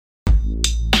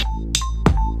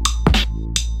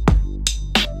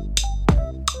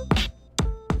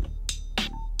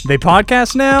They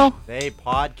podcast now? They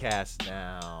podcast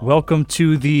now. Welcome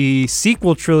to the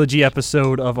sequel trilogy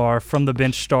episode of our From the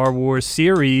Bench Star Wars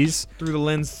series. Through the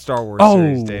Lens Star Wars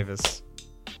series, Davis.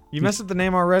 You messed up the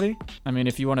name already? I mean,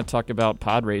 if you want to talk about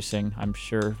pod racing, I'm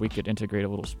sure we could integrate a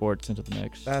little sports into the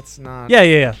mix. That's not...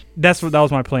 Yeah. That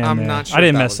was my plan. I'm not sure I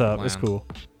didn't that mess was the up. plan. It's cool.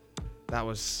 That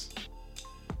was...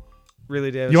 Really,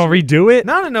 Davis? You want to redo it?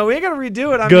 No. We ain't got to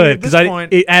redo it. Good, because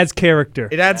it adds character.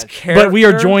 It adds character. But we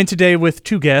are joined today with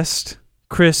two guests.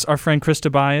 Chris, our friend Chris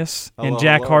DiBias, and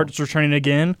Jack Hart is returning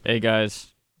again. Hey,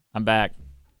 guys. I'm back.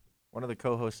 One of the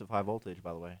co-hosts of High Voltage,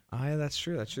 by the way. Oh, yeah, that's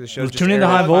true. The show just tune into aired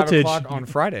High at Voltage 5 o'clock on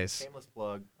Fridays. Shameless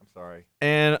plug. I'm sorry.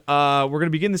 And we're going to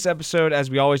begin this episode, as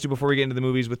we always do before we get into the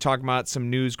movies, with talking about some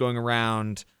news going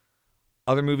around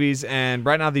other movies. And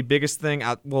right now, the biggest thing,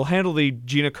 we'll handle the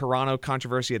Gina Carano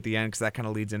controversy at the end, because that kind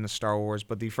of leads into Star Wars.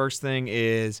 But the first thing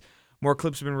is more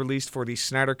clips have been released for the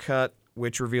Snyder Cut,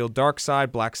 which revealed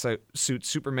Darkseid, Black Suit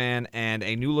Superman, and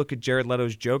a new look at Jared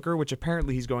Leto's Joker, which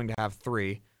apparently he's going to have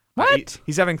 3. What?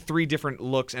 He's having 3 different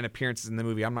looks and appearances in the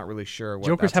movie. I'm not really sure what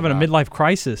Joker's that's having about. a midlife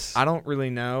crisis. I don't really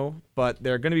know, but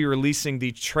they're going to be releasing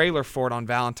the trailer for it on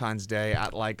Valentine's Day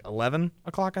at like 11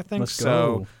 o'clock, I think. Let's so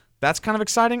go. That's kind of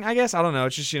exciting, I guess. I don't know.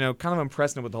 It's just, kind of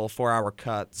impressive with the whole 4-hour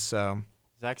cut. So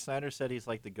Zack Snyder said he's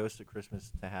like the ghost of Christmas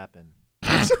to happen.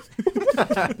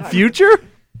 Future?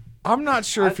 I'm not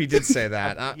sure if he did say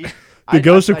that. The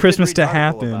ghost of I did Christmas read to an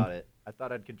article happen. about it. I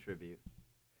thought I'd contribute.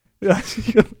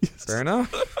 Fair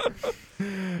enough.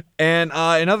 And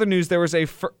in other news, there was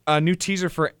a new teaser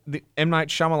for the M. Night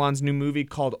Shyamalan's new movie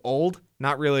called Old.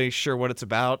 Not really sure what it's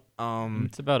about.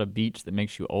 It's about a beach that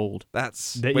makes you old.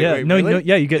 That's Really?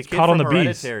 You get The caught on kid the from beach.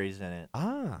 Hereditary's in it.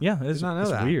 Yeah, did not know it's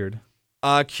that. weird.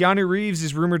 Keanu Reeves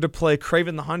is rumored to play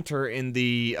Kraven the Hunter in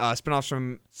the spinoffs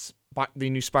from the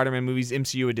new Spider-Man movies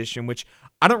MCU edition, which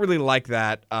I don't really like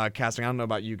that casting. I don't know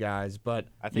about you guys, but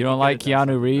I think You don't he like could've done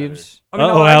Keanu something Reeves? I mean,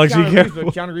 Uh-oh, I like Alex, be Keanu Reeves, careful.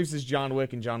 but Keanu Reeves is John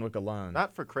Wick and John Wick alone. better.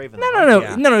 Not for Craven.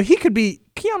 No. He could be.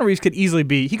 Keanu Reeves could easily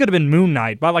be. He could have been Moon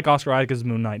Knight, but I like Oscar Isaac as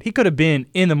Moon Knight. He could have been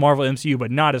in the Marvel MCU, but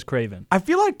not as Kraven. I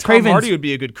feel like Tom Craven's- Hardy would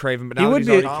be a good Kraven, but He now that would he's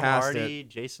be a- already Tom cast Hardy, it.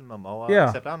 Jason Momoa. Yeah.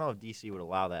 Except I don't know if DC would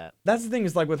allow that. That's the thing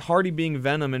is like with Hardy being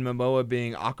Venom and Momoa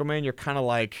being Aquaman, you're kind of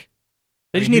like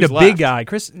They just I mean, need a who's big left? guy.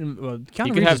 Keanu You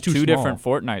Reeves could have is too two small. different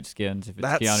Fortnite skins if it's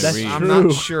That's Keanu Reeves. I'm true.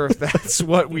 not sure if that's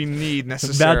what we need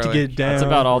necessarily. About to get down. That's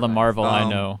about all the Marvel I Um,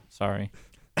 know. Sorry.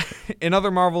 In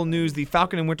other Marvel news, the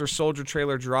Falcon and Winter Soldier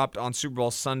trailer dropped on Super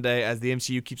Bowl Sunday as the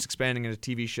MCU keeps expanding into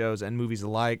TV shows and movies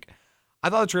alike. I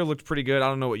thought the trailer looked pretty good. I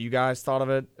don't know what you guys thought of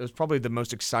it. It was probably the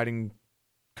most exciting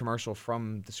commercial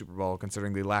from the Super Bowl,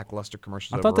 considering the lackluster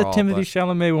commercials I thought the overall, Timothy but-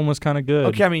 Chalamet one was kind of good.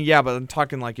 Okay, I mean, yeah, but I'm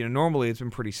talking like, normally it's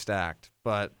been pretty stacked.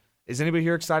 But is anybody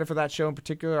here excited for that show in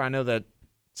particular? I know that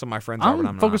some of my friends are, but I'm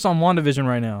I'm focused on WandaVision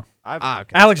right now.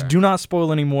 Okay, Alex, fair. do not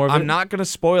spoil any more of it. I'm not going to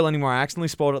spoil anymore. I accidentally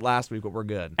spoiled it last week, but we're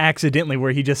good. Accidentally,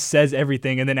 where he just says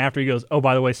everything, and then after he goes, oh,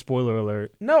 by the way, spoiler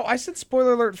alert. No, I said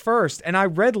spoiler alert first, and I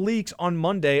read leaks on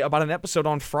Monday about an episode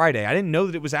on Friday. I didn't know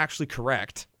that it was actually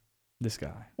correct. This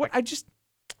guy. What?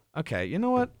 Okay, you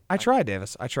know what? I tried,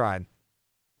 Davis. I tried.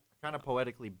 Kind of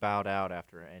poetically bowed out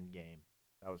after Endgame.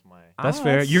 That was my... That's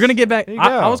fair. You're going to get back. There you I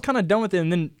go. was kind of done with it,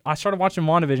 and then I started watching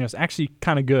WandaVision. It was actually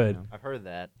kind of good. Yeah. I've heard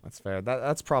that. That's fair.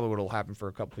 That's probably what will happen for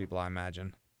a couple people, I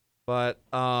imagine. But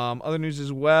other news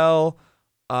as well.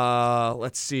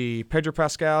 Let's see. Pedro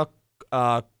Pascal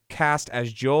cast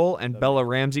as Joel, and Bella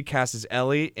Ramsey cast as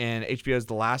Ellie in HBO's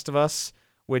The Last of Us,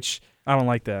 which I don't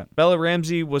like that. Bella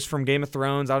Ramsey was from Game of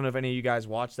Thrones. I don't know if any of you guys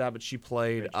watched that, but she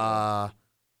played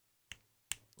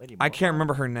Lady I can't Mormont?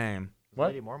 remember her name. Was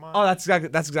Lady Mormont? Oh, that's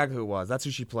exactly who it was. That's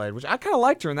who she played, which I kind of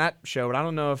liked her in that show, but I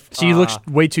don't know if She looks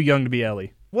way too young to be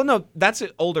Ellie. Well, no, that's an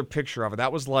older picture of her.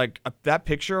 That was like that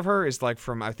picture of her is like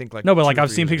from I think like No, but 2 like or I've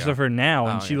 3 seen years pictures ago. of her now,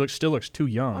 and Oh, she yeah. still looks too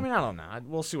young. I mean, I don't know.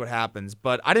 We'll see what happens.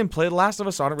 But I didn't play The Last of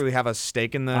Us, so I don't really have a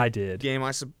stake in the I did. game.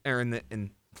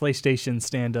 In PlayStation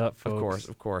stand up, folks.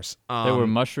 of course. There were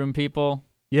mushroom people.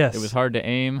 Yes. It was hard to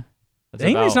aim. That's The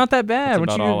aiming's about- not that bad that's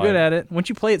once about you all get good I- at it. Once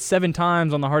you play it 7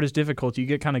 times on the hardest difficulty, you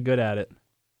get kind of good at it.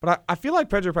 But I feel like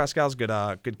Pedro Pascal's good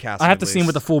casting. I have to at see him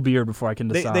with a least. full beard before I can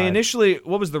They decide. initially,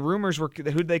 what was the rumors were?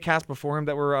 Who'd they cast before him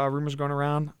that were rumors going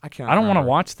around? I can't. I don't want to remember.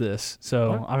 watch this,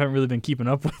 so I haven't really been keeping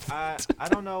up with it. I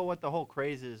don't know what the whole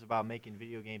craze is about making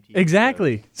video game TV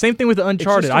Exactly. shows. Same thing with It's just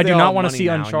Uncharted. 'cause I they do all not have want to money see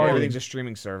now, and Uncharted. Everything's a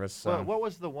streaming service. So. What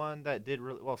was the one that did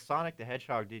really well? Sonic the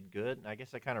Hedgehog did good. And I guess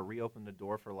that kind of reopened the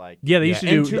door for like. Yeah, they Yeah, used to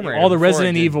and do Tomb Raider all the before it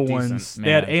Resident did Evil decent. ones. Man,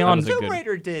 They had that Aeon. was a Tomb good-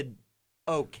 Raider did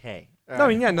okay. No, I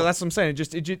mean, yeah, no, that's what I'm saying.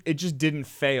 It just didn't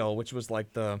fail, which was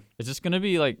like the. Is this gonna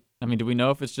be like? I mean, do we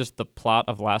know if it's just the plot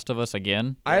of Last of Us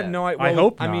again? I have no idea. I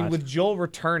hope I mean, not. with Joel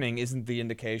returning, isn't the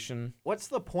indication? What's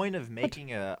the point of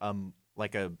making a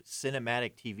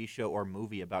cinematic TV show or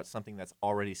movie about something that's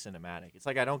already cinematic? It's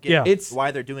like I don't get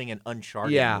why they're doing an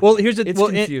Uncharted. Yeah. movie. Well, here's the. It's Well,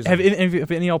 confusing. have any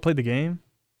of y'all played the game?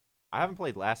 I haven't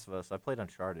played Last of Us. I played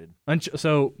Uncharted.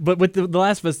 But with the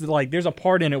Last of Us, like, there's a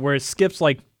part in it where it skips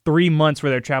like 3 months where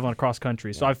they're traveling across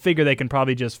country. So I figure they can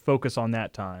probably just focus on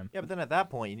that time. Yeah, but then at that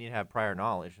point, you need to have prior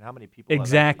knowledge. And how many people? have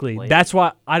Exactly. actually played That's it?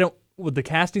 why I don't. Well, the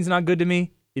casting's not good to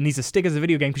me. It needs to stick as a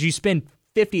video game because you spend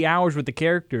 50 hours with the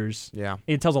characters. Yeah.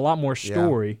 It tells a lot more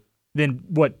story than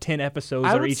 10 episodes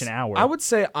are each an hour. I would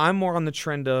say I'm more on the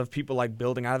trend of people like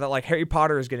building out of that. Like Harry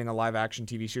Potter is getting a live action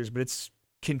TV series, but it's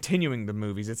continuing the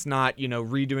movies. It's not,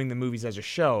 redoing the movies as a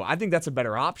show. I think that's a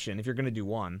better option if you're going to do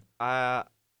one.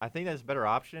 I think that's a better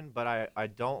option, but I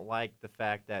don't like the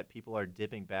fact that people are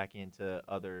dipping back into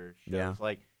other shows. Yeah.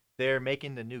 Like, they're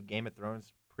making the new Game of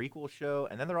Thrones prequel show,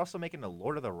 and then they're also making the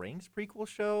Lord of the Rings prequel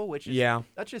show, which is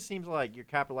that just seems like you're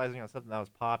capitalizing on something that was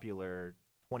popular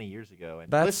 20 years ago.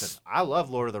 And listen, I love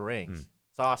Lord of the Rings.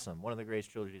 It's awesome. One of the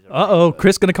greatest trilogies ever. Uh-oh,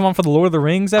 Chris going to come on for the Lord of the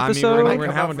Rings episode? I mean, we're going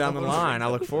to have him down the line. I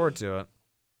look forward to it.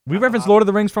 We referenced Lord of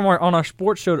the Rings on our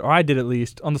sports show, or I did at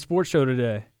least, on the sports show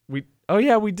today. We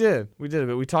did.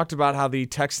 But we talked about how the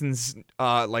Texans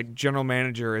general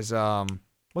manager is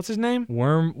what's his name?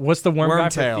 What's the worm guy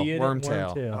for Wormtail. theater?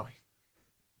 Wormtail. Oh.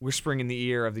 Whispering in the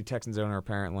ear of the Texans owner,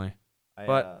 apparently.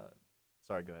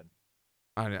 Sorry, go ahead.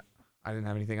 I didn't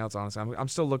have anything else, honestly. I'm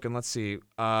still looking. Let's see.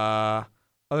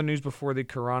 Other news before the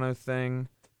Carano thing.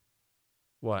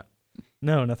 What?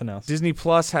 No, nothing else. Disney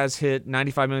Plus has hit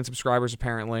 95 million subscribers,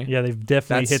 apparently. Yeah, they've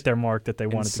definitely That's hit their mark that they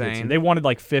wanted to get insane. to. They wanted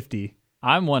like 50.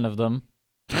 I'm one of them.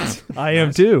 I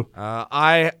am too.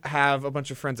 I have a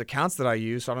bunch of friends' accounts that I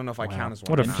use, so I don't know if I count as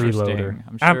one. What a or not. freeloader.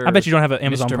 I'm I sure bet you don't have an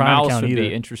Amazon Mr. Prime Mouse account would either.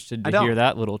 be interested I to hear don't.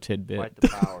 that little tidbit. Quite the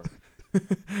power.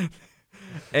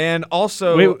 And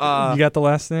also, Wait, you got the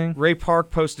last thing? Ray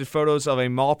Park posted photos of a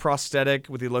mall prosthetic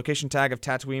with the location tag of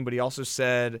Tatooine, but he also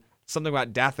said something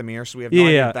about Dathomir, so we have no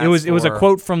idea what that's it was a for.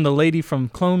 quote from the lady from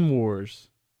Clone Wars.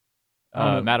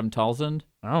 Madam Talzin.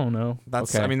 I don't know.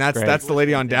 That's Okay, that's great. that's the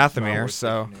lady on Star Dathomir. Wars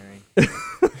So dictionary.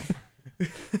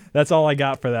 That's all I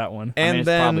got for that one. and it's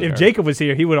then probably If Sure. Jacob was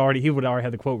here, he would already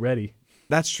have the quote ready.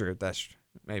 that's true.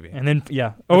 Maybe. And then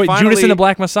Oh wait, Judas finally- and the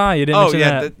Black Messiah. You didn't Oh mention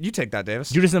yeah, that. you take that, Davis.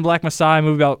 Judas and the Black Messiah,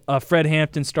 movie about Fred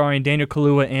Hampton starring Daniel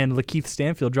Kaluuya and Lakeith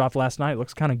Stanfield, dropped last night. It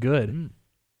looks kind of good.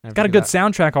 Got a good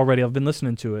soundtrack already. I've been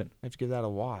listening to it. I have to give that a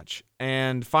watch.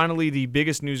 And finally, the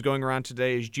biggest news going around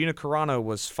today is Gina Carano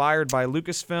was fired by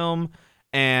Lucasfilm,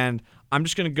 and I'm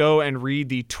just going to go and read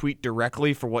the tweet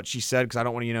directly for what she said because I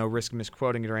don't want to, risk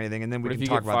misquoting it or anything, and then we What if can you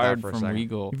talk get about fired that for a from second.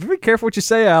 Regal? Be very careful what you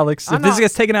say, Alex. I'm If this not-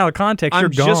 gets taken out of context, I'm you're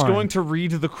gone. just going to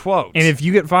read the quote. And if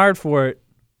you get fired for it,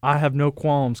 I have no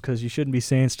qualms because you shouldn't be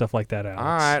saying stuff like that, Alex.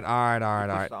 all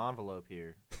right. Push the envelope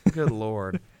here. Good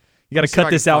Lord. You got to Let's see if I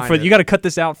cut this can out find for it. you got to cut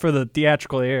this out for the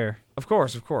theatrical air. Of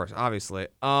course, obviously.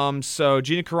 So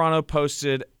Gina Carano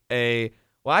posted it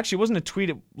wasn't a tweet.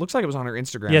 It looks like it was on her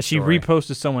Instagram. Yeah, she story.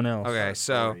 reposted someone else. Okay,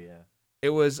 so Sorry, yeah. it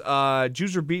was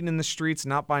Jews were beaten in the streets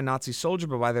not by Nazi soldiers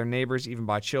but by their neighbors, even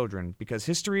by children. Because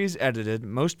history is edited,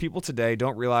 most people today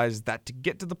don't realize that to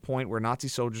get to the point where Nazi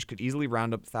soldiers could easily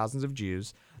round up thousands of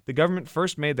Jews, the government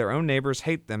first made their own neighbors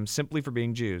hate them simply for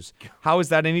being Jews. How is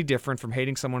that any different from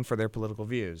hating someone for their political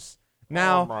views?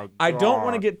 Now, my I don't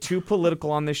want to God. get too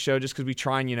political on this show just because we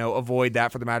try and, avoid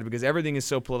that for the matter because everything is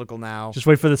so political now. Just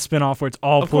wait for the spinoff where it's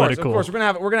all political. Of course, we're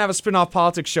gonna have a spin-off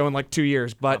politics show in like 2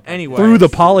 years. But anyway, Through the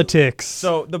politics.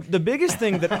 so the biggest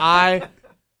thing that I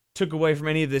took away from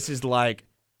any of this is like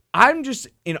I'm just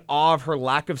in awe of her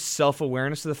lack of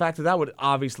self-awareness to the fact that would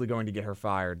obviously going to get her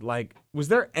fired. Like, was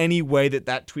there any way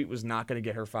that tweet was not going to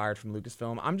get her fired from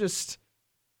Lucasfilm?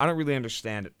 I don't really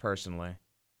understand it personally.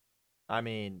 I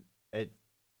mean,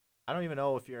 I don't even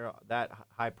know if you're that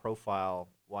high profile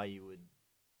why you would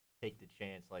take the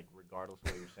chance, like regardless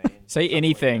of what you're saying. Say Something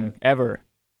anything like ever.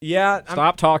 Yeah,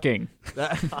 Stop talking.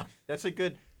 that. That's a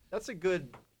good.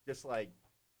 Just like.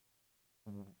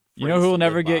 You know phrase who to will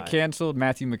never live get by. canceled?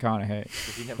 Matthew McConaughey.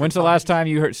 'Cause he never When's the talks. last time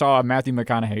you saw a Matthew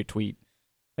McConaughey tweet?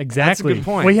 exactly. good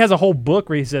point. Well, he has a whole book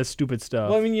where he says stupid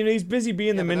stuff. well, I mean, he's busy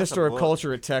being the Yeah, but that's minister a of book.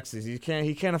 culture at Texas. He can't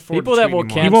afford People to that tweet will anymore.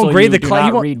 cancel won't grade you the do cla- he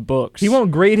not won't- read books. he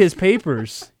won't grade his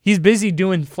papers. He's busy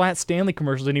doing Flat Stanley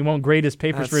commercials, and he won't grade his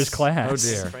papers for his That's- class.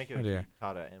 oh, dear. Frankie Oh, dear.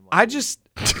 taught at NYU. I just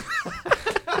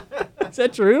Is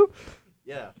that true?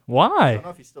 Yeah. I Why? don't know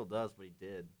if he still does, but he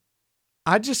did.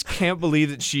 I just can't believe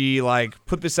that she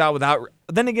put this out without.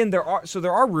 Then again, there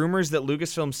are rumors that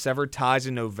Lucasfilm severed ties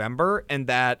in November, and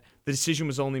that the decision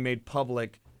was only made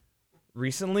public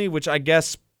recently, which I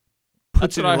guess.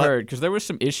 That's what I heard, because there was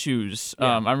some issues.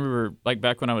 Yeah. I remember,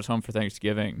 back when I was home for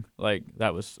Thanksgiving,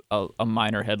 that was a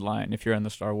minor headline if you're in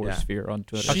the Star Wars sphere on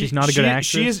Twitter. She's not a good actress?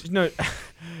 She is, no,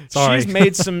 Sorry.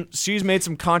 she's made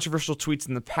some controversial tweets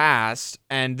in the past,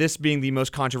 and this being the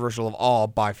most controversial of all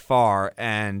by far,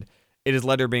 and it has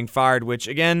led her being fired, which,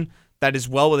 again, that is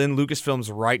well within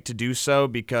Lucasfilm's right to do so,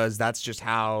 because that's just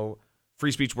how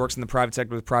free speech works in the private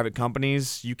sector with private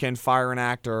companies. You can fire an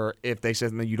actor if they say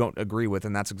something you don't agree with,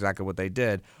 and that's exactly what they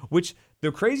did. Which,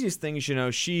 the craziest thing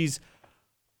is, she's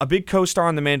a big co-star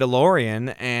on The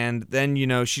Mandalorian, and then,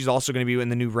 she's also going to be in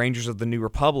the new Rangers of the New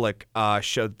Republic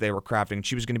show that they were crafting.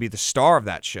 She was going to be the star of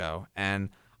that show, and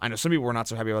I know some people were not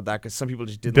so happy about that because some people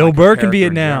just didn't. Bill Burr can be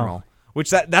it now. General, which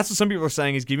that's what some people are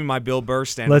saying is, give me my Bill Burr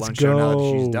standalone show now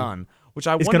that she's done. Which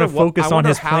I wonder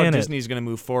how Disney's going to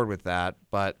move forward with that,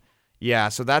 but. Yeah,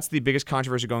 so that's the biggest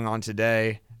controversy going on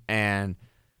today, and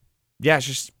yeah, it's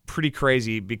just pretty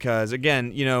crazy because,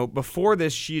 again, before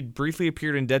this, she had briefly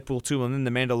appeared in Deadpool 2, and then The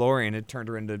Mandalorian had turned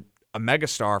her into a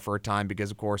megastar for a time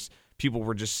because, of course, people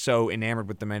were just so enamored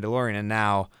with The Mandalorian, and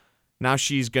now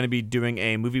she's going to be doing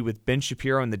a movie with Ben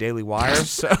Shapiro and The Daily Wire,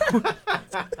 so...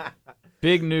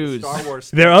 Big news. Star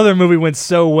Wars. Their other movie went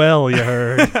so well, you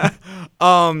heard.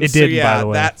 It did, by the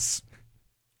way.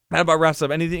 That about wraps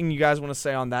up. Anything you guys want to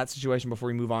say on that situation before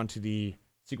we move on to the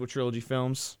sequel trilogy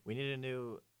films? We need a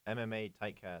new MMA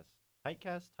typecast.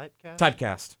 Typecast?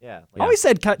 Typecast. Yeah. I always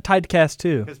said typecast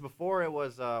too. Because before it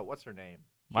was, what's her name?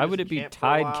 Why would it be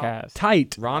Tidecast?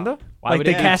 Tight. Rhonda? Why would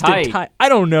they it be casted tight? I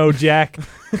don't know, Jack.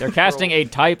 They're casting a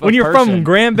type of When you're person. from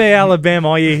Grand Bay, Alabama,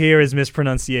 all you hear is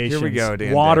mispronunciations. Here we go,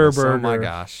 Dan. Waterburger. Oh my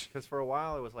gosh. Because for a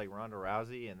while it was Ronda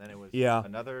Rousey, and then it was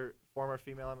another former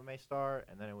female MMA star,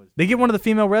 and then it was... They get one of the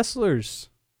female wrestlers.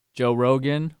 Joe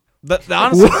Rogan.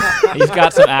 Honestly, he's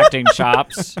got some acting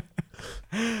chops.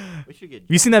 We should get...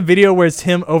 Have you seen that video where it's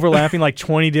him overlapping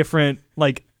 20 different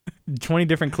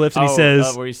clips, and he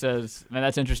says... where he says, man,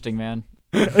 that's interesting, man.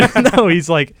 No, he's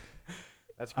like...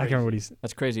 That's crazy. I can't remember what he's...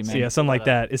 That's crazy, man. So yeah, something like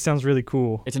that. It sounds really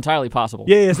cool. It's entirely possible.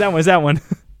 Yeah, it's that one. It's that one.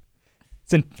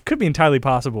 Could be entirely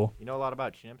possible. You know a lot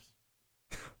about chimps?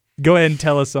 Go ahead and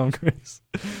tell us some, Chris.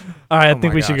 All right, I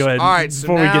think we should go ahead. All right, so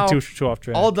before we get too off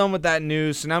track. All done with that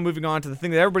news. So now moving on to the thing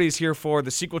that everybody's here for,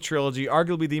 the sequel trilogy,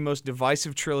 arguably the most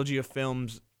divisive trilogy of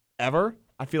films ever.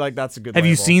 I feel like that's a good label. Have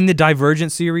you seen the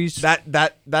Divergent series? That's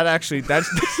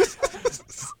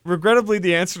regrettably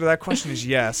the answer to that question is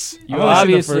yes. You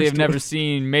obviously have never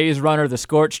seen Maze Runner: The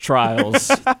Scorched Trials.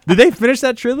 Did they finish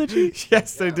that trilogy?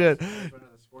 Yes, they did.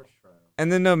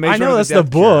 And then Maze I know Runner: that's The the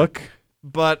Death book. Cure.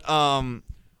 But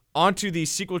onto the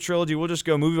sequel trilogy, we'll just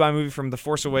go movie by movie from The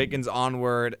Force Awakens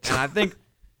onward. And I think,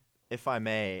 if I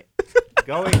may,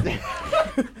 going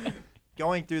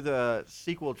through the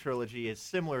sequel trilogy is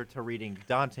similar to reading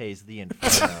Dante's The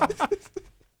Inferno,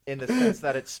 in the sense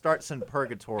that it starts in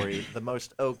purgatory, the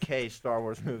most okay Star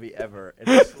Wars movie ever, and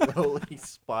it slowly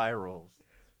spirals.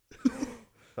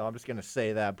 So I'm just going to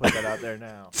say that, put that out there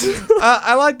now.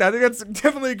 I like that. I think that's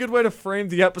definitely a good way to frame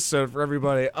the episode for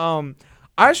everybody.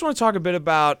 I just want to talk a bit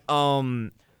about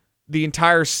the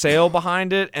entire sale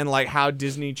behind it and how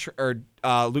Disney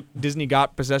Disney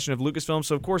got possession of Lucasfilm.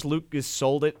 So of course Lucas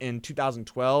sold it in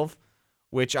 2012,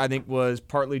 which I think was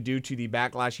partly due to the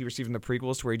backlash he received from the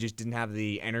prequels, to where he just didn't have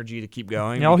the energy to keep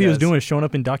going. Yeah, all he was doing was showing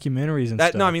up in documentaries and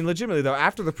stuff. No, I mean legitimately though,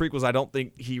 after the prequels, I don't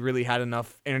think he really had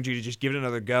enough energy to just give it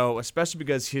another go, especially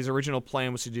because his original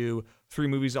plan was to do 3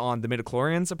 movies on the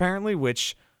midichlorians, apparently,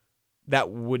 which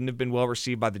that wouldn't have been well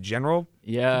received by the general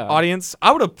audience.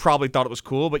 I would have probably thought it was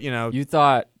cool, but You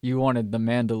thought you wanted the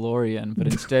Mandalorian, but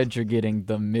instead you're getting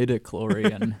the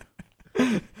midichlorian.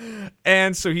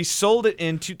 And so he sold it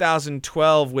in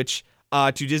 2012, which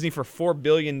to Disney for $4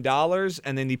 billion,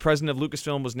 and then the president of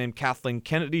Lucasfilm was named Kathleen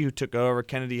Kennedy, who took over.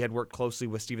 Kennedy had worked closely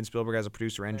with Steven Spielberg as a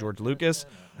producer and George Lucas,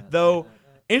 though...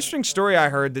 Interesting story I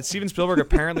heard that Steven Spielberg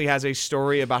apparently has a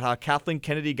story about how Kathleen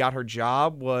Kennedy got her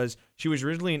job. Was she was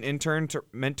originally an intern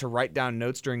meant to write down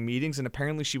notes during meetings, and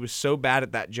apparently she was so bad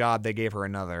at that job they gave her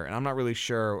another. And I'm not really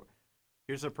sure.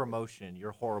 Here's a promotion.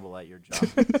 You're horrible at your job.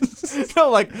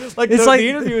 No, the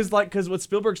interview is because what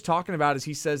Spielberg's talking about is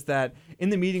he says that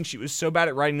in the meeting she was so bad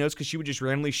at writing notes because she would just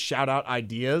randomly shout out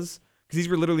ideas. Because these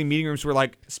were literally meeting rooms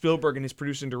where Spielberg and his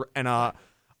producer and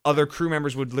other crew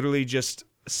members would literally just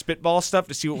spitball stuff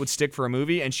to see what would stick for a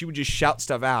movie, and she would just shout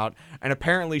stuff out. And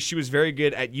apparently she was very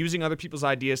good at using other people's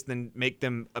ideas to then make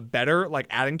them better,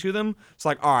 adding to them. It's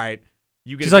all right,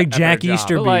 you get She's like a Jack better job.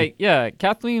 Easterby. But like, yeah,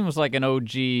 Kathleen was like an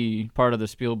OG part of the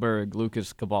Spielberg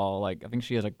Lucas cabal. Like, I think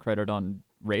she has a credit on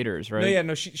Raiders, right?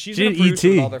 No, she's She been a did producer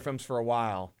with E.T. all their films for a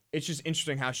while. It's just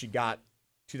interesting how she got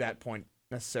to that point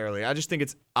necessarily. I just think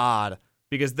it's odd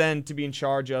because then to be in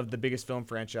charge of the biggest film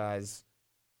franchise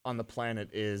on the planet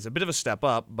is a bit of a step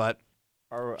up, but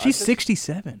She's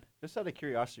 67. Just out of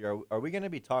curiosity, are we going to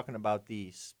be talking about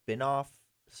the spin-off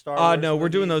Star Wars no, we're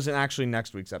doing movies? those in actually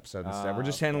next week's episode instead. We're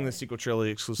just handling the sequel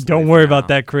trilogy exclusively. Don't worry about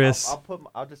that, Chris.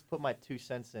 I'll just put my 2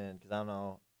 cents in because I don't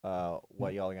know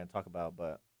what y'all are going to talk about,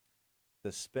 but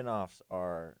the spin-offs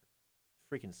are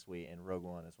freaking sweet, and Rogue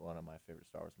One is one of my favorite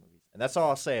Star Wars movies. And that's all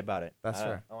I'll say about it. That's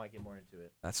fair. I want to get more into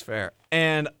it. That's fair.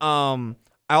 And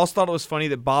I also thought it was funny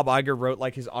that Bob Iger wrote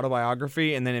like his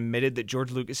autobiography and then admitted that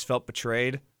George Lucas felt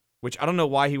betrayed, which I don't know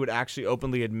why he would actually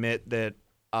openly admit that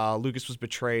Lucas was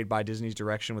betrayed by Disney's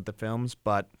direction with the films,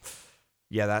 but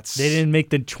yeah, They didn't make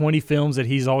the 20 films that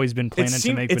he's always been planning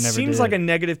to make, but It never seems did. like a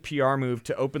negative PR move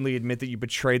to openly admit that you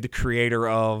betrayed the creator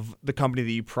of the company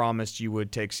that you promised you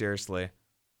would take seriously.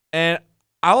 And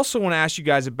I also want to ask you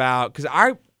guys about, because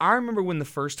I remember when the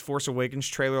first Force Awakens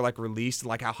trailer like released,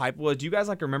 like how hype it was. Do you guys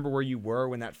like remember where you were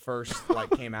when that first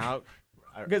like came out?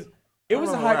 Because it was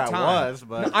a hype time.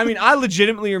 But I mean, I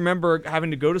legitimately remember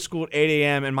having to go to school at 8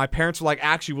 a.m. and my parents were like,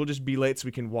 "Actually, we'll just be late so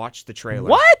we can watch the trailer."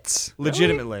 What?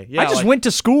 Legitimately, Really? yeah. I just went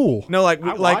to school. No, like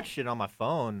I watched it on my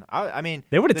phone. I mean,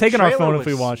 They would have the taken our trailer phone if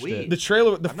we was watched sweet. it. the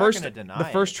trailer, the I'm not first gonna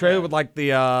deny trailer it, with like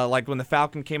the like when the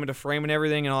Falcon came into frame and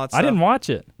everything and all that stuff. I didn't watch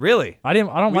it. Really. I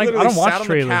don't We literally watch sat on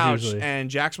trailers the couch usually. and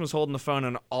Jackson was holding the phone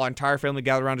and our entire family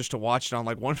gathered around just to watch it on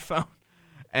like one phone.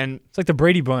 And It's like the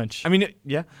Brady Bunch. I mean,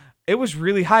 it was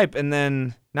really hype. And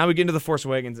then now we get into the Force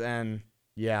Awakens and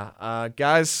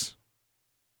guys,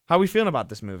 how are we feeling about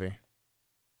this movie?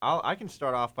 I can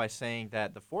start off by saying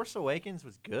that The Force Awakens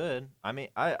was good. I mean,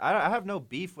 I have no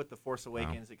beef with The Force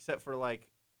Awakens except for like,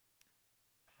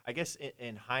 I guess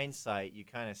in hindsight, you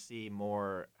kind of see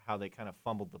more how they kind of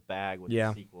fumbled the bag with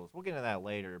the sequels. We'll get into that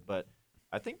later, but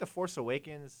I think The Force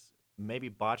Awakens maybe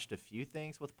botched a few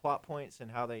things with plot points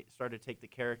and how they started to take the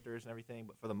characters and everything.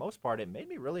 But for the most part, it made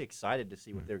me really excited to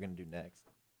see what they're going to do next.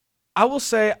 I will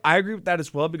say I agree with that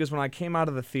as well because when I came out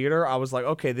of the theater, I was like,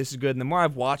 okay, this is good. And the more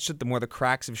I've watched it, the more the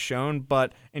cracks have shown.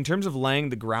 But in terms of laying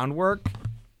the groundwork,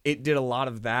 it did a lot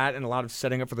of that and a lot of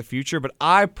setting up for the future. But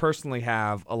I personally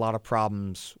have a lot of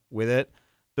problems with it.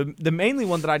 The mainly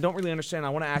one that I don't really understand, I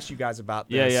want to ask you guys about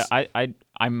this. Yeah.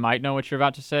 I might know what you're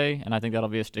about to say, and I think that'll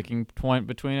be a sticking point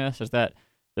between us, is that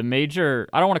the major,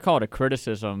 I don't want to call it a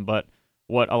criticism, but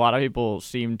what a lot of people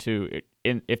seem to,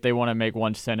 if they want to make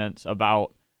one sentence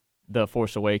about The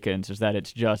Force Awakens, is that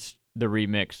it's just the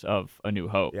remix of A New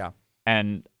Hope. Yeah.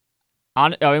 And I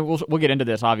mean, we'll get into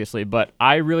this, obviously, but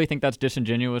I really think that's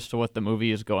disingenuous to what the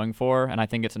movie is going for, and I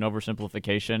think it's an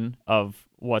oversimplification of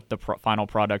what the final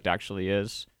product actually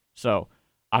is. So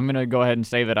I'm going to go ahead and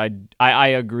say that I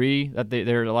agree that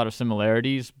there are a lot of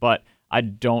similarities, but I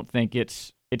don't think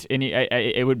it's any.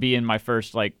 It would be in my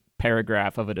first like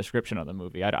paragraph of a description of the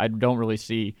movie. I don't really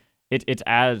see it's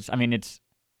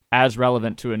as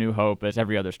relevant to A New Hope as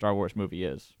every other Star Wars movie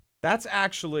is. That's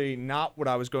actually not what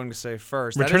I was going to say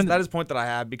first. That is a point that I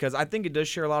have because I think it does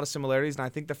share a lot of similarities, and I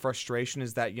think the frustration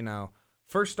is that,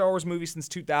 first Star Wars movie since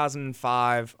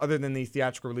 2005, other than the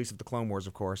theatrical release of the Clone Wars,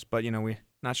 of course, but, we're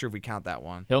not sure if we count that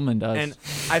one. Hillman does. And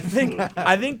I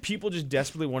think people just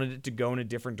desperately wanted it to go in a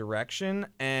different direction,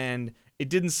 and it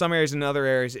did in some areas. In other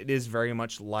areas, it is very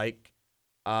much like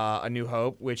A New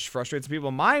Hope, which frustrates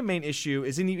people. My main issue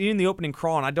is in the opening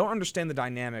crawl, and I don't understand the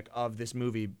dynamic of this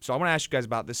movie, so I want to ask you guys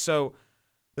about this. So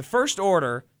the First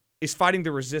Order is fighting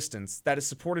the Resistance that is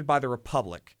supported by the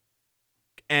Republic,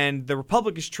 and the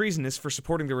Republic is treasonous for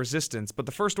supporting the Resistance, but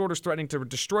the First Order is threatening to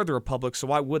destroy the Republic, so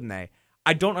why wouldn't they?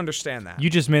 I don't understand that.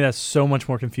 You just made that so much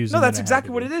more confusing. No, that's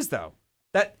exactly what it is, though.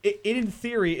 That it in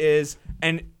theory is,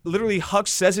 and literally Hux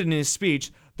says it in his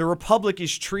speech, the Republic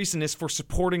is treasonous for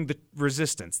supporting the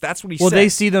Resistance. That's what he says. Well, they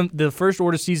see them. The First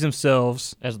Order sees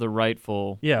themselves as the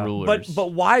rightful rulers.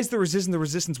 But why is the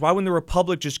Resistance? Why wouldn't the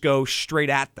Republic just go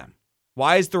straight at them?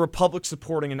 Why is the Republic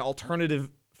supporting an alternative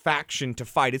faction to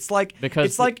fight?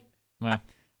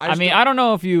 I don't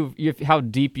know if how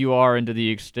deep you are into the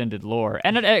extended lore.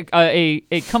 And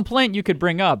a complaint you could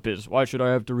bring up is, why should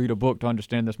I have to read a book to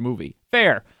understand this movie?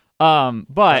 Fair.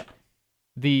 But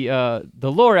the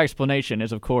lore explanation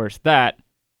is, of course, that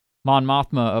Mon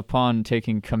Mothma, upon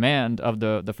taking command of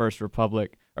the First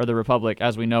Republic, or the Republic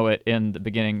as we know it in the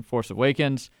beginning Force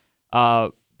Awakens,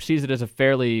 sees it as a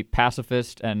fairly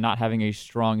pacifist and not having a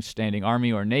strong standing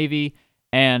army or navy,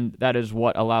 And that is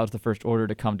what allows the First Order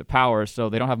to come to power. So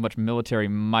they don't have much military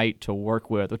might to work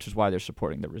with, which is why they're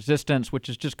supporting the Resistance, which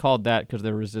is just called that because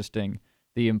they're resisting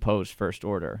the imposed First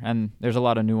Order. And there's a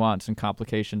lot of nuance and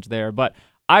complications there. But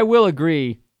I will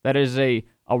agree that is a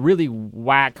really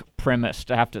whack premise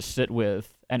to have to sit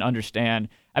with and understand.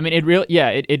 I mean,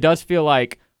 it does feel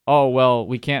like, oh, well,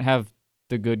 we can't have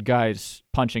the good guys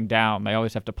punching down. They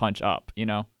always have to punch up, you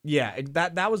know? Yeah,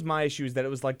 that was my issue, is that it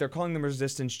was like they're calling them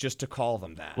Resistance just to call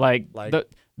them that. Like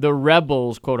the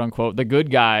rebels, quote unquote, the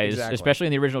good guys, Exactly. especially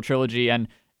in the original trilogy, and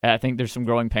I think there's some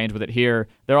growing pains with it here,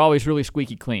 they're always really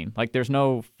squeaky clean. Like, there's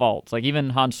no faults. Like,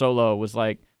 even Han Solo was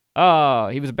like, oh,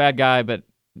 he was a bad guy, but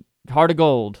heart of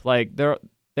gold. Like, they're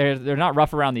not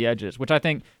rough around the edges, which I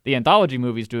think the anthology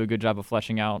movies do a good job of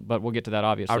fleshing out, but we'll get to that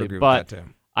obviously. I would agree with that too.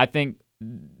 I think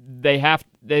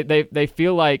they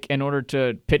feel like in order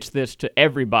to pitch this to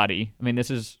everybody, I mean,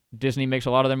 Disney makes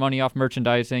a lot of their money off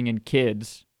merchandising and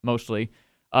kids mostly,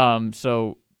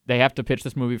 so they have to pitch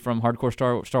this movie from hardcore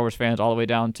Star Wars fans all the way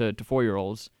down to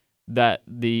 4-year-olds, that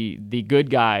the good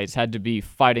guys had to be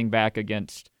fighting back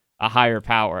against a higher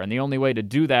power, and the only way to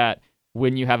do that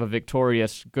when you have a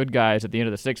victorious good guys at the end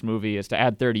of the 6th movie is to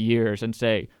add 30 years and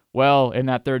say, well, in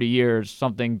that 30 years,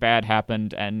 something bad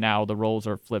happened, and now the roles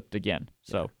are flipped again.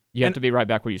 So you have to be right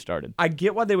back where you started. I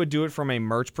get why they would do it from a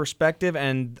merch perspective,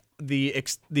 and the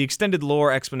extended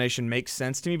lore explanation makes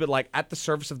sense to me, but like at the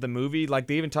surface of the movie, like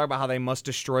they even talk about how they must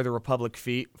destroy the Republic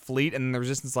fleet, and the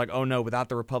Resistance is like, oh no, without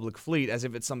the Republic fleet, as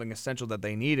if it's something essential that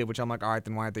they needed, which I'm like, all right,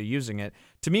 then why aren't they using it?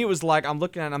 To me, it was like, I'm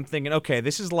looking at it and I'm thinking, okay,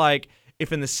 this is like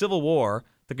if in the Civil War,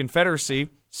 the Confederacy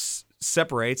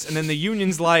separates, and then the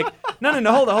Union's like, no,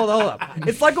 hold up.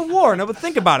 It's like a war. No, but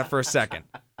think about it for a second.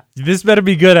 This better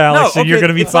be good, Alex, and you're going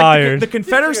to be fired. Like the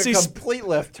Confederacy... complete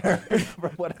left turn.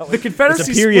 The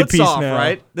Confederacy splits off,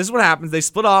 right? This is what happens. They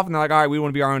split off, and they're like, all right, we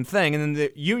want to be our own thing. And then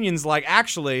the Union's like,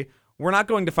 actually, we're not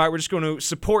going to fight. We're just going to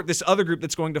support this other group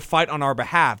that's going to fight on our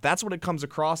behalf. That's what it comes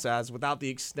across as without the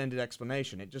extended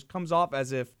explanation. It just comes off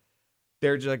as if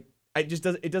they're just like...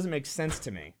 It doesn't make sense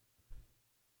to me.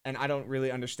 And I don't really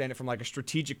understand it from like a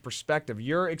strategic perspective.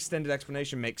 Your extended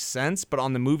explanation makes sense, but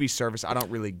on the movie service, I don't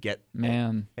really get.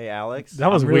 Man, hey Alex,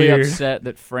 that was I'm really weird. upset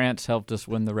that France helped us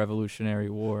win the Revolutionary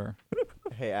War.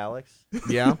 Hey Alex,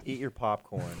 yeah, eat your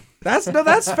popcorn. That's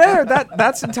fair.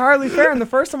 That's entirely fair. And the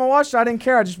first time I watched it, I didn't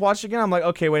care. I just watched it again. I'm like,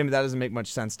 okay, wait a minute, that doesn't make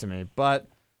much sense to me. But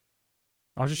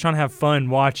I was just trying to have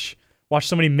fun. Watch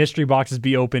so many mystery boxes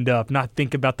be opened up, not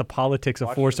think about the politics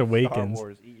of Force Awakens. Star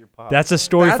Wars, eat your popcorn. That's a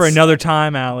story for another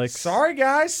time, Alex. Sorry,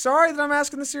 guys. Sorry that I'm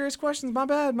asking the serious questions. My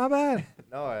bad.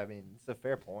 No, I mean, it's a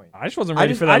fair point. I just wasn't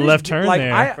ready for that left turn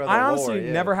there. I honestly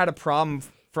never had a problem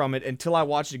from it until I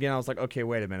watched it again. I was like, okay,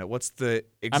 wait a minute. What's the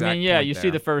exact I mean, yeah, point you there? see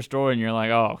the first story, and you're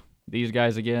like, oh, these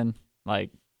guys again?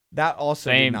 Like, that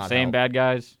also did not same help. bad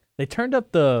guys? They turned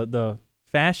up the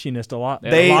fasciness a lot.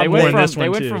 They went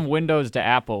went from Windows to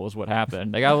Apple is what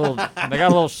happened. They got a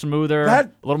little smoother, a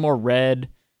little more red.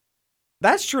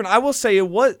 That's true, and I will say it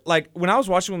was like when I was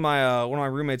watching with my one of my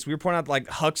roommates, we were pointing out like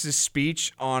Hux's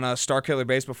speech on Starkiller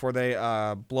Base before they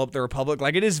blow up the Republic.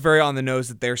 Like it is very on the nose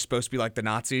that they're supposed to be like the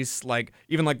Nazis, like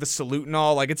even like the salute and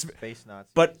all. Like it's space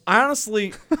Nazis. But I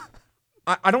honestly,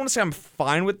 I don't want to say I'm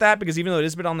fine with that because even though it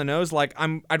is a bit on the nose, like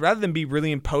I'd rather them be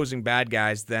really imposing bad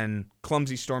guys than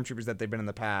clumsy stormtroopers that they've been in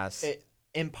the past.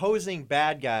 Imposing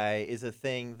bad guy is a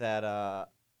thing that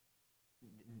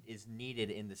is needed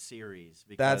in the series.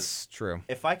 Because that's true.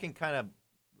 If I can kind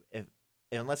of,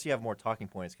 unless you have more talking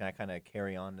points, can I kind of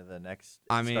carry on to the next?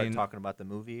 Start talking about the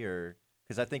movie, or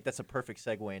because I think that's a perfect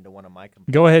segue into one of my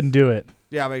complaints. Go ahead and do it.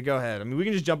 Yeah, but go ahead. I mean, we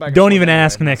can just jump back. Don't even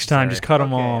ask next time. Just cut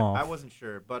them off. I wasn't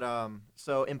sure, but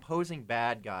so imposing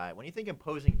bad guy. When you think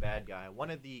imposing bad guy,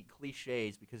 one of the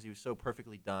cliches, because he was so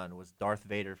perfectly done, was Darth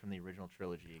Vader from the original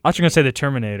trilogy. I was gonna say the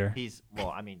Terminator.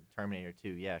 Terminator 2,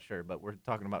 yeah, sure, but we're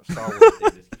talking about Star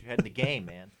Wars. You had the game,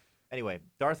 man. Anyway,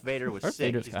 Darth Vader was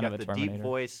sick. He's got the deep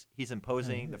voice. He's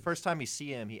imposing. The first time you see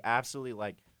him, he absolutely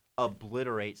like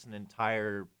obliterates an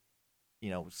entire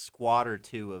squad or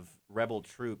two of rebel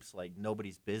troops like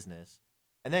nobody's business.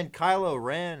 And then Kylo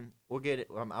Ren, we'll get it.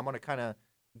 I'm going to kind of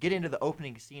get into the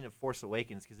opening scene of Force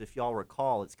Awakens because if y'all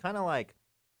recall, it's kind of like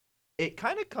it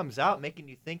kind of comes out making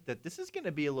you think that this is going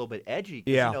to be a little bit edgy.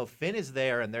 Yeah. Finn is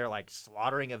there and they're like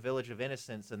slaughtering a village of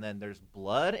innocents, and then there's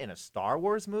blood in a Star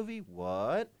Wars movie.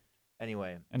 What?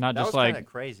 Anyway, and not that just was like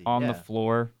crazy. on the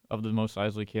floor of the Mos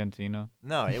Eisley Cantina.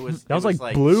 No, it was that was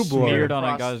like blue blood smeared on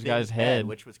a guy's head,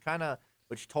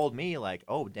 which told me like,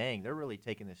 oh dang, they're really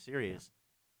taking this serious.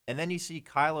 And then you see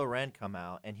Kylo Ren come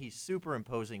out, and he's super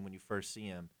imposing when you first see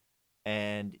him,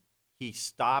 and he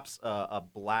stops a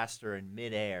blaster in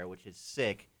midair, which is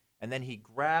sick, and then he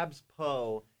grabs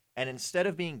Poe, and instead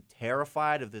of being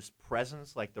terrified of this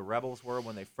presence like the rebels were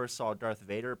when they first saw Darth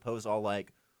Vader, Poe's all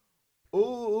like,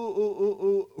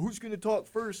 who's gonna talk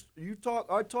first? You talk,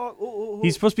 I talk.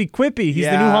 He's supposed to be quippy. He's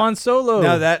the new Han Solo.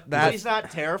 No, that he's not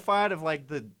terrified of like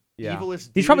the evilest.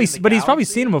 He's probably, but he's probably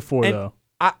seen him before though.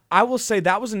 I will say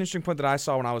that was an interesting point that I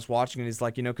saw when I was watching it. Is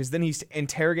like, because then he's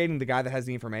interrogating the guy that has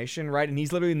the information, right? And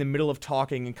he's literally in the middle of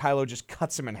talking, and Kylo just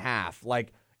cuts him in half,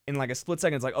 like in like a split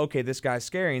second. It's like, okay, this guy's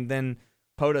scary, and then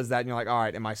Poe does that, and you're like, all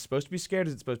right, am I supposed to be scared?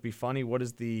 Is it supposed to be funny? What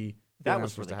is the that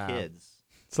was for the kids?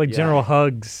 It's like General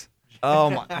Hugs. Oh,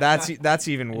 my, that's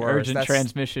even worse. Urgent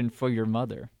transmission for your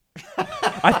mother.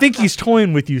 I think he's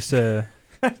toying with you, sir.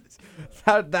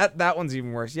 that one's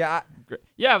even worse. Yeah.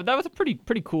 Yeah, but that was a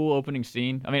pretty cool opening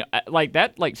scene. I mean, like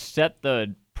that set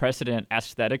the precedent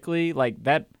aesthetically. Like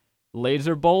that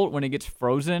laser bolt when it gets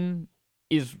frozen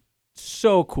is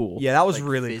so cool. Yeah, that was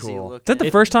really cool. Is that the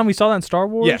first time we saw that in Star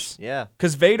Wars? Yes. Yeah.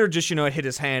 Because Vader just, it hit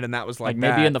his hand, and that was like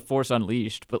maybe in the Force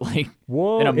Unleashed, but like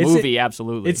whoa, in a movie,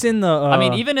 absolutely. It's in the. I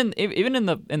mean, even in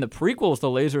the prequels, the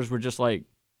lasers were just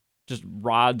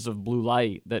rods of blue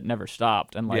light that never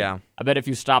stopped. And I bet if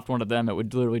you stopped one of them, it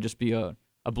would literally just be a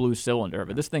blue cylinder.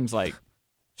 But this thing's like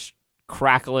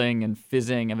crackling and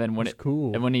fizzing, and then when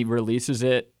cool. And when he releases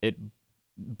it, it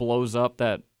blows up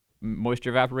that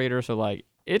moisture evaporator. So like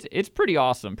it's pretty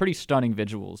awesome, pretty stunning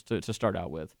visuals to start out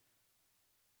with,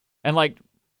 and like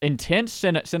intense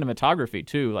cinematography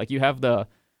too. Like you have the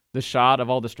shot of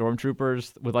all the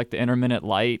stormtroopers with like the intermittent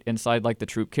light inside like the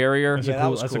troop carrier.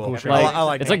 That's a cool shot. Like, I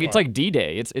like it's like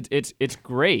D-Day. It's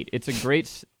great. It's a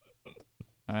great.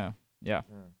 Yeah.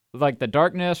 Like the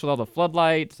darkness with all the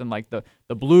floodlights and like the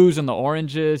blues and the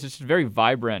oranges. It's just very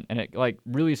vibrant, and it like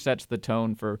really sets the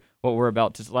tone for what we're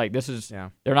about to like. This is they're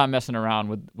not messing around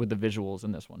with the visuals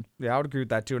in this one. Yeah, I would agree with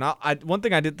that too. And one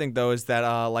thing I did think though is that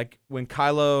like when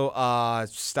Kylo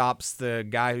stops the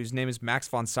guy whose name is Max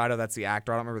von Sydow, that's the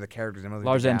actor. I don't remember the character's name.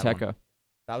 Lars Anteca.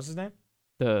 That was his name?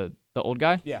 The old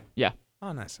guy? Yeah. Yeah.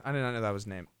 Oh, nice. I did not know that was his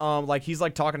name. Like he's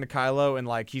like talking to Kylo, and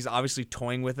like he's obviously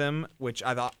toying with him, which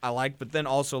I thought I liked. But then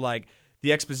also like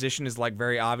the exposition is like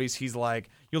very obvious. He's like,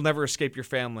 "You'll never escape your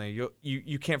family.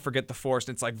 You can't forget the Force."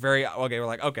 And it's like very okay. We're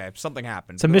like, okay, something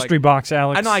happened. It's a mystery box,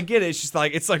 Alex. I know, I get it. It's just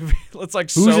like it's like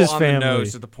Who's so his on family? the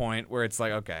nose to the point where it's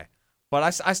like okay.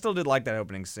 But I still did like that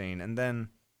opening scene, and then,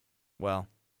 well,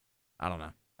 I don't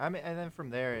know. I mean, and then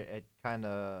from there it kind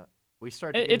of. We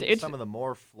start to get some of the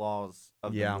more flaws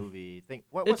of the movie.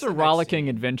 It's a rollicking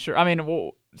adventure. I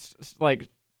mean, like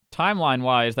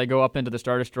timeline-wise, they go up into the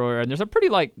Star Destroyer, and there's a pretty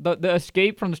like the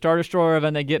escape from the Star Destroyer,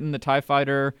 then they get in the TIE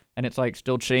Fighter, and it's like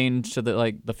still chained to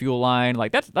the fuel line.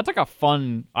 Like that's like a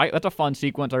fun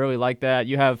sequence. I really like that.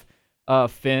 You have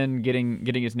Finn getting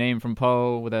his name from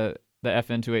Poe with the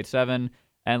FN 287,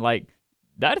 and like.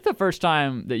 That is the first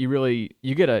time that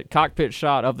you get a cockpit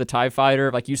shot of the TIE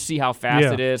Fighter. Like, you see how fast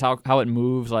it is, how it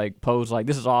moves. Like, Poe's like,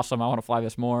 this is awesome. I want to fly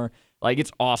this more. Like,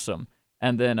 it's awesome.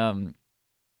 And then,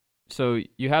 so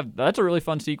you have, that's a really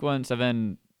fun sequence. And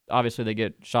then, obviously, they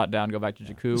get shot down, go back to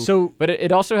Jakku. But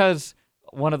it also has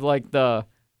one of, like, the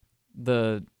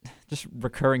just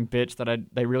recurring bits that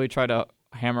they really try to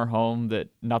hammer home that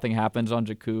nothing happens on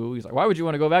Jakku. He's like, why would you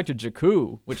want to go back to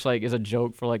Jakku? Which like is a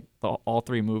joke for like all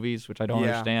three movies, which I don't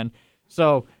understand.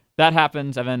 So that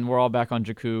happens, and then we're all back on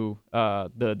Jakku.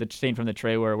 The scene from the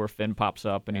trailer where Finn pops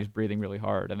up and he's breathing really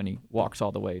hard, and then he walks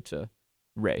all the way to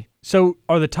Rey. So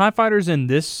are the TIE fighters in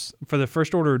this for the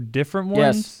First Order different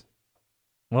ones? Yes.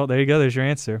 Well, there you go. There's your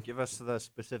answer. Give us the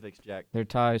specifics, Jack. They're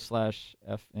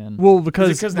TIE/FN. Well,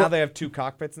 because now they have two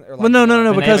cockpits. Or like, well, no,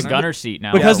 because they have a gunner seat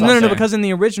now. Because because in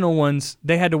the original ones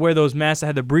they had to wear those masks that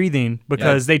had the breathing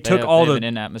because they took all the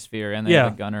in atmosphere and they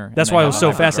have a gunner. That's why it was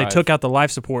so fast. They took out the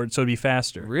life support so it'd be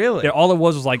faster. Really? All it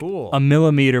was like a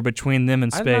millimeter between them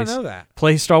and space. I did not know that.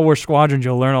 Play Star Wars Squadrons,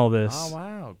 you'll learn all this. Oh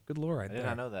wow, good lore! I did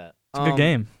not know that. It's a good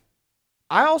game.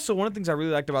 I also one of the things I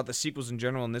really liked about the sequels in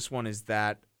general and this one is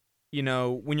that.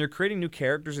 When you're creating new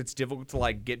characters, it's difficult to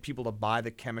like get people to buy the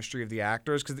chemistry of the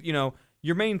actors because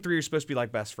your main three are supposed to be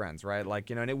like best friends, right? Like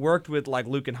and it worked with like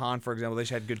Luke and Han, for example. They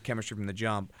just had good chemistry from the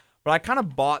jump. But I kind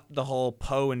of bought the whole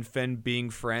Poe and Finn being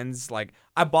friends. Like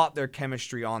I bought their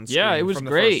chemistry on screen. Yeah, it was from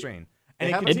the great. First screen.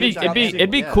 And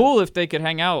it'd be cool if they could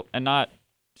hang out and not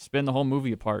spin the whole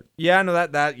movie apart. Yeah, no,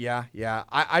 yeah.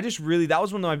 I just really that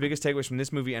was one of my biggest takeaways from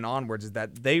this movie and onwards is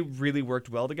that they really worked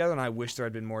well together, and I wish there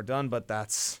had been more done. But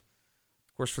that's.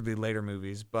 Of course, for the later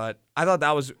movies, but I thought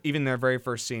that was even their very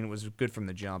first scene was good from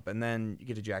the jump, and then you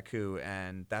get to Jakku,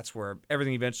 and that's where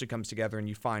everything eventually comes together, and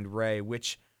you find Rey,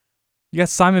 which you got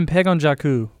Simon Pegg on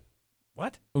Jakku.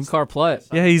 What? Unkar Plutt.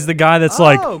 Yeah, he's the guy that's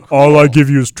like, cool. all I give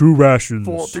you is 2 rations.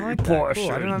 Cool. I didn't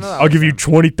know that I'll was give you him.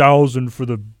 20,000 for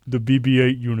the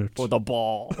BB-8 unit. For the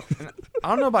ball. I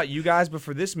don't know about you guys, but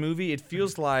for this movie, it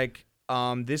feels like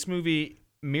this movie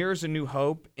mirrors A New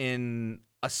Hope in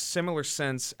a similar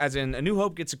sense, as in A New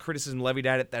Hope gets a criticism levied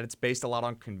at it that it's based a lot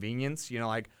on convenience. You know,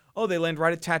 like, oh, they land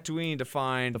right at Tatooine to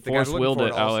find The the guys Force looking willed for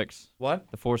it, Also- Alex.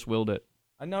 What? The Force willed it.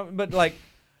 I know, but like,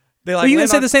 they like. But you can land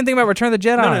say on- the same thing about Return of the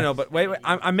Jedi. No. But wait.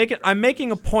 I'm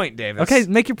making a point, Davis. Okay,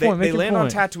 make your point. They land on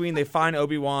Tatooine. They find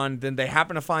Obi-Wan. Then they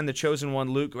happen to find the Chosen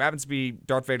One, Luke, who happens to be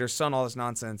Darth Vader's son. All this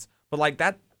nonsense. But like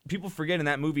that, people forget in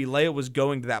that movie, Leia was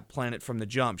going to that planet from the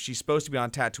jump. She's supposed to be on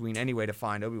Tatooine anyway to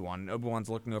find Obi-Wan. And Obi-Wan's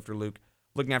looking after Luke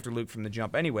from the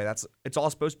jump anyway. It's all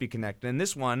supposed to be connected. In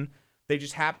this one, they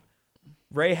just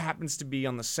Rey happens to be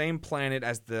on the same planet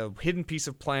as the hidden piece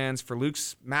of plans for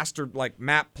Luke's master like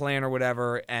map plan or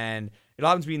whatever, and it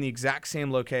happens to be in the exact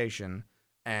same location,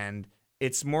 and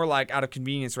it's more like out of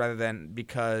convenience rather than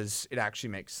because it actually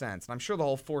makes sense. And I'm sure the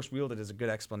whole Force wielded is a good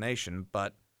explanation,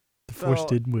 but The Force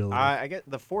did will it. I get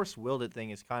the Force wielded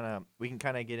thing is kind of, we can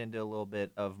kind of get into a little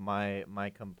bit of my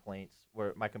complaints,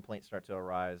 where my complaints start to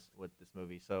arise with this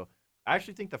movie. So I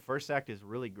actually think the first act is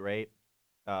really great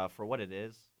for what it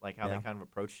is, like how they kind of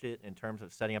approached it in terms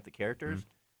of setting up the characters. Mm-hmm.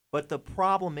 But the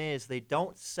problem is they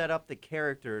don't set up the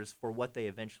characters for what they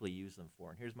eventually use them for.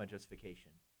 And here's my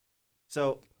justification.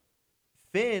 So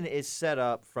Finn is set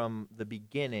up from the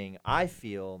beginning, I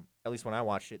feel, at least when I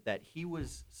watched it, that he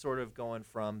was sort of going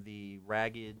from the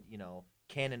ragged,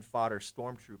 cannon fodder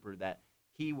stormtrooper that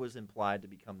he was implied to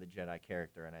become the Jedi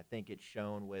character. And I think it's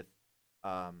shown with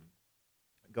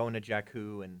going to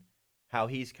Jakku and how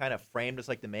he's kind of framed as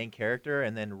like the main character.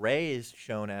 And then Rey is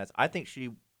shown as, I think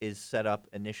she is set up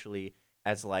initially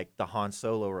as like the Han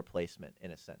Solo replacement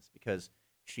in a sense, because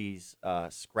she's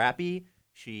scrappy.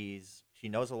 She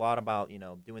knows a lot about,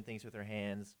 doing things with her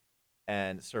hands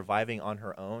and surviving on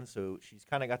her own. So she's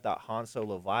kind of got that Han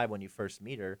Solo vibe when you first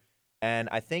meet her. And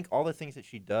I think all the things that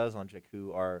she does on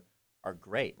Jakku are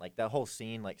great. Like that whole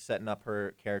scene, like setting up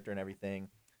her character and everything.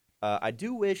 I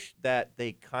do wish that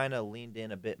they kind of leaned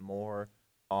in a bit more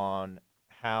on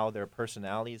how their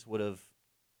personalities would have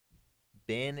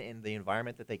been in the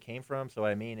environment that they came from. So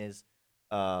what I mean is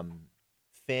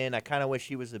Finn, I kind of wish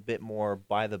he was a bit more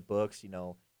by the books.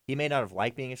 He may not have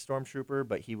liked being a stormtrooper,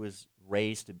 but he was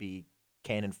raised to be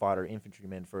cannon fodder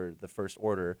infantryman for the First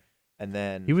Order. And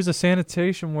then He was a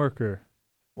sanitation worker.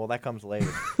 Well, that comes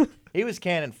later. He was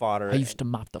cannon fodder. I used to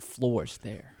mop the floors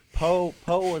there. Poe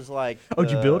was like Oh,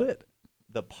 did you build it?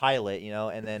 The pilot,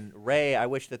 and then Rey, I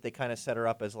wish that they kind of set her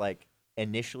up as like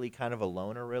initially kind of a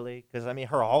loner, really, because I mean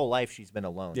her whole life she's been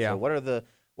alone. Yeah. So what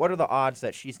are the odds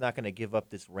that she's not going to give up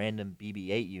this random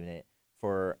BB-8 unit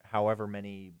for however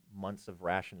many months of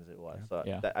rations it was? So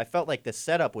I felt like the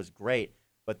setup was great,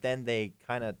 but then they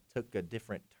kind of took a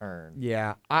different turn.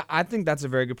 Yeah, I think that's a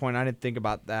very good point. I didn't think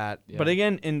about that. Yeah. But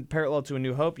again, in parallel to A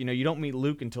New Hope, you don't meet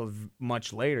Luke until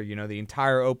much later. The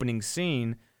entire opening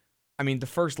scene, I mean, the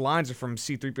first lines are from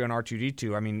C-3PO and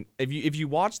R2-D2. I mean, if you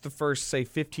watch the first, say,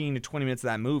 15 to 20 minutes of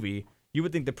that movie, you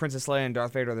would think that Princess Leia and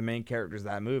Darth Vader are the main characters of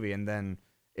that movie, and then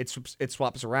it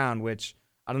swaps around, which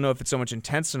I don't know if it's so much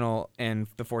intentional in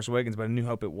The Force Awakens, but in A New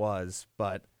Hope it was.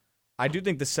 But I do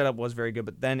think the setup was very good,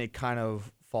 but then it kind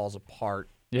of falls apart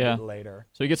later.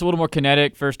 So it gets a little more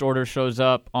kinetic. First Order shows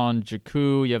up on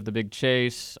Jakku. You have the big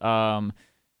chase.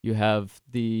 You have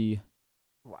the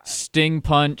sting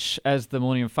punch as the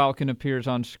Millennium Falcon appears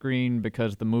on screen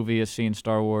because the movie has seen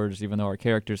Star Wars, even though our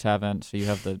characters haven't. So you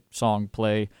have the song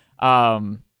play.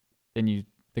 Then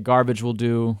the garbage will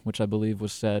do, which I believe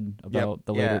was said about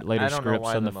the later scripts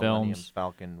and the films.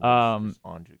 Falcon was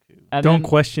on Jakku. Don't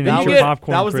question it. Your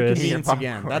popcorn, that was Chris. the convenience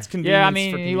again. That's convenience. Yeah, I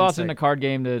mean, for he lost in the card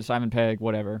game to Simon Pegg,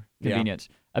 whatever. Convenience.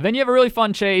 And then you have a really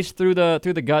fun chase through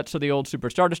the guts of the old Super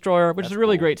Star Destroyer, which is a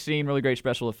really great scene, really great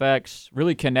special effects,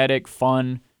 really kinetic,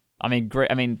 fun. I mean,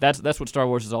 great. I mean, that's what Star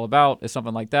Wars is all about, is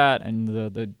something like that, and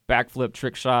the backflip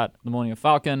trick shot, the Millennium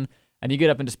Falcon, and you get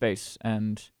up into space.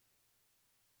 And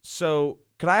so,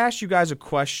 could I ask you guys a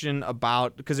question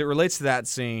about, because it relates to that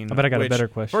scene? I bet I got a better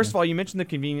question. First of all, you mentioned the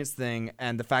convenience thing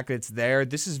and the fact that it's there.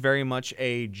 This is very much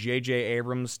a J.J.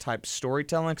 Abrams type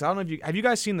storytelling. Because I don't know have you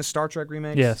guys seen the Star Trek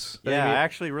remakes? Yes. Yeah, I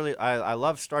actually really I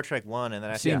love Star Trek 1, and then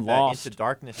I think Lost. Into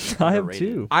Darkness. I have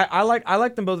too. I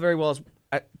like them both very well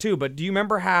too. But do you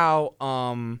remember how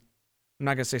I'm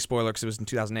not gonna say spoiler because it was in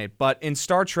 2008, but in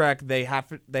Star Trek they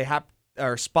have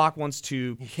or Spock wants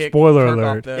to kick Spoiler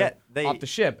Kirk alert. off the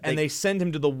ship, and they send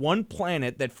him to the one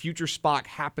planet that future Spock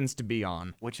happens to be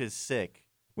on. Which is sick.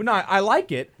 Well, no, I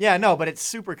like it. Yeah, no, but it's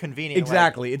super convenient.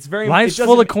 Exactly. It's very. Life's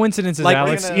full of coincidences,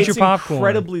 Alex. Eat your popcorn. It's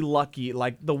incredibly lucky,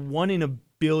 like the 1 in a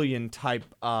billion type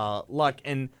luck,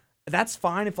 and that's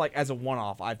fine if like as a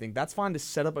one-off. I think that's fine to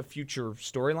set up a future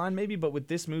storyline, maybe. But with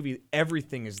this movie,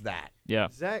 everything is that. Yeah.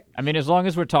 Exactly. I mean, as long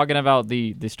as we're talking about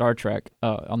the Star Trek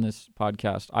on this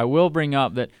podcast, I will bring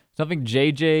up that something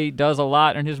JJ does a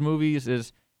lot in his movies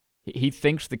is he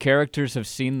thinks the characters have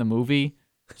seen the movie.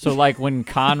 So, like, when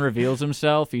Khan reveals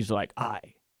himself, he's like, I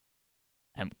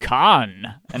am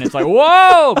Khan. And it's like,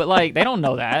 whoa! But, like, they don't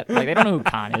know that. Like, they don't know who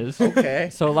Khan is. Okay.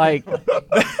 So, like...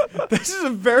 This is a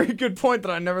very good point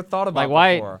that I never thought about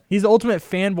before. He's the ultimate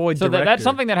fanboy director. That's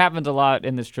something that happens a lot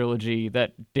in this trilogy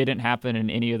that didn't happen in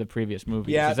any of the previous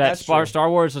movies. Yeah, is that that's true. Star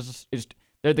Wars is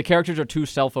the characters are too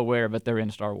self-aware, but they're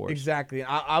in Star Wars. Exactly.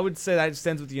 I would say that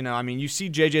extends with, I mean, you see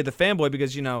JJ the fanboy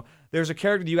because, there's a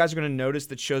character that you guys are going to notice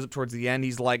that shows up towards the end.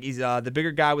 He's the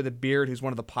bigger guy with a beard who's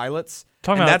one of the pilots.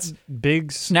 Talking about that's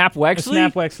big Snap Wexley?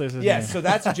 Snap Wexley is his name. So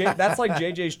that's like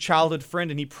JJ's childhood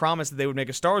friend, and he promised that they would make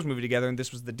a Star Wars movie together, and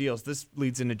this was the deal. So this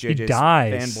leads into JJ's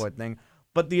fanboy thing.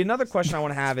 But another question I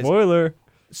want to have is... Spoiler.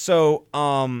 So,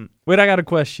 wait, I got a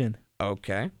question.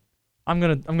 Okay. I'm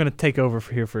gonna take over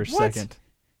here for a second.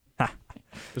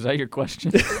 Was that your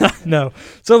question? No.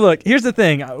 So look, here's the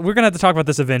thing. We're gonna have to talk about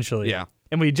this eventually. Yeah.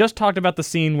 And we just talked about the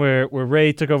scene where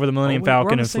Rey took over the Millennium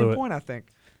Falcon and flew it. We're on the same point, I think.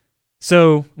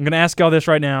 So I'm gonna ask y'all this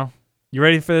right now. You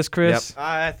ready for this, Chris? Yep.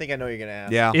 I think I know what you're gonna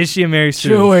ask. Yeah. Is she a Mary Sue?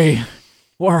 Chewie,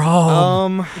 we're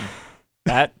home.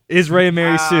 That is Rey a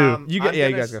Mary Sue? You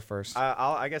guys go first.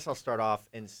 I guess I'll start off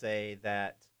and say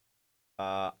that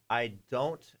I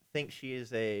don't think she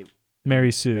is a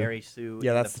Mary Sue. Mary Sue.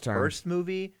 Yeah, in that's the the term. first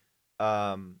movie.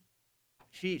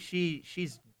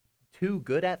 She's too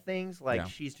good at things. Like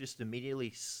she's just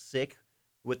immediately sick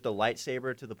with the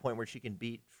lightsaber to the point where she can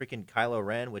beat freaking Kylo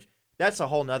Ren, which that's a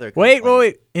whole nother complaint.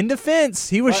 Wait. In defense,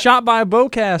 he was shot by a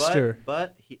bowcaster.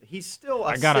 But he's still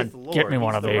a gotta Sith Lord. get me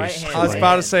one He's of the these. right-hand I was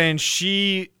about to man. say, and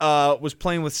she was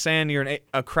playing with sand near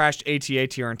a crashed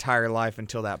AT-AT her entire life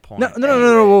until that point.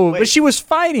 No. Wait. But she was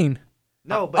fighting.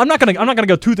 No, but I'm not gonna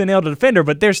go tooth and nail to defend her,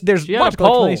 but there's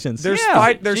logical explanations.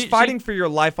 There's fighting for your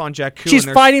life on Jakku. She's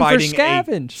and fighting for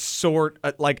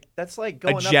scavenge. That's like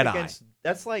going up Jedi. against.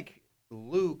 That's like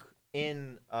Luke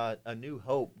in A New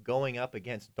Hope going up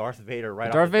against Darth Vader right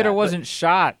off Darth the Vader bat. wasn't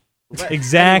shot.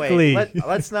 Exactly. Anyway,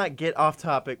 let's not get off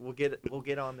topic. We'll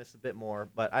get on this a bit more,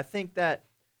 but I think that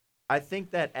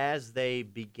as they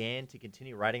began to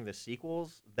continue writing the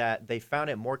sequels, that they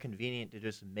found it more convenient to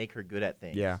just make her good at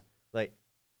things. Yeah. Like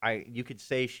you could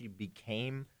say she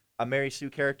became a Mary Sue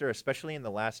character, especially in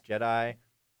The Last Jedi,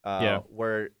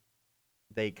 where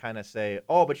they kind of say,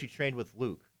 "Oh, but she trained with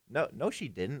Luke." No, she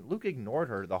didn't. Luke ignored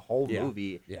her the whole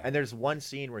movie. Yeah. And there's one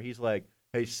scene where he's like,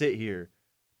 "Hey, sit here."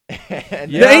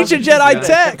 And the ancient Jedi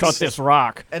text. Cut this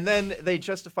rock. And then they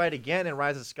justify it again in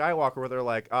Rise of Skywalker, where they're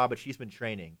like, "Ah, but she's been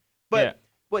training." But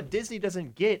what Disney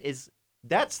doesn't get is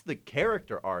that's the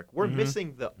character arc. We're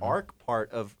missing the arc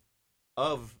part of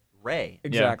Rey.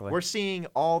 Exactly. We're seeing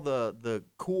all the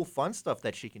cool, fun stuff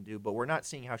that she can do, but we're not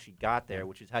seeing how she got there,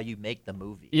 which is how you make the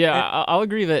movie. Yeah, I'll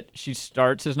agree that she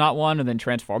starts as not one and then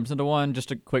transforms into one. Just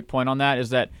a quick point on that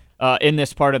is that in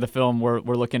this part of the film, we're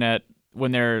looking at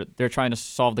when they're trying to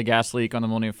solve the gas leak on the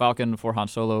Millennium Falcon before Han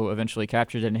Solo eventually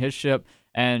captures it in his ship,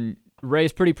 and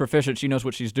Rey's pretty proficient. She knows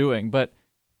what she's doing, but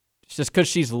it's just because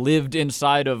she's lived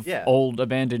inside of old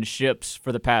abandoned ships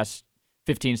for the past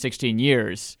 15, 16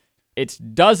 years. It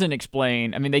doesn't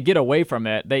explain. I mean, they get away from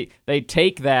it. They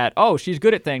take that, oh, she's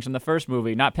good at things in the first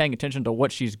movie, not paying attention to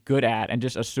what she's good at, and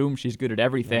just assume she's good at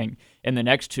everything in the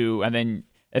next two, and then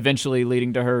eventually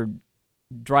leading to her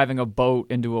driving a boat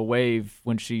into a wave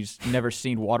when she's never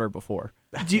seen water before.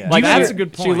 That's a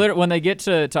good point. When they get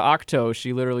to Octo,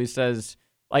 she literally says,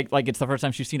 like it's the first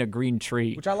time she's seen a green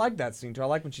tree. Which I like that scene too. I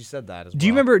like when she said that as well. Do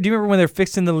you remember when they're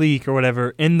fixing the leak or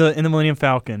whatever in the Millennium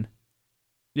Falcon?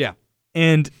 Yeah.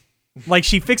 And like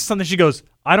she fixed something, she goes,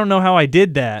 "I don't know how I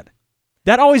did that."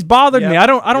 That always bothered me. I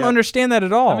don't understand that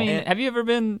at all. I mean, have you ever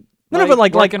been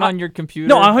working on your computer?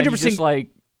 No, 100%. And you just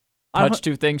touch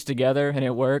two things together and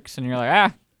it works, and you're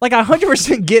like, Like, I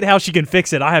 100% get how she can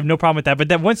fix it. I have no problem with that. But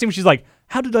that one scene where she's like,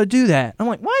 "How did I do that?" I'm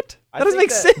like, what? That doesn't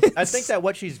make sense. I think that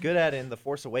what she's good at in The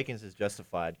Force Awakens is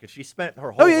justified because she spent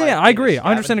her whole life I agree.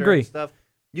 100% agree. Stuff.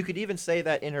 You could even say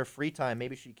that in her free time,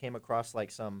 maybe she came across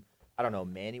like some, I don't know,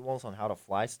 manuals on how to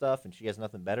fly stuff, and she has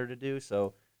nothing better to do.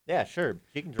 So, yeah, sure,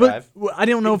 she can drive. But I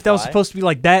don't know if that was supposed to be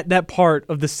like that part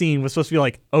of the scene was supposed to be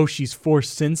like, oh, she's force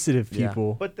sensitive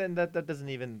people. But then that doesn't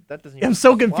even I'm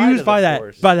so confused by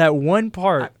that one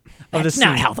part. of That's the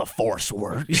not scene. how the Force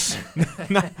works.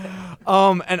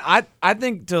 And I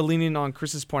think, to lean in on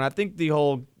Chris's point, I think the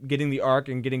whole getting the arc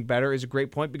and getting better is a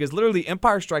great point, because literally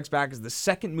Empire Strikes Back is the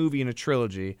second movie in a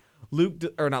trilogy. Luke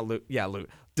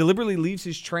deliberately leaves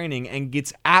his training and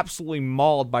gets absolutely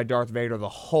mauled by Darth Vader the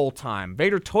whole time.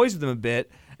 Vader toys with him a bit,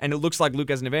 and it looks like Luke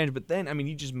has an advantage, but then, I mean,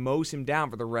 he just mows him down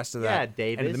for the rest of that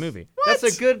end of the movie. That's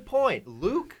a good point.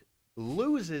 Luke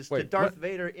loses to Darth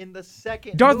Vader in the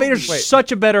second Darth movie. Vader's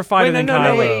such a better fighter than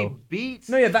Kylo. He beats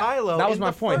that Kylo. was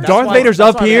my point. Darth Vader's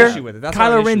up here.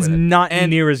 Kylo Ren's with it. not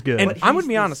near as good. And I'm going to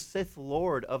be honest. Sith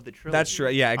Lord of the trilogy. That's true.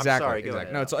 Yeah, exactly. I'm sorry, go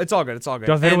ahead. No, it's all good. It's all good.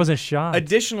 Darth Vader And wasn't shot.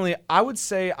 Additionally, I would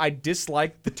say I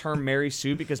dislike the term Mary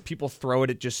Sue because people throw it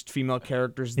at just female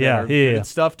characters that are good at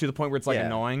stuff to the point where it's like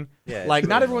annoying. Yeah, like,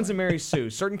 not everyone's a Mary Sue.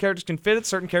 Certain characters can fit it.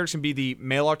 Certain characters can be the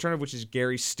male alternative, which is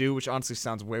Gary Stu, which honestly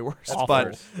sounds way worse.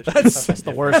 That's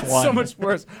the worst one. So much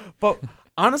worse. But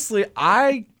honestly,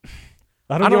 I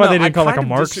don't know why they didn't call like a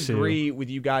Mark disagree Sue. with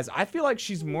you guys. I feel like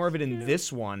she's more of it in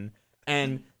this one,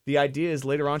 and the idea is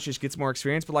later on she just gets more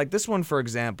experience. But like this one, for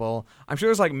example, I'm sure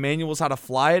there's like manuals how to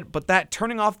fly it, but that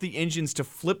turning off the engines to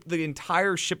flip the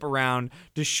entire ship around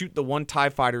to shoot the one TIE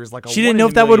fighter is like a She didn't know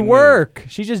if that would work.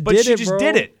 She just did it, She just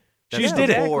did it. She just did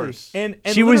it. And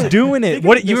she was doing it.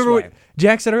 What you remember? Way. What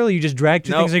Jack said earlier. You just drag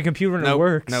two things in a computer and it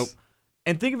works. Nope.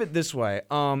 And think of it this way.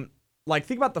 Like,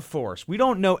 think about the Force. We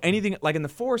don't know anything. Like, in the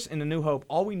Force, in A New Hope,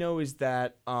 all we know is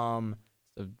that Obi-Wan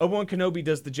Kenobi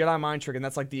does the Jedi mind trick, and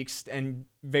that's like and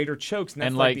Vader chokes. And,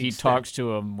 that's like the he extent. talks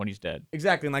to him when he's dead.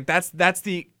 Exactly. And like, that's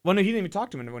the. Well, no, he didn't even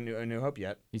talk to him in A New Hope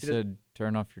yet. He said,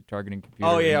 turn off your targeting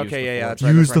computer. Oh, yeah, and okay, use that's the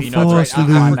right. Use that's the right. Force,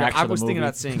 I Luke. I was thinking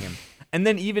about seeing him. And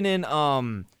then even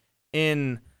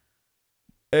in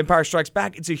Empire Strikes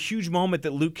Back, it's a huge moment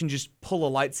that Luke can just pull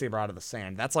a lightsaber out of the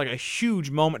sand. That's like a huge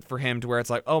moment for him to where it's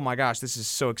like, oh my gosh, this is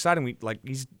so exciting.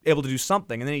 He's able to do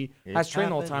something. And then he has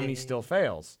trained the whole time and he still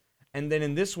fails. And then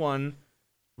in this one,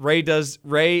 Rey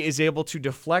is able to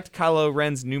deflect Kylo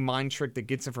Ren's new mind trick that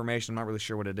gets information. I'm not really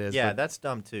sure what it is. Yeah, that's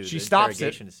dumb too. She stops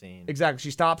it. Scene. Exactly.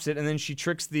 She stops it, and then she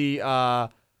tricks the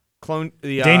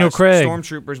Daniel Craig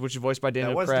stormtroopers, which is voiced by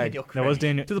Daniel Craig. That was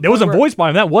Daniel. To the There was a point where voice by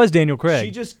him. That was Daniel Craig.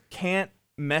 She just can't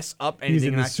mess up He's anything.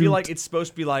 in And the I feel suit. like it's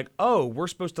supposed to be like, oh, we're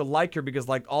supposed to like her because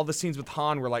like all the scenes with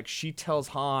Han where like she tells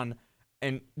Han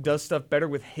and does stuff better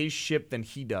with his ship than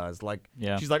he does. Like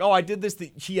she's like, oh, I did this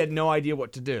that he had no idea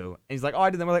what to do. And he's like, oh, I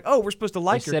did that. We're like, oh, we're supposed to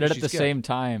like her. They said it at the same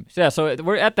time. Yeah, so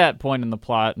we're at that point in the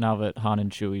plot now that Han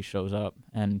and Chewie shows up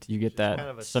and you get that kind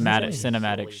of a cinematic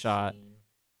silly shot.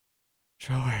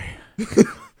 Chewie.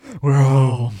 We're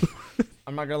home.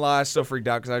 I'm not gonna lie, I was so freaked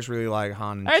out because I just really like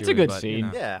Han and It's Chewie, a good but, scene. You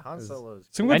know. Yeah, Han Solo's.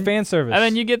 Some good fan service. And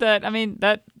then you get that. I mean,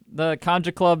 that the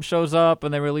Conja Club shows up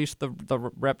and they release the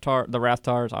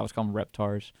Rathtars. I always call them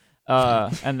Reptars.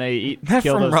 And they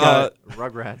kill those guys.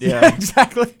 Rugrats. Yeah,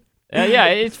 exactly. Yeah,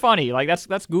 it's funny. Like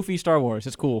that's goofy Star Wars.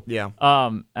 It's cool. Yeah.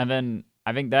 And then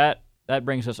I think that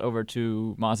brings us over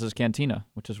to Maz's Cantina,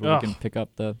 which is where we can pick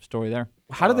up the story there.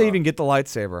 How did they even get the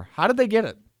lightsaber? How did they get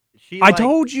it? I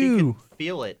told she you. could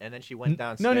feel it, and then she went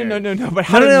downstairs. No. But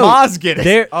how did Maz get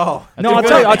it? Oh, No, I'll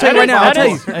tell you right now. I'll tell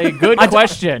you. A good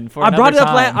question for I brought it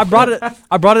another up. time.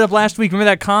 I brought it up last week. Remember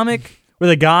that comic where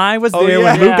the guy was there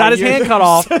when Luke got his hand cut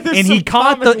off, and he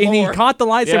caught the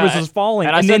lightsabers as it was falling,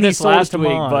 And I and said then he this sold it last to week,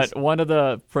 Maz. but one of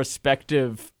the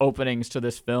prospective openings to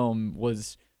this film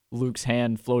was Luke's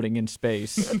hand floating in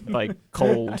space, like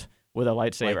cold, with a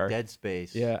lightsaber. like Dead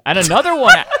Space. Yeah, and another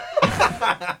one.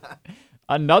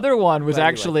 Another one was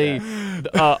actually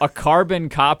a carbon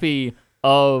copy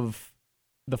of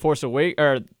the Force Awakens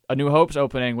or A New Hope's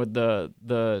opening with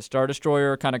the Star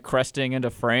Destroyer kind of cresting into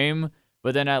frame,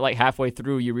 but then at like halfway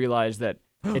through you realize that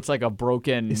it's like a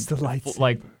broken, It's the lightsaber.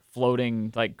 like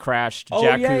floating, like crashed Oh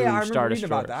Jakku yeah, I remember Star reading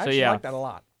Destroyer. about that. I So actually yeah. like that a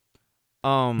lot.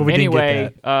 But we didn't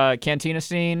Anyway, get Cantina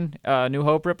scene, New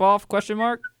Hope ripoff? Question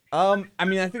mark. I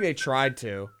mean, I think they tried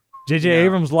to. J.J.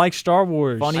 Abrams likes Star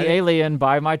Wars. Funny alien,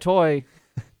 buy my toy.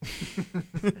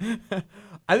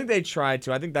 I think they tried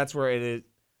to. I think that's where it is.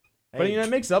 But it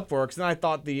makes up for it. Because then I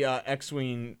thought the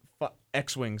X-wing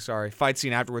fight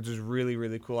scene afterwards was really,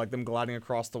 really cool. Like them gliding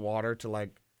across the water to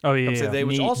like. Oh yeah, which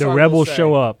yeah. also, The I will rebels say-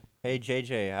 show up. Hey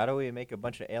JJ, how do we make a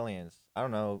bunch of aliens? I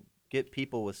don't know. Get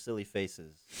people with silly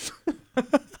faces.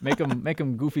 Make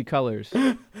them goofy colors.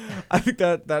 I think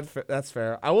that's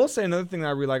fair. I will say another thing that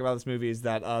I really like about this movie is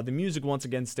that the music once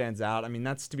again stands out. I mean,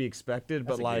 that's to be expected,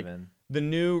 That's but a like given. the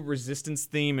new Resistance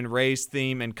theme and Rey's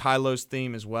theme and Kylo's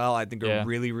theme as well, I think are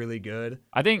really, really good.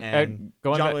 I think And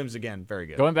going John back, Williams again, very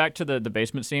good. going back to the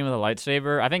basement scene with the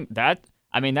lightsaber, I think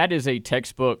that is a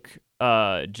textbook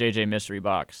JJ mystery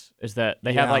box. Is that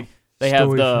they have like They have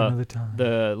Story for another time.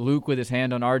 the Luke with his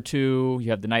hand on R2. You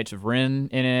have the Knights of Ren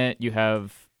in it. You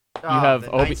have the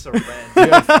Obi. Knights of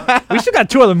Ren. We still got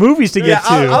 2 other movies to get to.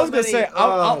 I was gonna say.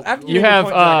 After You have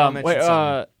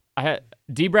I had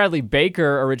D. Bradley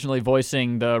Baker originally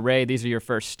voicing the Rey. These are your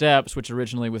first steps, which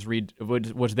originally was then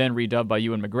redubbed by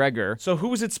Ewan McGregor. So who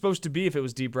was it supposed to be if it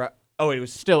was D. Oh, wait, it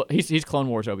was Still, he's Clone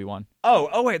Wars Obi-Wan.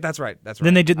 Oh, wait, that's right.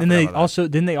 Then they also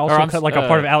cut like a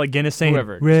part of Alec Guinness saying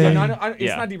whoever. Ray. Yeah, no,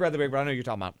 it's not D. Bradley Baker, but I know what you're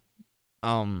talking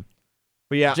about.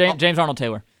 But yeah, James Arnold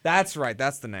Taylor. That's right.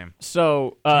 That's the name.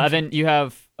 So then you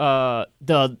have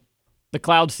the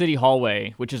Cloud City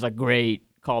hallway, which is a great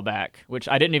callback, which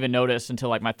I didn't even notice until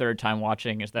like my third time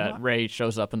watching, is that Rey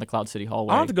shows up in the Cloud City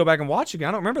hallway. I'll have to go back and watch again.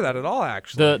 I don't remember that at all,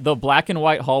 actually. The black and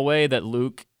white hallway that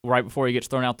Luke, right before he gets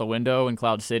thrown out the window in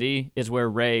Cloud City, is where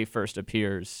Rey first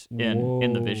appears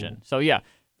in the Vision. So yeah,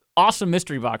 awesome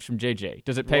mystery box from JJ.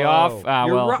 Does it pay off?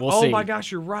 Well, we'll see. Oh my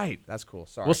gosh, you're right. That's cool.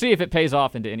 Sorry. We'll see if it pays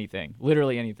off into anything,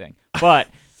 literally anything. But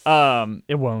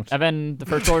it won't. And then the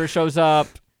First Order shows up.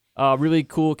 Really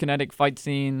cool kinetic fight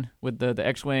scene with the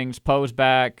X-wings. Poe's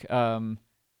back. Finn.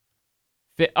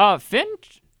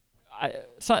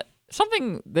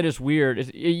 Something that is weird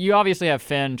is you obviously have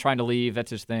Finn trying to leave.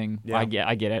 That's his thing. Yeah.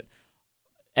 I get it.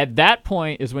 At that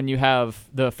point is when you have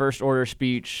the First Order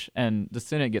speech and the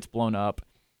Senate gets blown up,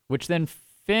 which then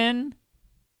Finn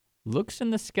looks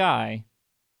in the sky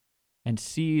and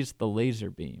sees the laser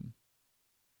beam,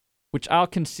 which I'll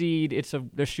concede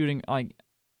they're shooting like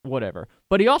whatever.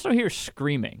 But he also hears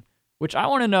screaming, which I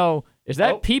want to know, is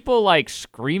that people like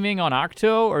screaming on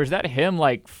Octo, or is that him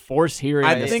like force hearing the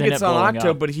Senate blowing up? I think it's on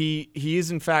Octo, but he is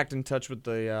in fact in touch with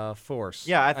the Force.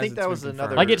 Yeah, I think that was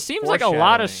another. Like, it seems like a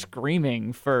lot of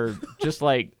screaming for just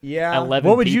like 11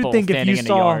 What would people you think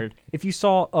if you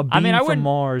saw a beam from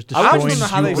Mars destroying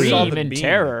scream in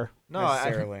terror?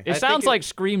 No, it sounds like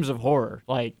screams of horror.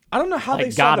 Like, I don't know how they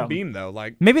saw the beam though.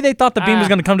 Like, maybe they thought the beam was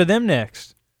going to come to them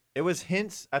next. It was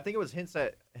hints. I think it was hints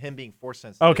at him being force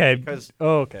sensitive. Okay.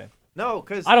 Okay. No,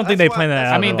 because I don't think they planned that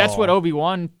out. I mean, that's what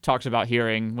Obi-Wan talks about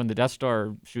hearing when the Death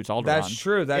Star shoots Alderaan. That's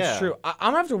true. That's true. I'm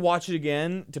gonna have to watch it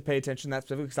again to pay attention to that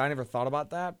specifically, because I never thought about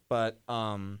that. But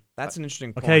that's an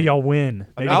interesting point. Okay, y'all win.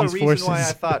 Another reason why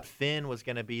I thought Finn was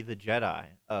gonna be the Jedi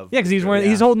of because he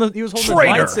was holding the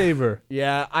lightsaber.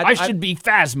 Yeah, I should be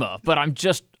Phasma, but I'm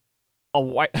just a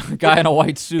white guy in a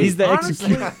white suit. He's the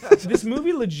executioner. This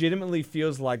movie legitimately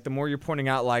feels like, the more you're pointing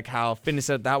out like how Finn is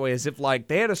said that way, as if like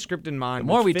they had a script in mind. The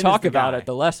more we talk about it,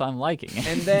 the less I'm liking it.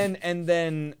 And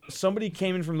then somebody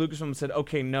came in from Lucasfilm and said,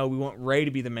 "Okay, no, we want Rey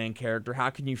to be the main character. How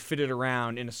can you fit it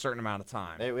around in a certain amount of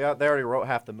time?" They already wrote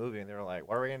half the movie, and they were like,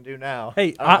 "What are we gonna do now?"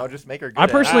 Hey, I'll just make her good. I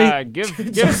personally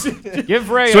give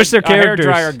Rey switch their a characters.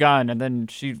 hairdryer gun, and then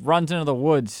she runs into the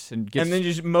woods and gets then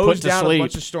just mows put to down sleep. a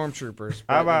bunch of stormtroopers.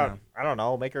 How about I don't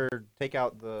know, make her take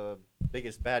out the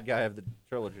biggest bad guy of the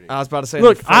trilogy. I was about to say,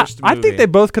 look, the first I movie. think they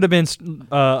both could have been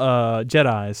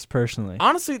Jedis, personally.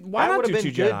 Honestly, why that not do been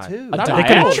two good Jedi? too. They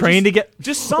could have trained to get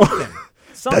just something.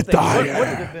 Something.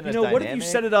 What if you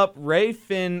set it up? Rey,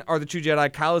 Finn are the two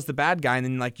Jedi. Kylo's the bad guy, and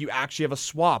then like you actually have a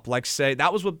swap. Like, say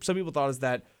that was what some people thought, is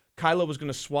that Kylo was going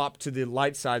to swap to the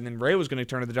light side, and then Rey was going to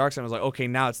turn to the dark side. I was like, okay,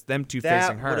 now it's them two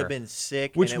facing her. That would have been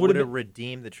sick, and it would have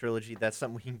redeemed the trilogy. That's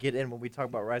something we can get in when we talk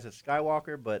about Rise of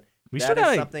Skywalker, but that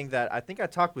is something that I think I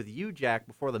talked with you, Jack,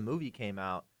 before the movie came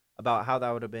out, about how that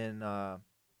would have been a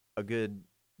good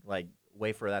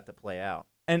way for that to play out.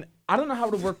 And I don't know how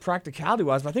it would work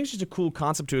practicality-wise, but I think it's just a cool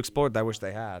concept to explore that I wish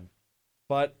they had.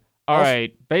 But all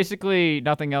right, basically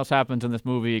nothing else happens in this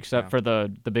movie except for the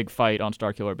big fight on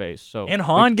Starkiller Base. So and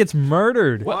Han gets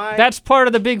murdered. That's part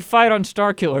of the big fight on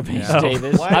Starkiller Base,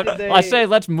 Davis. I say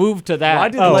let's move to that. Why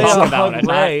did Leia hug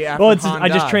Rey after Han I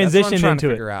just died? transitioned into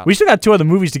it. We still got 2 other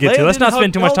movies to get to. Let's not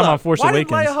spend too much time on Force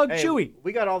Awakens. Why did Leia hug Chewie?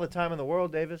 We got all the time in the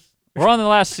world, Davis. We're on the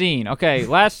last scene. Okay,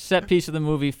 last set piece of the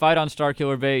movie, fight on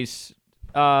Starkiller Base.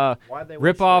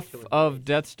 Rip off of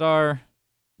Death Star.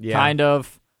 Yeah. Kind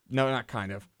of. No, not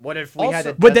kind of. What if we had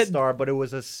a Death Star, but it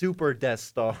was a super Death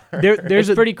Star? There's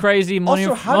pretty crazy.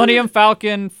 Millennium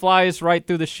Falcon flies right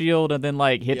through the shield and then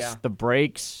hits the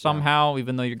brakes somehow,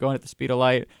 even though you're going at the speed of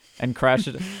light, and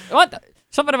crashes.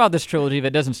 Something about this trilogy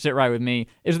that doesn't sit right with me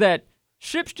is that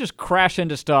ships just crash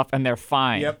into stuff and they're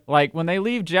fine. Yep. Like when they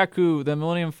leave Jakku, the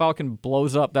Millennium Falcon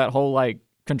blows up that whole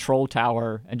control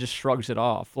tower and just shrugs it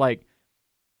off.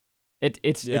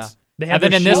 It's and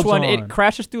then in this one, it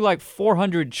crashes through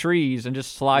 400 trees and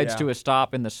just slides to a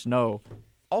stop in the snow.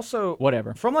 Also,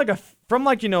 whatever. From a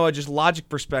just logic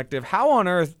perspective, how on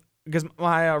earth? Because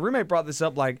my roommate brought this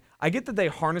up. I get that they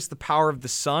harness the power of the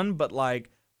sun, but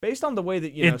based on the way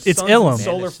that it's suns and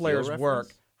solar flares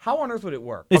work, How on earth would it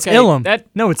work? It's Okay, Ilum. that-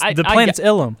 The planet's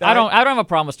Ilum. I don't have a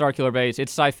problem with Starkiller Base.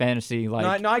 It's sci fantasy.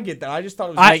 Like, No, I get that. I just thought it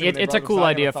was. Like, interesting they it's a brought cool this up. I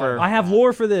idea never thought for- about I have that.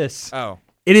 lore for this. Oh.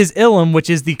 It is Ilum,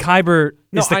 which is the Kyber.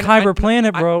 No, It's the I Kyber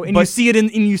planet, bro, and you but- see it in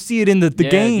the Yeah,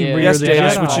 game. yeah, where Yes, you're the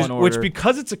Davis, Jedi. which Fallen which Order.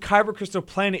 because it's a Kyber crystal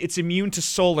planet, it's immune to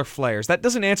solar flares. That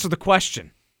doesn't answer the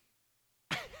question.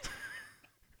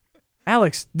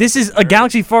 Alex, this is a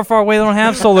galaxy far, far away. They don't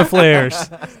have solar flares.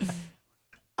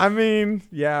 I mean,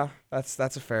 yeah, that's a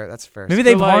fair. Maybe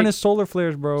they've like- harnessed solar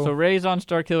flares, bro. So Rey's on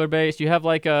Starkiller Base. You have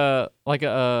like a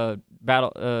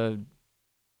battle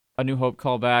a New Hope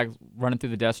callback running through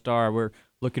the Death Star. We're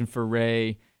looking for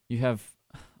Rey. You have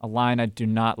a line I do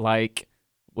not like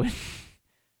when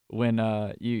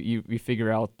you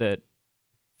figure out that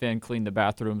Finn cleaned the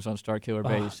bathrooms on Starkiller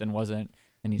Base and wasn't,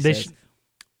 and he says,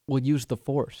 "We'll use the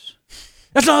Force."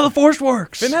 That's not how the Force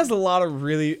works. Finn has a lot of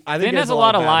really. I think Finn he has a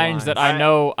lot of bad lines that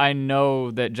lines. I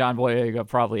know that John Boyega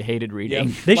probably hated reading.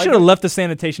 Yeah. They Like should have the- left the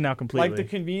sanitation out completely. Like the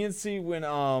conveniency when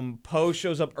Poe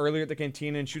shows up earlier at the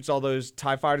cantina and shoots all those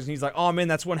TIE fighters, and he's like, "Oh man,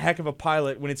 that's one heck of a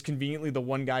pilot." When it's conveniently the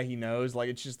one guy he knows, like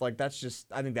it's just like that's just.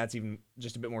 I think that's even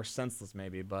just a bit more senseless,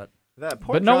 maybe. But That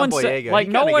poor But no John one sa- Boyega, like,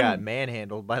 he no kinda one- got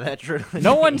manhandled by that trilogy.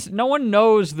 No one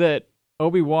knows that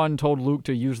Obi-Wan told Luke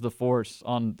to use the Force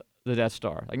on the Death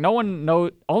Star. Like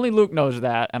only Luke knows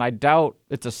that, and I doubt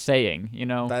it's a saying, you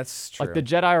know? that's true. Like the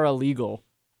Jedi are illegal.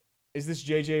 Is this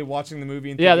JJ watching the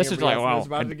movie? And Yeah, thinking this is everybody like, else knows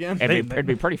wow, about it again? it'd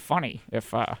be pretty funny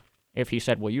if he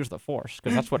said we'll use the Force,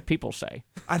 because that's what people say.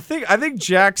 I think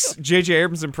Jack's J.J.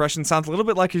 Abrams impression sounds a little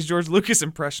bit like his George Lucas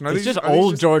impression. It's just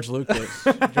old George Lucas.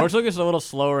 George Lucas is a little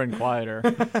slower and quieter.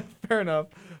 Fair enough.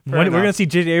 We're gonna see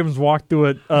J.J. Abrams walk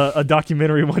through a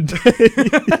documentary one day.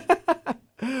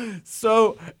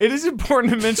 So it is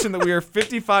important to mention that we are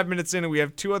 55 minutes in and we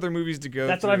have 2 other movies to go.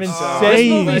 That's through. what I've been So-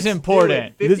 saying. This movie's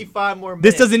important. 55 more minutes.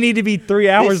 This doesn't need to be 3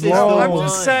 hours This is long. the I'm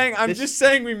one. just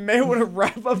saying we may want to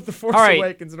wrap up the Force All right,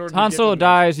 Awakens in order Han to get Solo to the-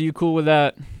 dies. Are you cool with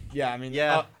that? Yeah, I mean,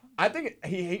 Yeah. I think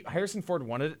Harrison Ford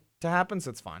wanted it to happen, so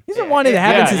it's fine. He's been wanting to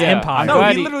happen Yeah, since yeah. Empire. I'm No,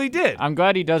 glad he literally did. I'm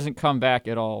glad he doesn't come back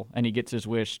at all, and he gets his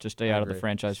wish to stay out of the agree.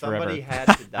 franchise Somebody forever.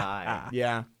 had to die.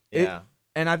 Yeah. Yeah.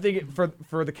 And I think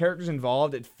for the characters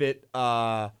involved, it fit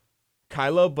Kylo,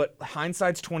 but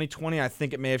hindsight's 2020. I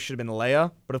think it may have should have been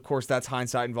Leia, but of course that's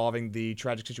hindsight involving the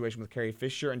tragic situation with Carrie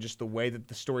Fisher and just the way that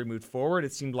the story moved forward.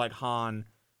 It seemed like Han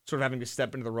sort of having to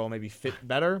step into the role maybe fit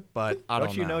better, but I don't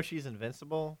know. Don't you know she's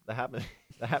invincible? That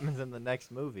happens in the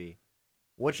next movie.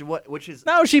 Which is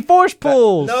No, she force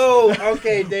pulls. No,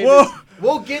 okay, David. Whoa.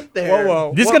 We'll get there.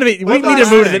 Whoa. This is gonna be. We One need to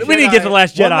last move to thing. the. We need to get to the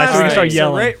Last One Jedi last so we can start thing.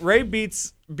 yelling. So Ray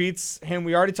beats him.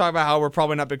 We already talked about how we're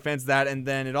probably not big fans of that, and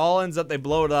then it all ends up they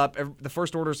blow it up. The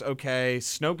First Order's okay.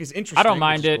 Snoke is interesting. I don't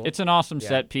mind which is it. cool. It's an awesome Yeah.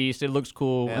 set piece. It looks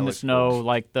cool Yeah, it in the looks snow, cool.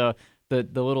 like the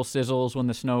little sizzles when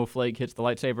the snowflake hits the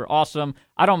lightsaber. Awesome.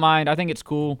 I don't mind. I think it's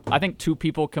cool. I think 2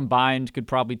 people combined could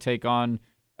probably take on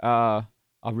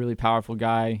a really powerful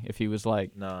guy if he was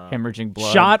like hemorrhaging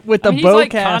blood. Shot with I the mean, he's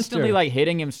like bowcaster. constantly like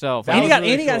hitting himself. And he was got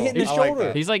really and he got cool. hit in the I like shoulder.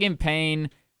 that. He's like in pain.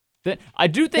 I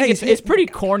do Yeah, think he's it's hit- pretty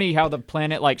corny how the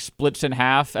planet like splits in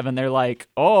half, and then they're like,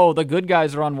 "Oh, the good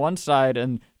guys are on one side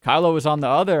and Kylo is on the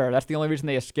other." That's the only reason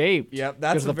they escaped. Yep,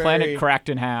 that's because a the very- planet cracked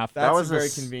in half. That's was very a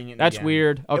s- convenient. That's again.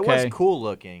 weird. Okay. It was cool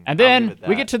looking. And I'll then give it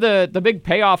we that. get to the big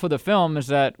payoff of the film is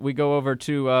that we go over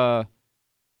to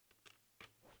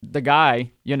the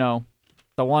guy,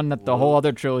 the one that the whole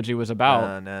other trilogy was about.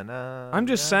 I'm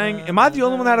just saying, am I the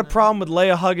only one that had a problem with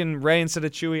Leia hugging Rey instead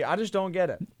of Chewie? I just don't get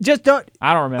it. Just don't.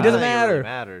 I don't remember. It doesn't I don't think matter. really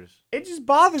matters. It just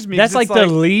bothers me. That's 'cause like it's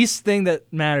the least thing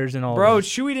that matters in all. bro, of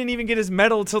this. Chewie didn't even get his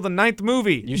medal until the 9th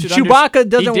movie. You should Chewbacca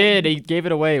doesn't- He did. He gave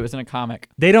it away. It was in a comic.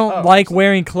 They don't Oh, like so-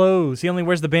 wearing clothes. He only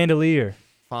wears the bandolier.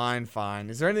 Fine.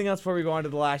 Is there anything else before we go on to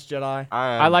The Last Jedi?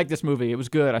 I like this movie. It was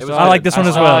good. was saw I good. like this one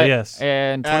as saw well. it, Yes.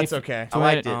 And That's okay. I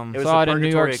liked it. Um, It was saw the it in New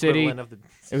York purgatory City. equivalent of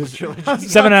the It was- trilogy.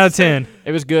 7 out of 10.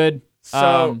 it was good.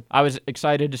 So- I was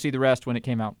excited to see the rest when it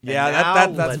came out. Yeah, And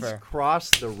that's now let's fair. cross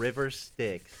the river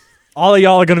Styx. All of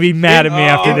y'all are gonna be mad at me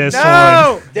after this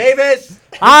one. Davis.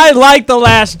 I like The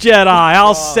Last Jedi.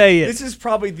 I'll say it. This is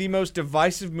probably the most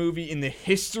divisive movie in the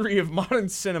history of modern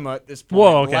cinema at this point.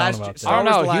 Whoa, okay, The I don't Last know about Je- that. Star I don't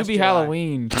Wars know. The Last Hubie Jedi.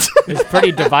 Halloween is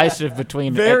pretty divisive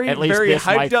between Very, at least very this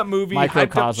hyped up movie, hyped up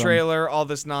microcosm. trailer, all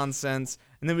this nonsense,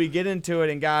 and then we get into it.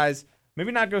 And guys,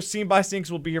 maybe not go scene by scene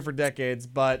because we'll be here for decades,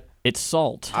 but It's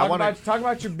salt. talk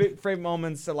about your big favorite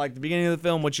moments at like the beginning of the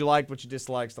film, what you liked, what you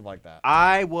disliked, stuff like that.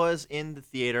 I was in the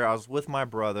theater. I was with my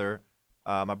brother.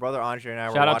 My brother Andre and I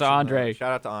were Shout out to watching Andre.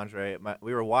 Shout out to Andre.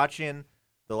 We were watching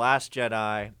The Last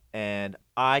Jedi, and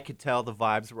I could tell the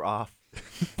vibes were off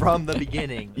from the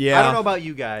beginning. Yeah. I don't know about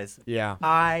you guys. Yeah.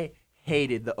 I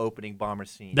hated the opening bomber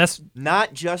scene. That's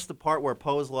not just the part where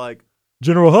Poe's like,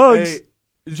 General Hugs. Hey,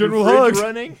 is General your fridge Hugs.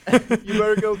 running? You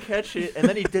better go catch it. And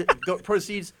then he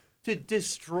proceeds to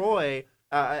destroy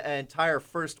an entire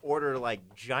First Order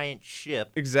giant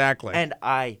ship. Exactly. And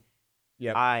I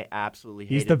absolutely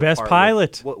hated He's the best part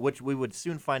pilot. which we would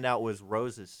soon find out was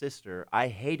Rose's sister. I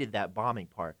hated that bombing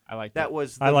part. I liked that. it.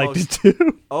 Was the I liked most it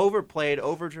too. overplayed,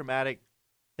 overdramatic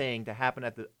thing to happen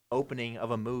at the opening of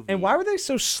a movie. And why were they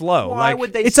so slow? Why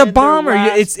would they? It's a send their bomber.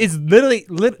 last- It's literally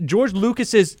George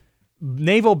Lucas's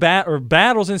naval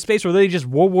battles in space are literally just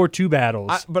World War II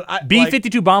battles.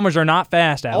 B-52 bombers are not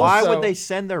fast, Alex. Why Also- would they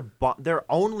send their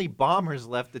only bombers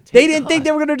left to take? They didn't think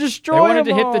they were going to destroy They wanted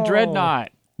them to hit the all.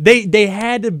 dreadnought. They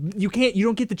had to. You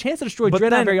don't get the chance to destroy But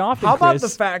dreadnought then, very often. how about Chris. the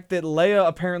fact that Leia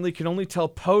apparently can only tell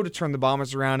Poe to turn the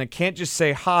bombers around and can't just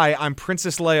say, "Hi, I'm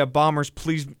Princess Leia. Bombers,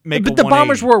 please make But a the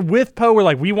bombers 180." were with Poe. Were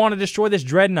like, we want to destroy this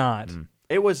dreadnought.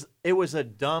 It was a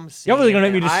dumb scene. Y'all really gonna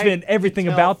make me and just I spin could everything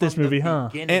tell about this from movie, the huh?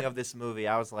 Beginning of this movie,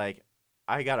 I was like,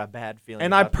 I got a bad feeling.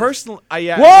 And I about this. personally,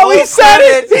 Whoa, he said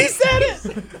it! He said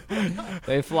it!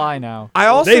 They fly now. I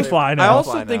also, They fly now. I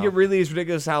also Fly think now. it really is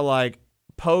ridiculous how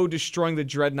Poe destroying the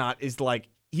dreadnought is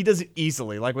he does it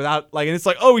easily, without and it's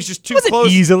he's just too Was it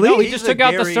close. easily? No, he He's just a took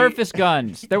out the Gary- surface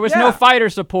guns. There was Yeah. no fighter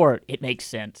support. It makes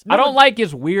sense. No, I don't but- like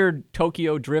his weird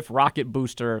Tokyo Drift rocket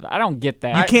booster. I don't get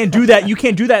that. You can't do that. You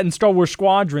can't do that in Star Wars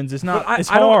Squadrons. It's not. But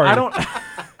It's I don't- hard. I don't.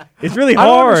 It's really I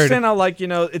don't hard. understand how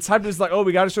it's hyped as oh,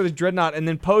 we got to destroy this dreadnought, and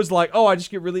then Poe's oh, I just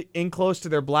get really in close to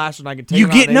their blaster and I can take. You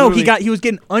them out. get They no. literally- He was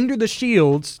getting under the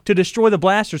shields to destroy the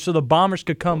blasters, so the bombers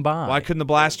could come by. Why couldn't the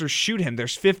blasters shoot him?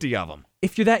 There's 50 of them.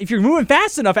 If you're moving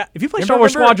fast enough, if you play Star Remember-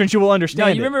 Wars Squadrons, you will understand.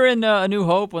 No, you it. remember in A New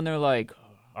Hope when they're like,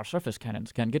 our surface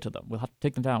cannons can't get to them. We'll have to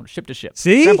take them down ship to ship.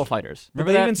 See? Trample fighters.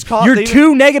 Remember They that? even call- You're they even-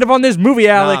 too negative on this movie,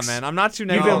 Alex. Nah, man, I'm not too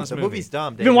No, negative on this the movie. movie's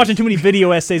dumb. You've been watching too many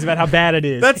video essays about how bad it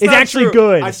is. That's it's not actually true.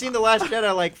 good. I've seen The Last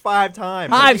Jedi 5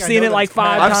 times. I've I think I seen know it that like it's 5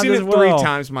 bad. I've times seen it as 3 well.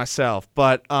 times myself,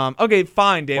 but okay,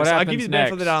 fine, Davis. What I'll give you the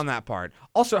happens benefit of the doubt next? on that part.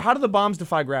 Also, how do the bombs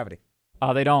defy gravity?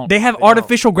 They don't. They have They don't.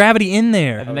 artificial gravity in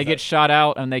there. and they get shot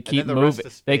out and they keep then the rest moving.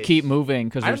 of They space. keep moving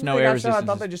because there's no air I thought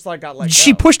resistance. they just got let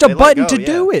She go. pushed a They let button go, to yeah.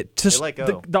 do it. They let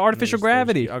go. The artificial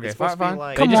gravity. Okay, It's supposed to be fine.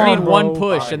 like- They Come just on, need one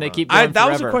bro. push and they keep going That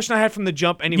was a forever. question I had from the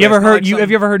jump anyway. You ever It's not heard? like Have some-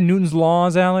 you ever heard Newton's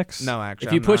laws, Alex? No, actually.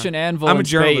 If you I'm push not. an anvil I'm a in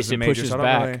space, journalism it major, pushes so I don't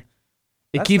back. really- It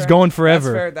That's keeps fair. going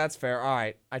forever. That's fair. All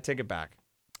right, I take it back.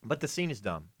 But the scene is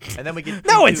dumb. And then we get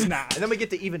No, into- it's not. And then we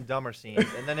get the even dumber scenes,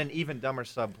 and then an even dumber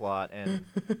subplot, and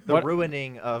the What?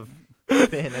 ruining of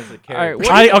Finn as a character. right,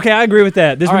 what- I agree with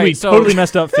that. This All right, movie so- totally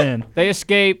messed up Finn. They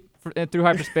escape through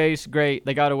hyperspace. Great,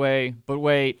 they got away. But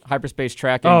wait, hyperspace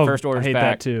tracking. Oh, First I Order's hate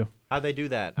back. that too. How'd they do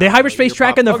that? They I don't know, hyperspace you're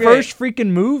track in the probably- first freaking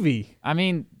movie. I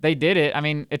mean, they did it. I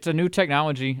mean, it's a new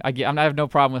technology. I have no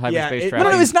problem with Yeah, hyperspace it- tracking.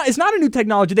 No, it's not. It's not a new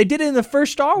technology. They did it in the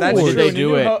first Star That's Wars. Did true. they In do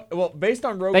New it? Hope- well, based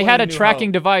on Rogue They One had a and New tracking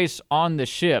Hope. device on the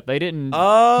ship. They didn't.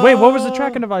 Wait, what was the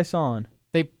tracking device on?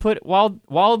 They put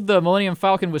while the Millennium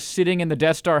Falcon was sitting in the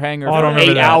Death Star hangar Oh, I don't for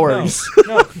remember 8 that. hours.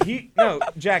 No,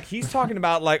 Jack. He's talking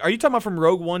about are you talking about from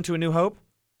Rogue One to A New Hope?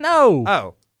 No.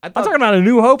 Oh, I'm talking about A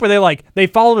New Hope, where they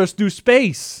followed us through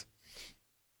space.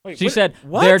 Wait, She what- said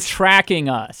what? they're tracking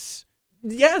us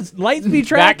Yes, Lightspeed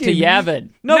back tracking. to Yavin.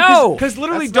 No, because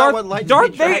literally That's not what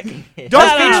Darth Lightspeed Vader. tracking is.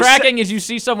 Darth Lightspeed Vader tracking is you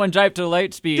see someone drive to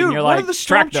light speed Dude, and you're one like, of the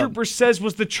track them. stormtroopers says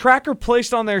was the tracker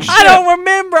placed on their ship. I don't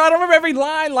remember. I don't remember every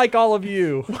line like all of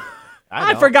you.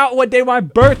 I don't. forgot what day my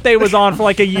birthday was on for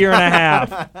like a year and a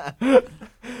half.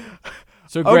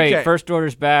 So great, Okay. First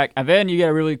Order's back, and then you get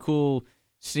a really cool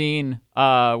scene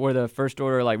where the First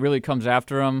Order really comes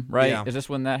after them, right? Yeah. Is this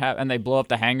when that happened? And they blow up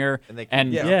the hangar, And they keep-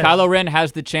 and Yeah. Yes. Kylo Ren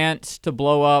has the chance to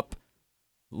blow up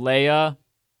Leia,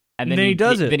 and then he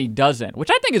does it. Then he doesn't, which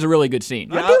I think is a really good scene.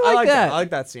 Yeah, I do like like that. I like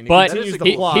that scene. It But continues the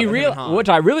he, plot he of him real, and Han. what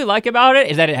I really like about it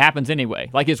is that it happens anyway.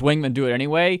 Like his wingmen do it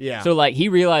anyway. Yeah. So he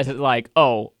realizes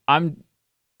oh,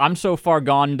 I'm so far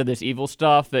gone into this evil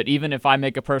stuff that even if I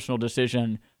make a personal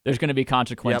decision, there's going to be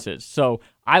consequences. So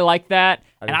I like that,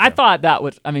 and I thought that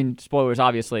was. I mean, spoilers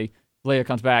obviously. Leia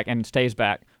comes back and stays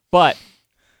back, but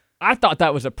I thought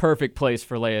that was a perfect place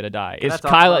for Leia to die. Can I It's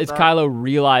talk about that? Kylo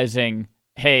realizing,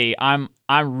 hey, I'm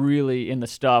really in the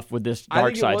stuff with this I dark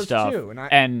think it side was stuff, too,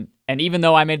 and even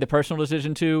though I made the personal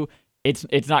decision to,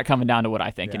 it's not coming down to what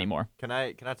I think anymore. Can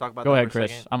I talk about Go that ahead, for a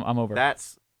Chris. second? I'm over.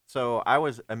 So I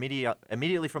was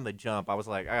immediately from the jump. I was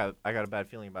like, I got a bad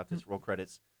feeling about this. Roll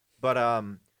credits, but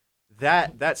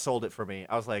that sold it for me.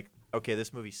 I was like, okay,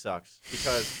 this movie sucks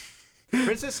because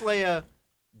Princess Leia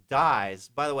dies.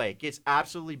 By the way, gets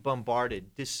absolutely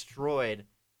bombarded, destroyed,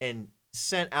 and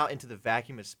sent out into the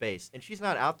vacuum of space, and she's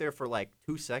not out there for like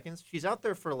 2 seconds. She's out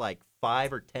there for like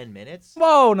 5 or 10 minutes.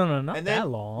 Whoa, no, not and then, that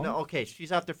long. No, okay,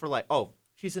 she's out there for like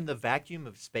she's in the vacuum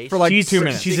of space for like she's 2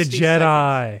 minutes. She's a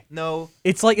Jedi. Seconds. No,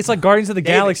 it's like Guardians of the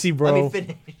David, Galaxy, bro. Let me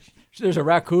finish. There's a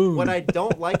raccoon. What I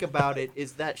don't like about it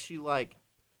is that she like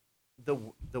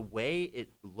the way it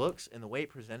looks and the way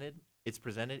it's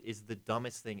presented is the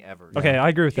dumbest thing ever. Okay, I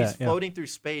agree with she's that. She's floating through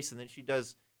space, and then she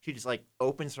just like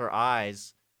opens her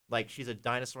eyes like she's a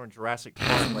dinosaur in Jurassic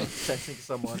Park, like sensing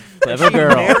someone. Clever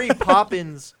girl. Mary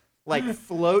Poppins like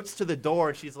floats to the door,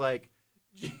 and she's like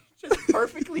just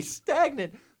perfectly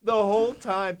stagnant the whole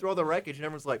time through all the wreckage, and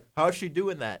everyone's like, "How's she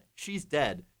doing that? She's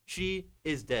dead. She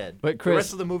is dead." But Chris, the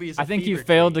rest of the movie is I think you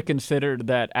failed to consider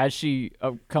that as she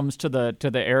comes to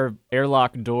the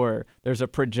airlock door, there's a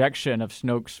projection of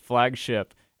Snoke's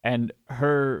flagship, and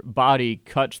her body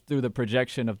cuts through the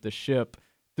projection of the ship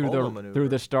through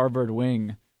the starboard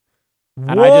wing.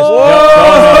 And Whoa! I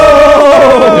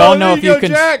just don't know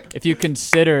if you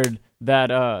considered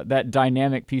that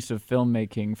dynamic piece of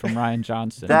filmmaking from Rian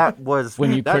Johnson. That was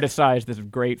when you criticized this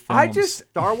great film.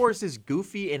 Star Wars is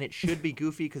goofy, and it should be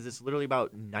goofy because it's literally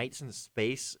about knights in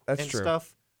space and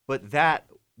stuff. But that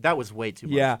was way too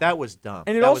much. Yeah. That was dumb.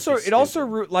 And it also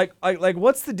like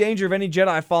what's the danger of any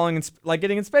Jedi falling in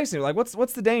getting in space? Like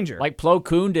what's the danger? Like Plo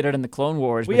Koon did it in the Clone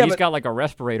Wars, but he's got like a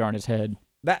respirator on his head.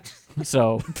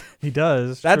 So he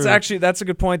does. That's a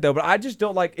good point though. But I just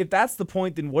don't like if that's the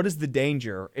point. Then what is the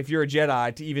danger if you're a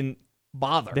Jedi to even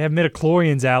bother? They have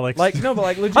midichlorians, Alex. Like no, but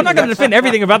like I'm not going to defend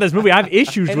everything about this movie. I have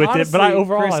issues with honestly, it, but I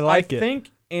Chris, like it. I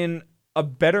think in a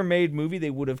better made movie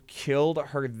they would have killed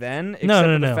her then. Except No.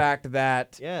 for the fact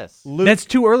that Luke, that's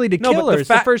too early to kill her. It's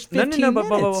the first 15 minutes.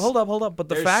 But hold up. But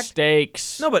the fact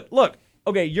stakes. No, but look.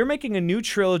 Okay, you're making a new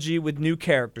trilogy with new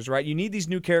characters, right? You need these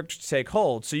new characters to take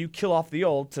hold, so you kill off the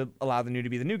old to allow the new to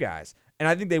be the new guys. And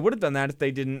I think they would have done that if they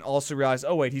didn't also realize,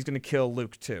 oh wait, he's going to kill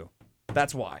Luke too.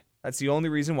 That's why. That's the only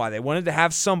reason why they wanted to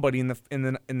have somebody in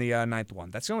the ninth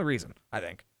one. That's the only reason I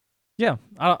think. Yeah,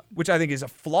 which I think is a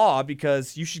flaw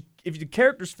because you should, if the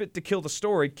character's fit to kill the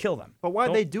story, kill them. But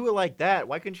why'd they do it like that?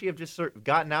 Why couldn't she have just sort of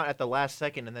gotten out at the last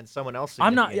second and then someone else?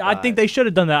 I think they should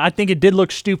have done that. I think it did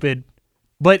look stupid.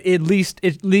 But at least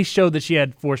showed that she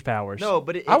had force powers. No,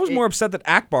 but I was more upset that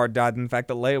Akbar died than the fact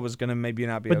that Leia was going to maybe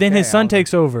not be. But then his son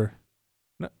takes over.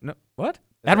 No, what?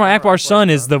 Admiral Akbar's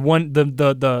son is the one,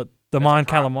 the Mon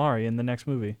Calamari in the next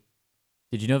movie.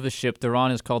 Did you know the ship they're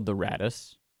on is called the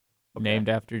Raddus, named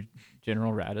after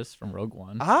General Raddus from Rogue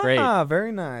One? Great,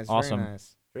 very nice, awesome, very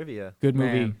nice. Trivia. Good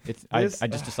movie. I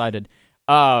just decided.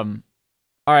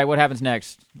 All right, what happens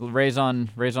next? Ray's on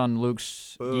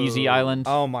Luke's Yeezy Island.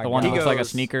 Oh my god, the one that looks like a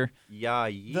sneaker. Yeah,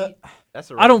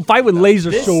 that's I don't fight with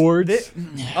laser swords.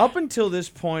 Up until this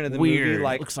point of the movie,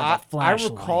 like, looks like I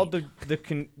recalled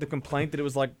the complaint that it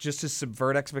was like just to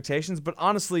subvert expectations. But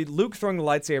honestly, Luke throwing the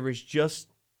lightsaber is just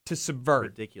to subvert.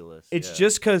 Ridiculous. It's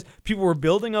just because people were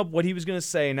building up what he was going to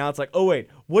say, and now it's like, oh wait,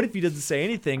 what if he doesn't say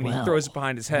anything and he throws it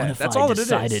behind his head? That's all it is.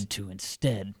 Decided to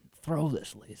instead throw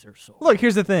this laser sword. Look,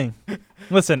 here's the thing.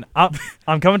 Listen,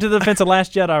 I'm coming to the defense of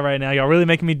Last Jedi right now. Y'all really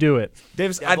making me do it.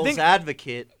 Davis, devil's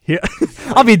advocate. Yeah,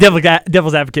 I'll be devil's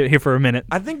advocate here for a minute.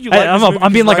 I think you like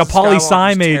I'm being like a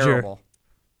poli-sci major. Terrible.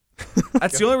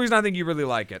 That's the only reason I think you really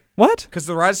like it. What? Because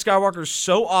the Rise of Skywalker is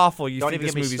so awful. You Don't think even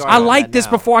this get me movie's. started I on liked that this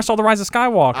now. before I saw the Rise of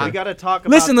Skywalker. We gotta talk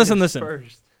about listen.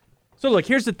 first. So look,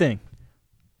 here's the thing.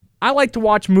 I like to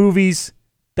watch movies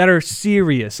that are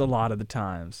serious a lot of the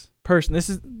times.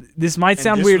 This might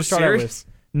sound weird to start out with.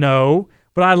 No,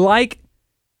 but I like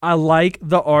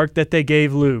the arc that they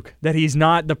gave Luke. That he's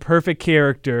not the perfect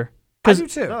character. I do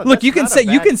too. No, look, you can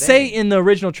say in the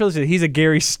original trilogy that he's a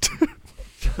Gary.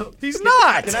 He's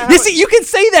not. Yes, you can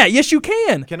say that. Yes, you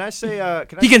can. Can I say?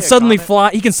 He can suddenly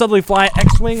fly. He can suddenly fly an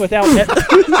X-wing without.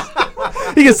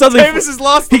 He can suddenly. Davis has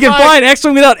lost. He can fly an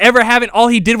X-wing without ever having. All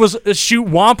he did was shoot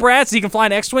womp rats. He can fly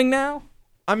an X-wing now.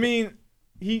 I mean,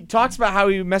 he talks about how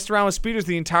he messed around with speeders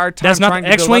the entire time. That's not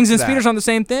X-wings and that. speeders aren't the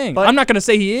same thing. But, I'm not going to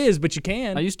say he is, but you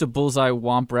can. I used to bullseye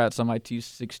womp rats on my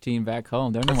T-16 back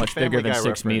home. They're not much bigger than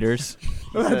 6 meters.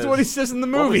 That's what he says in the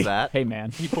movie. What was that? Hey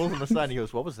man, He pulls him aside and he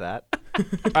goes, "What was that?"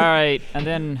 All right, and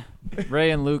then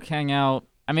Ray and Luke hang out.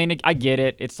 I mean, I get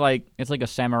it. It's like a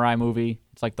samurai movie.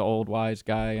 It's like the old wise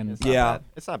guy, and It's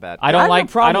not bad. I don't like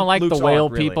the Luke's whale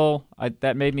arc, really. people.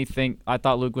 That made me think. I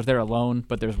thought Luke was there alone,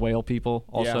 but there's whale people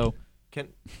also. Can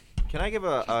I give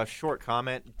a short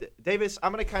comment, Davis?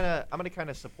 I'm gonna kind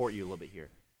of support you a little bit here.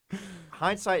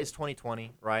 Hindsight is 20/20,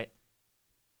 right?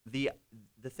 The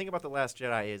the thing about The Last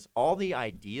Jedi is all the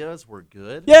ideas were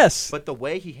good. Yes. But the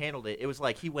way he handled it, it was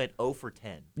like he went 0 for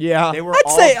 10. Yeah. They were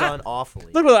all done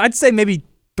awfully. Look, I'd say maybe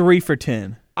 3 for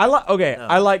 10. I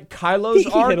like Kylo's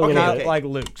arc, hit a little not bit. like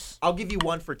Luke's. I'll give you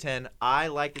 1 for 10. I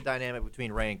like the dynamic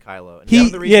between Rey and Kylo. And He- one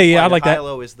of the reasons yeah, why I like that.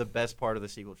 Kylo is the best part of the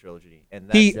sequel trilogy. And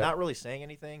that's not really saying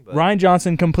anything. But Rian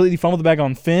Johnson completely fumbled the bag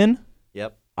on Finn.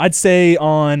 Yep. I'd say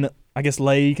on, I guess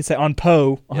Leia, you could say on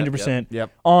Poe, 100%. Yep.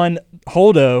 On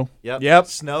Holdo, Yep.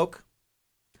 Snoke.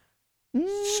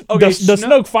 Okay, the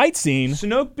Snoke fight scene.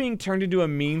 Snoke being turned into a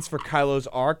means for Kylo's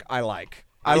arc, I like.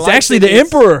 It's actually the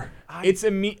Emperor. It's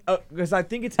a because I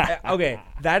think it's okay.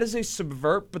 That is a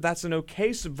subvert, but that's an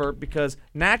okay subvert because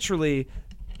naturally,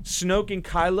 Snoke and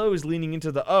Kylo is leaning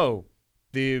into the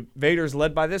Vader's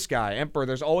led by this guy, Emperor.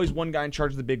 There's always one guy in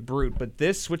charge of the big brute, but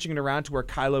this switching it around to where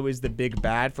Kylo is the big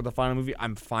bad for the final movie,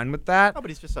 I'm fine with that. No, but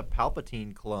he's just a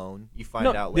Palpatine clone. You find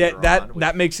out later on.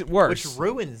 That makes it worse. Which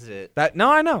ruins it.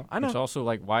 I know. It's also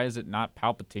like, why is it not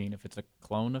Palpatine if it's a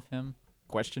clone of him?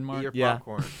 Question mark. Eat your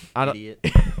popcorn, idiot.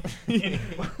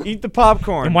 Eat the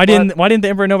popcorn. And why didn't the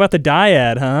Emperor know about the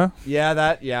dyad, huh?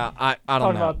 I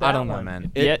don't know. I don't know,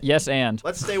 man. Yes, and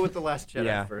Let's stay with The Last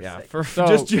Jedi for a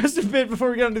second. Just a bit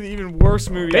before we get into the even worse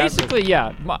movie. basically,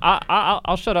 yeah.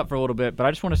 I'll shut up for a little bit, but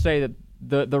I just want to say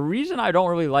that the reason I don't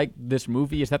really like this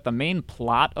movie is that the main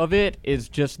plot of it is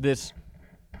just this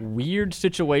weird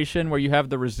situation where you have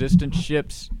the Resistance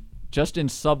ships just in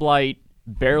sublight,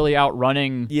 barely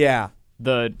outrunning.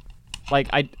 That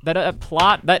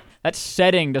plot, that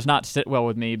setting does not sit well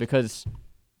with me because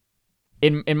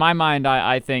in my mind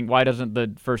I think, why doesn't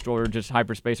the First Order just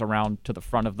hyperspace around to the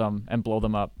front of them and blow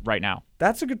them up right now?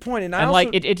 That's a good point. And like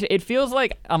it feels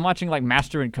like I'm watching like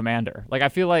Master and Commander. Like I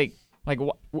feel like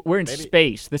we're in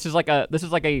space. This is like a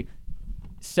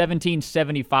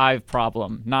 1775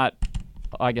 problem, not.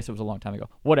 I guess it was a long time ago.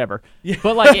 Whatever. Yeah.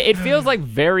 But like it feels like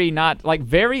very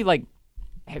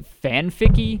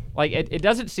fanficky. Like it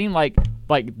doesn't seem like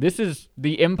this is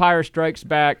the Empire Strikes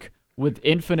Back with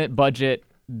infinite budget,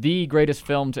 the greatest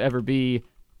film to ever be,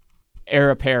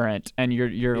 heir apparent, and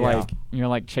you're like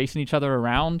chasing each other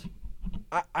around.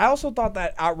 I also thought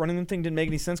that outrunning them thing didn't make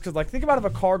any sense because think about if a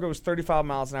car goes 35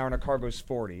 miles an hour and a car goes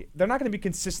 40. They're not going to be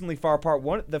consistently far apart.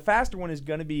 The faster one is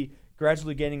going to be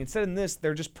gradually gaining. Instead in this,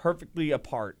 they're just perfectly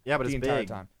apart. Yeah, but the it's entire big.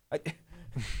 time.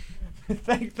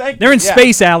 Thank They're in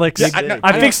space, Alex. Yeah,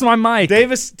 I fixed my mic.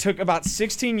 Davis took about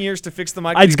 16 years to fix the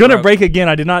mic. It's going to break again.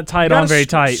 I did not tie it on very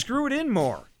tight. Screw it in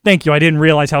more. Thank you. I didn't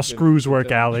realize how screws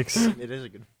work, Alex. It is a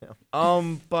good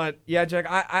film. But yeah, Jack,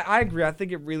 I agree. I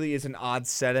think it really is an odd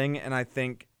setting, and I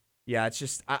think, it's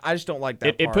just I just don't like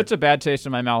that. It puts a bad taste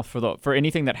in my mouth for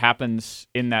anything that happens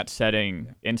in that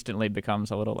setting. Instantly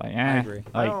becomes a little like, I agree.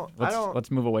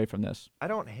 Let's move away from this. I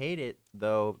don't hate it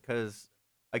though, because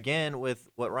again, with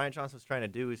what Rian Johnson was trying to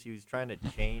do is he was trying to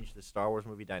change the Star Wars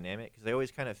movie dynamic because they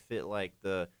always kind of fit like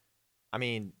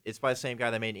it's by the same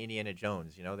guy that made Indiana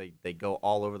Jones. You know, they go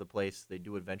all over the place. They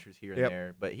do adventures here and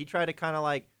there. But he tried to kind of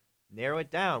like narrow it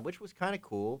down, which was kind of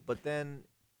cool. But then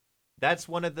that's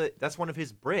one of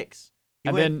his bricks.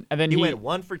 He went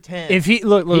 1 for 10. If he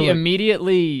he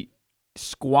immediately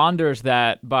squanders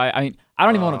that by. I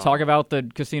don't even want to talk about the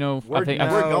casino.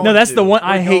 That's the one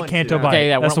I hate. Canto Bight. Okay,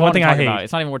 that's the one thing I hate.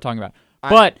 It's not even worth talking about.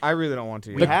 But I really don't want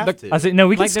to. We have to. I said no.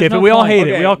 We can skip it. We all hate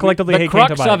it. We all collectively hate Canto Bight.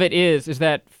 The crux of it is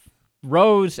that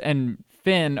Rose and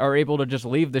Finn are able to just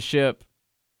leave the ship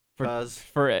for a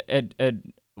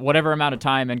whatever amount of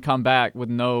time and come back with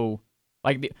no.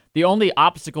 Like the only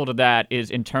obstacle to that is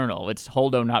internal. It's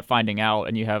Holdo not finding out,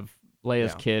 and you have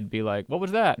Leia's kid be like, "What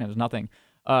was that?" And it was nothing.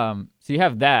 So you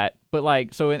have that, but why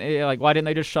didn't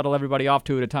they just shuttle everybody off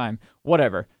 2 at a time?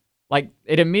 Whatever. Like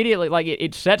it immediately,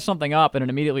 it sets something up and it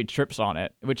immediately trips on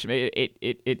it, which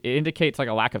it indicates like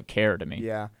a lack of care to me.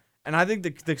 Yeah, and I think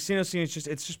the casino scene is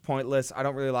just pointless. I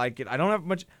don't really like it. I don't have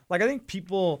much. I think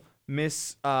people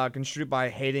misconstrued by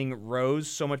hating Rose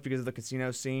so much because of the casino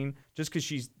scene, just because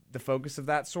she's the focus of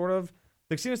that sort of.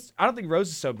 The casino, I don't think Rose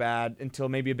is so bad until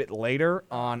maybe a bit later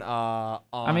on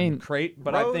Crate,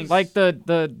 but Rose, I think like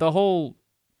the whole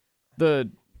the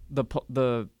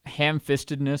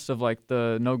ham-fistedness of like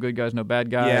the no good guys, no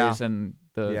bad guys, and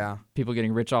the people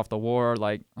getting rich off the war,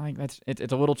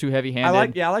 it's a little too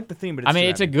heavy-handed. I like the theme, but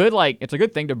it's a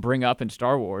good thing to bring up in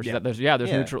Star Wars. That there's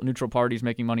neutral parties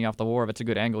making money off the war. If it's a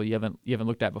good angle you haven't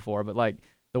looked at before, but like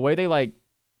the way they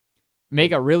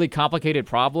make a really complicated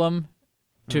problem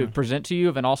to present to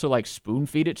you, and also like spoon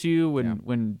feed it to you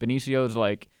when Benicio's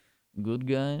like good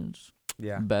guys,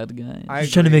 bad guys.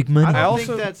 He's trying to make money. I don't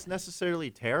think that's necessarily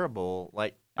terrible.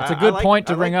 Like it's a good point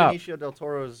to bring up. Benicio del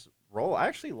Toro's role. I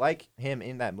actually like him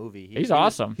in that movie. He's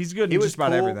awesome. He's good in just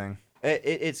about everything.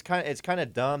 It's kind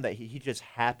of dumb that he just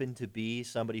happened to be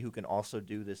somebody who can also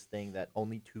do this thing that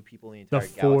only 2 people in the entire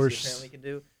galaxy apparently can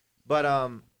do. But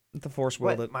the Force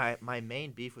willed it. My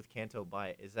main beef with Canto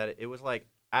Bight is that it was like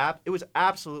it was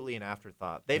absolutely an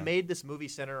afterthought. They made this movie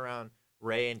centered around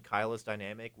Rey and Kylo's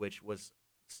dynamic, which was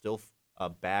still a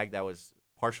bag that was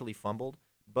partially fumbled.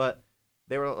 But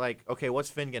they were like, okay, what's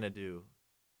Finn gonna do?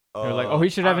 They're like, he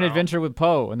should have an adventure with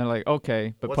Poe, and they're like,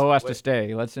 okay, but Poe has to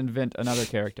stay. Let's invent another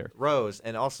character. Rose,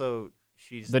 and also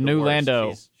she's the new worst.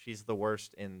 Lando. She's the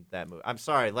worst in that movie. I'm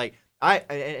sorry, like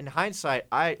in hindsight,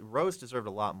 Rose deserved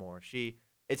a lot more.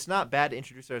 It's not bad to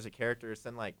introduce her as a character. It's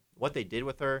then like what they did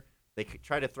with her. They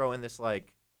try to throw in this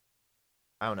like,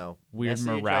 I don't know, weird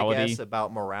message, morality. I guess,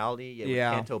 about morality.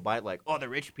 Yeah. With Canto Bight, like, the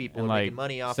rich people and are like making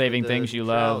money off saving of things you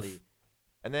neutrality. love.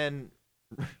 And then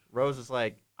Rose is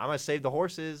like, I'm gonna save the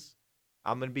horses.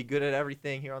 I'm gonna be good at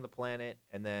everything here on the planet,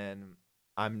 and then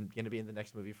I'm gonna be in the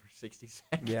next movie for 60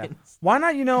 seconds. Yeah. Why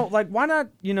not,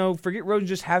 forget Rose and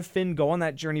just have Finn go on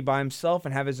that journey by himself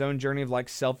and have his own journey of like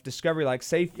self-discovery. Like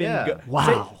say Finn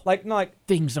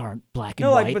things aren't black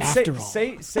and white after all.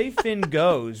 Say Finn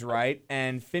goes, right?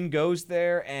 And Finn goes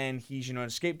there and he's, an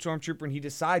escaped stormtrooper and he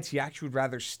decides he actually would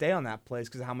rather stay on that place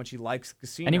because of how much he likes the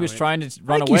casino. And he was trying to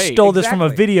run away. away. You stole this from a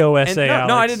video essay, Alex.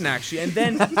 No, I didn't actually. And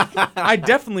then I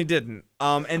definitely didn't.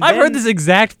 I've heard this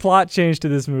exact plot change to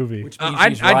this movie. Which means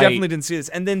I right. definitely didn't see this.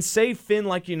 And then say Finn,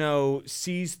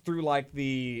 sees through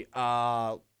the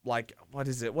what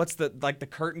is it? What's the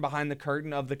curtain behind the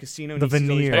curtain of the casino? The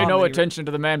veneer. Pay no attention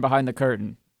to the man behind the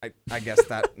curtain. I guess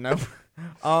that no.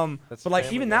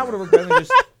 But even that would have worked better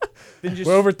than just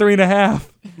We're over 3.5.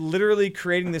 literally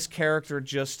creating this character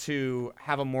just to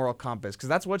have a moral compass, because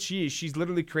that's what she is. She's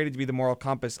literally created to be the moral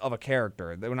compass of a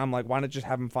character. When I'm like, why not just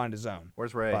have him find his own?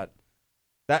 Where's Rey? But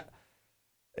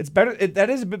it's better. That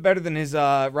is a bit better than his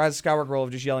Rise of Skywalker role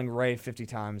of just yelling Rey 50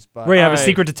 times. But Rey, I have a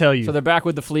secret to tell you. So they're back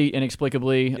with the fleet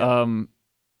inexplicably. Yep.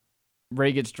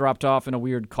 Rey gets dropped off in a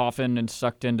weird coffin and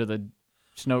sucked into the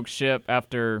Snoke ship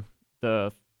after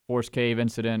the Force Cave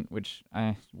incident, which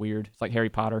weird. It's like Harry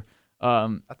Potter. I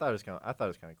thought it was kind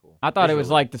of cool. I thought it was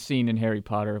like the scene in Harry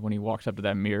Potter when he walks up to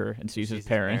that mirror and sees his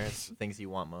parents. Things you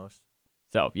want most.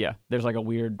 So yeah, there's like a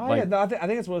weird. I think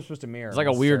that's what it's supposed to mirror. It's like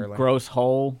a weird, gross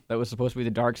hole that was supposed to be the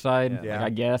dark side. Yeah. Like, I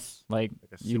guess. Like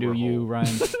you do sewer you, hole.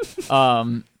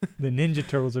 Ryan. The Ninja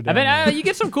Turtles are down I mean, there. you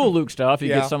get some cool Luke stuff. You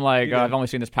Yeah, get some I've only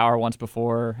seen this power once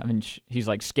before. I mean, he's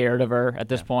like scared of her at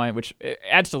this point, which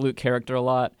adds to Luke's character a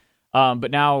lot.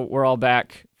 But now we're all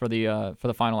back for the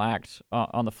final act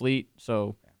on the fleet.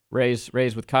 So Rey's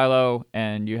with Kylo,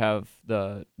 and you have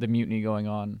the mutiny going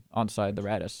on side the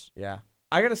Raddus. Yeah.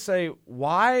 I gotta say,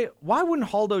 why wouldn't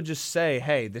Holdo just say,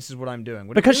 "Hey, this is what I'm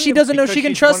doing"? Because she doesn't know she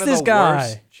can trust this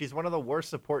guy. She's one of the worst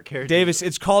support characters. Davis,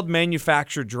 it's called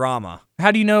manufactured drama.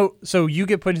 How do you know? So you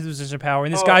get put into the position of power,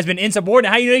 and this guy's been insubordinate.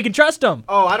 How do you know you can trust him?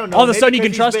 Oh, I don't know. All of a sudden, you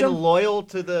Maybe can trust he's him. been loyal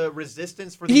to the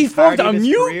resistance for the He formed entirety a of his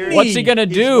mutiny. career. What's he gonna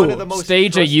He's one of do? the most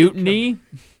Stage a trusted mutiny?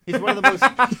 He's one of the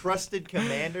most trusted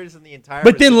commanders in the entire.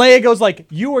 But then resistance. Leia goes like,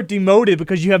 "You are demoted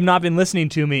because you have not been listening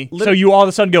to me." So you all of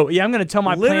a sudden go, "Yeah, I'm going to tell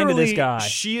my plan to this guy."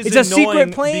 She is It's a secret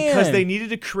annoying plan because they needed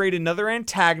to create another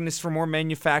antagonist for more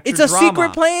manufactured It's a drama.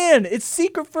 secret plan. It's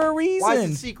secret for a reason. Why is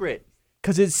it secret?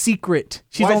 Because it's secret.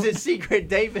 Why is it secret,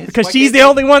 Davis? Because Why she's can't the they-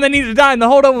 only one that needed to die in the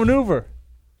holdout maneuver.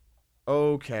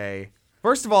 Okay.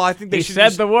 First of all, I think they He should said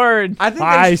just, the word. I think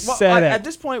I they said it. At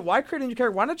this point, why create a new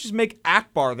character? Why not just make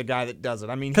Akbar the guy that does it?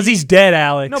 I mean, Because he's dead,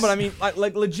 Alex. no, but I mean,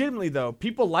 like legitimately though,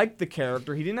 people like the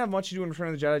character. He didn't have much to do in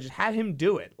Return of the Jedi. Just have him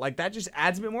do it. Like that just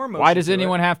adds a bit more emotion. Why does to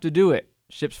anyone it. have to do it?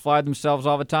 Ships fly themselves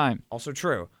all the time. Also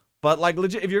true, but like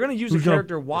legit, if you're gonna use a Who's gonna-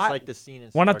 character, why? It's like the scene in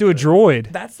why not Star do a Trek.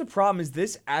 droid? That's the problem. Is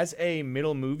this as a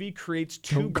middle movie creates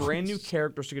two brand new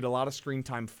characters to get a lot of screen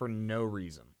time for no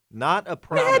reason. Not a They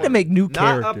problem. had to make new Not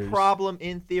characters. a problem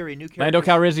in theory. New Lando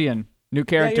characters. Calrissian, new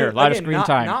character, a lot of screen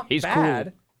time. Not He's bad.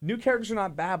 cool. New characters are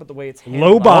not bad, but the way it's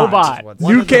handled. Lobot. Lobot. What's-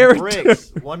 One New of the character.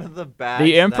 bricks, one of the bags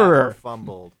The Emperor. that were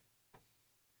fumbled.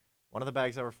 One of the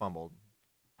bags that were fumbled.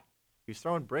 He was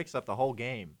throwing bricks up the whole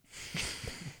game.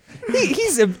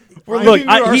 He's a We're look. leaving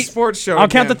to our sports show. I'll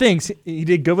count the again. things. He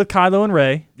did good with Kylo and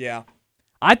Rey. Yeah,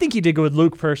 I think he did good with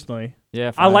Luke personally.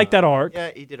 Yeah, I like that arc.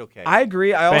 Yeah, he did okay. I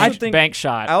agree. bank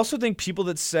shot. I also think people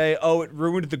that say, "Oh, it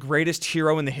ruined the greatest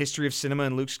hero in the history of cinema,"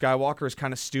 and Luke Skywalker is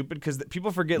kind of stupid because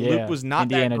people forget Yeah, Luke was not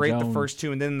Indiana that great the Jones. first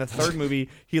two, and then in the third movie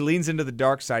he leans into the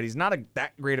dark side. He's not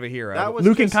that great of a hero. That was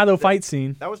Luke and just- Kylo fight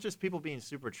scene. That was just people being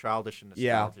super childish and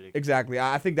yeah, nostalgic. exactly.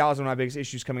 I think that was one of my biggest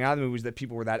issues coming out of the movie was that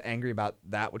people were that angry about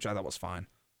that, which I thought was fine.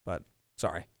 But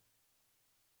sorry.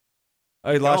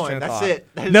 Oh, you lost your That's thought. it.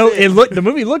 That's No, it. the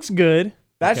movie looks good.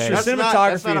 That's Okay. true. That's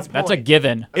Cinematography. That's a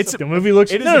given. The movie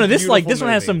looks. it is No, a this beautiful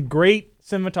one has movie. some great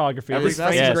cinematography. Every This-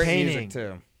 frame Yes. is a great painting. music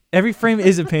too. Every frame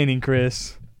is a painting,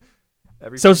 Chris.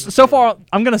 Every So frame is a painting. far,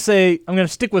 I'm gonna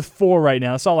stick with 4 right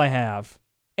now. That's all I have.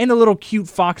 And the little cute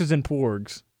foxes and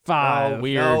porgs. 5. Oh,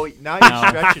 Weird. No, now you're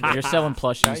stretching it. You're selling Now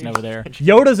plushies you're over there. stretching it.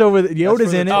 Yoda's over. That's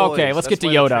Yoda's for in the it. Oh, toys. okay, let's get That's to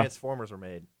why the Yoda. Transformers were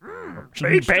made.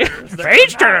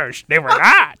 Speedsters. They were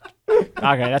not.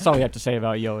 Okay, that's all we have to say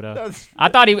about Yoda. That's- I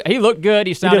thought he looked good.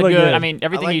 He sounded look good. good. I mean,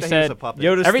 everything I like he that said. was a puppet.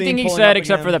 Yoda's Everything theme he pulling said, up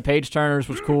except for again. the page turners,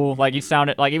 was cool. Like he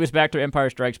sounded like he was back to Empire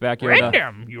Strikes Back Yoda.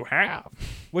 Random, you have.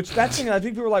 Which that thing, I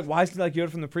think people were like, "Why is he like Yoda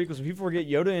from the prequels?" And people forget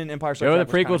Yoda in Empire Strikes Yoda, Back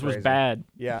the prequels was was crazy. bad.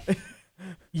 Yeah,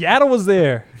 Yaddle was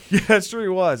there. yeah, that's true. He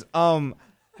was.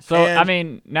 So And- I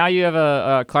mean, now you have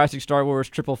a classic Star Wars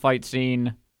triple fight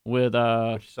scene with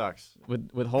Which sucks.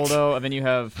 with Holdo, and then you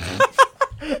have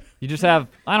you just have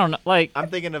I don't know like I'm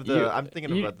thinking of You- I'm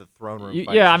thinking you- about the throne room. you,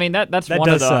 fight yeah I scene. mean that's That one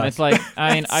of does them. suck. It's like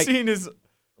I mean I scene is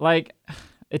like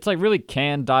it's like really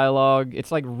canned dialogue.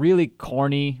 It's like really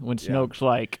corny when Snoke's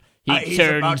like he He's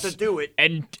about turns to do it.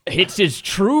 and hits his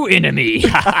true enemy.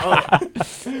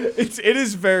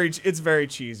 it's very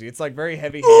cheesy. It's like very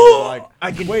heavy handed. Like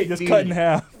I can Wait, just feel cut in it.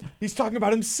 half. he's talking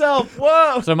about himself.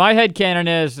 Whoa. So my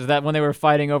headcanon is that when they were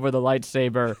fighting over the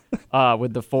lightsaber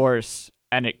with the Force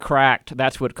and it cracked,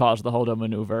 that's what caused the Holdo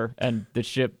maneuver, and the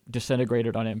ship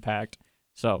disintegrated on impact.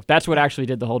 So that's what actually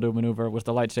did the Holdo maneuver, was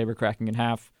the lightsaber cracking in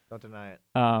half. Don't deny it.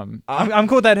 I'm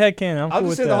cool with that headcanon. I'm I'll cool just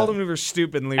with say the that. whole maneuver's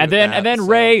stupid and leave And it at then that, and then so.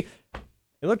 Rey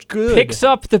It looked good. picks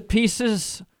up the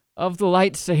pieces of the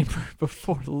lightsaber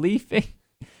before leaving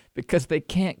because they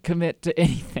can't commit to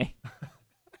anything.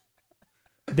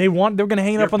 They were gonna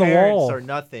hang it Your up on the parents wall. are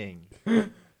nothing.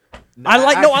 I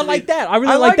like Actually, that. I really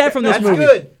I like like that that. from this That's movie.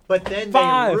 good, but then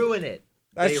 5. they ruin it.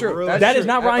 That's They true. ruin That's That it. is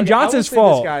true. not Ryan Okay, I will Johnson's say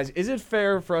fault. This, guys, is it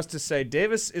fair for us to say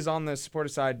Davis is on the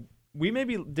supportive side? We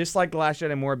maybe dislike The Last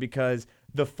Jedi more because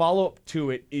the follow up to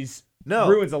it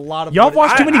ruins a lot of. Y'all what it-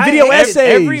 watched too many I video hate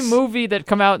essays. Every movie that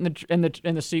come out in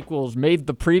the sequels made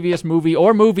the previous movie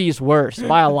or movies worse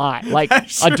by a lot, like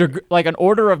like an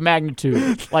order of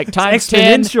magnitude, like times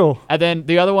 10, exponential. and then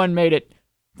the other one made it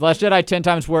The Last Jedi 10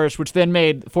 times worse, which then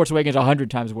made Force Awakens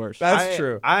 100 times worse. That's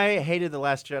true. I hated The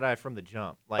Last Jedi from the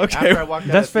jump. Like Okay. after I walked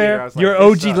out That's of the theater, I fair. was like, You're this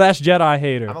OG sucks. Last Jedi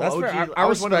hater. I'm an That's OG. fair. I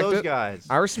was one of respect those it. guys.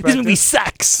 I respect This movie it.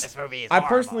 sucks. This movie is I horrible.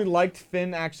 personally liked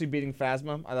Finn actually beating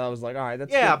Phasma. I thought I was like, all right,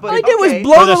 that's Yeah, good. but All I did was okay.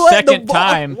 blow For the the second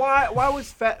time. Why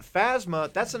was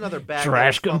Phasma? That's another bad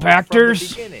Trash guy from compactors.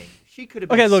 the beginning. She could have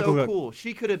been Okay, look, so look. cool.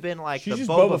 She could have been like She's the just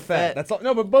Boba, Boba Fett. That's all.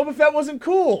 No, but Boba Fett wasn't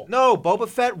cool. No, Boba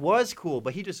Fett was cool,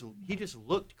 but he just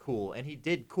looked cool and he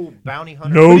did cool bounty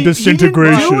hunter. No But he-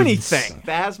 disintegration. He didn't do anything.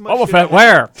 Phasma Boba should Fett, have-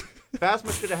 where?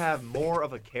 Phasma should have more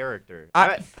of a character.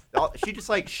 I- She just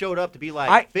like showed up to be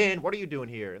like, Finn, what are you doing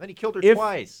here? And then he killed her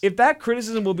twice. If that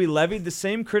criticism will be levied, the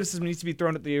same criticism needs to be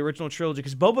thrown at the original trilogy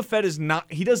because Boba Fett is not.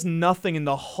 He does nothing in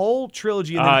the whole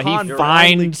trilogy, and then Han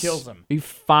finally kills him. He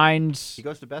finds he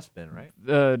goes to Bespin, right?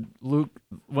 Luke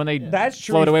when they That's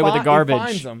true. float He away with the he garbage.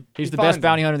 finds him. He's He the best finds him.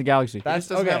 bounty hunter in the galaxy. He That's just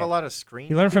doesn't okay. have a lot of screen.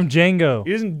 He learned from Django.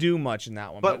 He doesn't do much in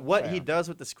that one. But what yeah. he does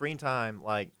with the screen time,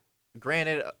 like,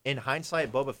 granted, in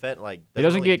hindsight, Boba Fett like He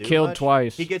doesn't really get do killed much.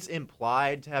 twice. He gets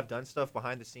implied to have done stuff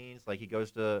behind the scenes, like he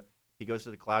goes to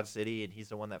the Cloud City and he's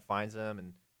the one that finds him,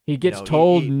 and He gets know,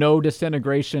 told he- no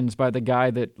disintegrations by the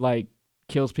guy that like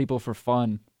kills people for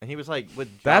fun. he was like with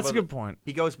Jabba, That's a good point.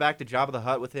 He goes back to Jabba the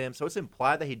Hutt with him, so it's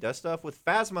implied that he does stuff. With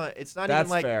Phasma, it's not That's even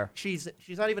like fair. she's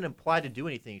not even implied to do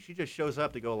anything. She just shows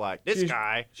up to go like this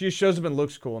guy. She just shows up and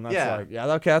looks cool, and that's Yeah. like, yeah,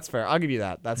 okay, that's fair. I'll give you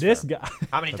that. That's This fair. guy.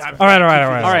 How many times? All right, all right, teach all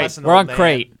you right. this All right, lesson, we're old on man?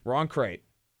 crate. Wrong crate.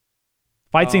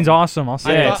 Fight scene's awesome. I'll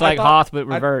say Yeah, it. it's like Hoth but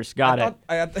reverse. Got it.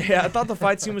 I thought the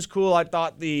fight scene was cool. I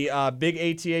thought the big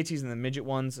AT-ATs and the midget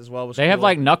ones as well was They cool. have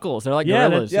like knuckles. They're like Yeah,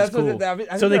 gorillas. yeah, It's cool. I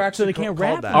think So they're they actually can't called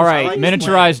wrap that. All right, like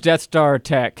miniaturized Death Star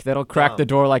tech that'll crack Dumb. the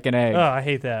door like an egg. Oh, I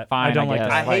hate that. Fine, I don't I like guess.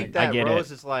 that. I Like, hate that I get Rose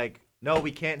it. is like, no,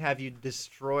 we can't have you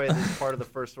destroy this part of the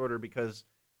First Order because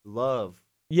love.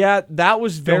 Yeah, that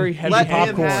was very heavy Let him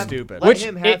popcorn. have, Stupid. let Which,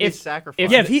 him have if- his sacrifice.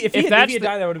 Yeah, if he had that's died,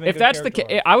 that would have been. if that's the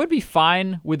case, I would be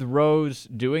fine with Rose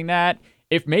doing that.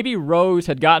 If maybe Rose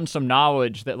had gotten some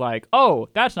knowledge that like, oh,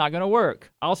 that's not gonna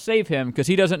work. I'll save him because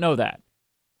he doesn't know that.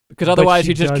 Because But otherwise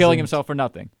she he's just killing doesn't. himself for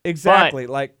nothing. Exactly.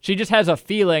 Like She just has a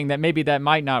feeling that maybe that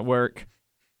might not work,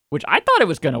 which I thought it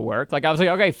was gonna work. Like I was like,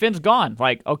 okay, Finn's gone.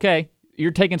 Like, okay,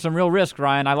 you're taking some real risk,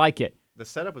 Ryan. I like it. the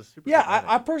setup was super. yeah, dramatic.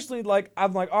 I personally like.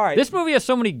 I'm like, all right. This movie has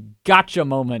so many gotcha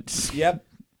moments. Yep.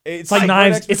 It's like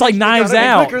Knives. It's like Knives gotta be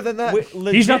Out. quicker than that.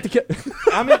 Legit, He's not the kid.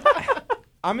 I mean,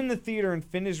 I'm in the theater and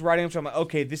Finn is riding up to him. I'm like,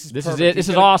 okay, this is This perfect. is it. This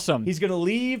is awesome. He's gonna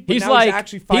leave. But He's now like, he's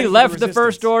actually fighting he for left the resistance.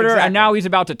 First Order, and now he's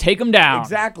about to take him down.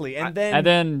 Exactly. And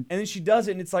and then she does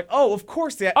it, and it's like, oh, of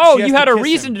course they. Oh, you had a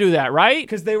reason to do that, right?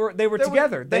 Because they were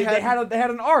together. They had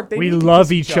an arc. We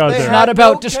love each other. It's not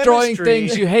about destroying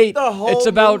things you hate. It's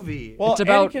about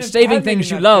saving things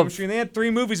you love. And they had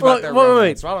 3 movies about their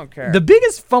romance, so I don't care. The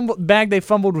biggest bag they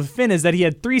fumbled with Finn is that he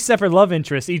had 3 separate love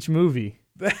interests each movie.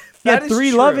 He had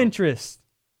 3 love interests.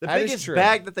 The biggest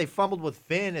bag that they fumbled with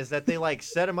Finn is that they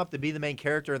set him up to be the main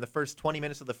character in the first 20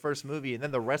 minutes of the first movie, and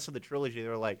then the rest of the trilogy, they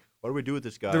were like, what do we do with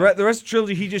this guy? The rest of the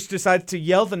trilogy, he just decides to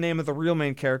yell the name of the real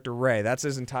main character, Rey. That's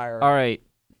his entire... All right.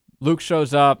 Luke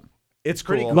shows up. It's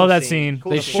pretty cool. Love that scene.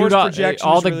 Cool. They shoot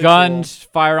all the guns,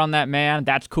 fire on that man.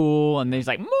 That's cool. And then he's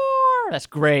like, more. That's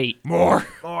great. More.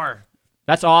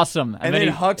 That's awesome. And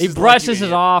then he brushes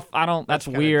it off. That's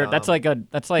weird. Dumb.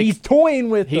 That's like he's toying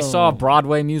with He saw a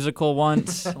Broadway musical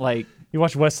once. He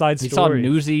watched West Side Story. He saw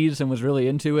Newsies and was really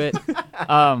into it.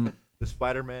 The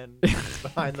Spider-Man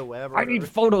behind the web. I need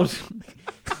photos.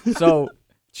 So,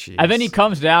 and then he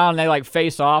comes down and they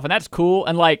face off, and that's cool.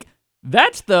 And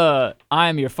that's the "I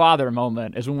am your father"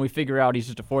 moment. Is when we figure out he's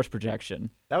just a force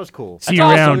projection. That was cool. See you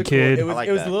around, kid. It was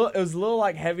a little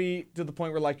heavy to the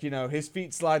point where his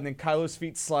feet slide and then Kylo's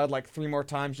feet slide 3 more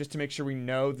times just to make sure we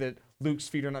know that Luke's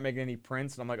feet are not making any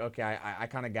prints. And I'm like, okay, I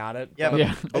kind of got it.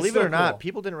 Yeah, but believe it or not,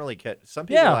 people didn't really catch. Some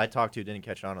people I talked to didn't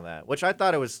catch on to that, which I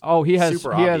thought it was.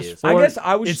 Super obvious. I guess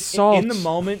I was in the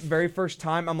moment, very first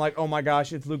time. I'm like, oh my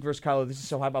gosh, it's Luke versus Kylo. This is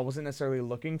so hype. I wasn't necessarily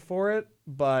looking for it,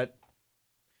 but.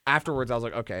 Afterwards, I was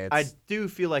like, okay. I do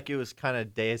feel like it was kind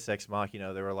of Deus Ex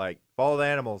Machina. They were like, follow the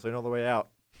animals. They know the way out.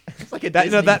 It's like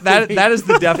that is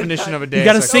the definition of a Deus Ex Machina. You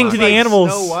got to sing to the animals.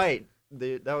 Snow White.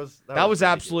 That was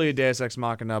absolutely a Deus Ex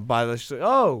Machina.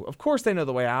 Of course they know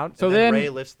the way out. So then Rey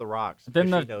lifts the rocks. Then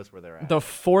she knows where they're at. The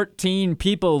 14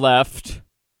 people left.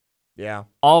 Yeah.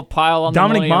 All pile on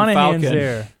Dominic the Millennium Monaghan's Falcon.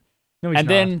 there. No, he's and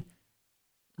not. Then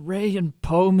Rey and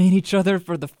Poe meet each other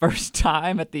for the first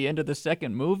time at the end of the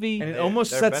second movie. And it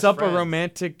almost sets up a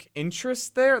romantic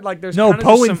interest there. There's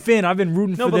Poe and Finn. I've been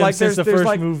rooting for them since the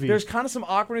first movie. There's kind of some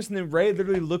awkwardness, and then Rey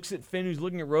literally looks at Finn, who's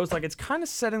looking at Rose. It's kind of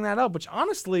setting that up, which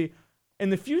honestly, in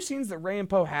the few scenes that Rey and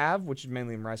Poe have, which is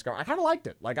mainly in Rise of Skywalker, I kind of liked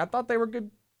it. I thought they were good.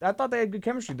 I thought they had good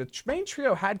chemistry. The main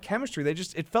trio had chemistry.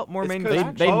 It felt more main.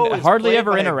 They hardly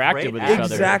ever interacted with each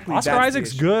other. Exactly. Oscar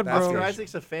Isaac's good, bro. Oscar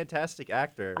Isaac's a fantastic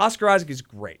actor. Oscar Isaac is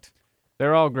great.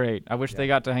 They're all great. I wish they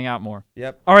got to hang out more.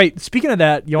 Yep. All right. Speaking of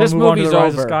that, you want to move on to the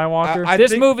Rise of Skywalker?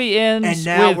 This movie ends. And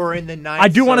now we're in the ninth. I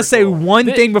do want to say one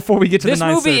thing before we get to the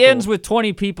ninth. This movie ends with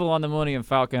 20 people on the Millennium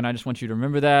Falcon. I just want you to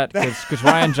remember that because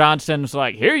Rian Johnson's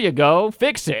like, "Here you go,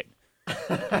 fix it."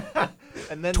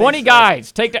 And then 20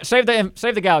 guys, take that, save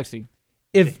the galaxy.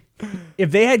 If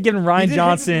they had given Rian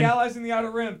Johnson the allies in the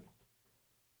Outer Rim.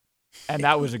 And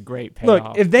that was a great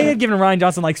payoff. Look, if they had given Rian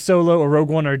Johnson Solo or Rogue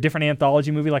One or a different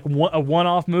anthology movie, a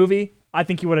one-off movie, I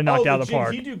think he would have knocked out of the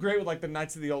park. He'd do great with the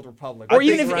Knights of the Old Republic. Or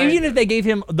even if they gave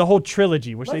him the whole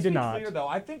trilogy, which they did not. Clear, though,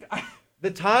 I think the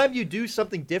time you do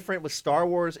something different with Star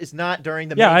Wars is not during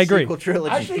the main sequel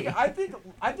trilogy. I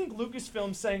think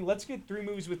Lucasfilm saying let's get 3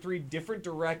 movies with 3 different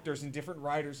directors and different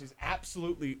writers is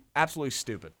absolutely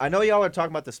stupid. I know y'all are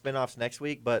talking about the spin-offs next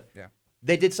week, but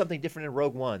they did something different in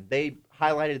Rogue One. They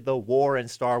highlighted the war in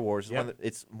Star Wars. Yep.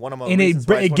 It's one of my and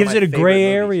it gives it a gray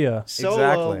area.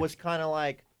 Solo was kind of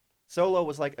like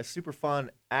a super fun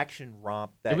action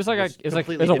romp. That it was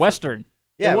a western.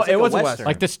 Yeah, it was a western.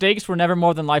 Like the stakes were never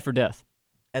more than life or death.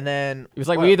 And then it was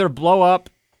we either blow up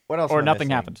or nothing missing?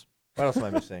 happens. What else am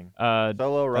I missing?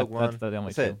 Solo, Rogue One. That's the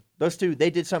only two. Those two, they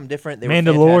did something different. They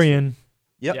Mandalorian.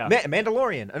 Yep, yeah.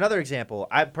 Mandalorian. Another example.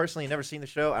 I've personally never seen the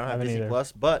show. I don't have Disney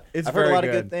Plus, but I've heard a lot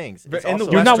of good things.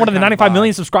 You're not one of the 95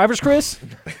 million subscribers, Chris?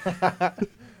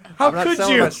 How could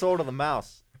you? My soul to the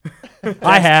mouse.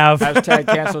 I have. Hashtag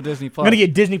cancel Disney Plus. I'm going to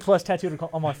get Disney Plus tattooed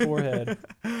on my forehead.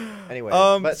 Anyway,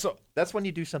 so that's when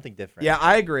you do something different. Yeah,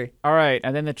 I agree. All right,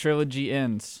 and then the trilogy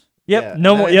ends. Yep, yeah,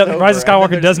 no more. Yep, Rise of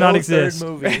Skywalker does not exist.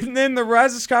 And then the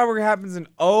Rise of Skywalker happens, and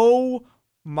oh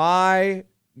my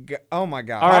god! All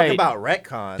right. Talk about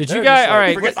retcon. Did you guys? All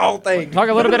right, forget the whole thing. Talk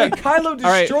a little bit. Kylo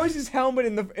destroys his helmet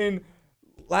in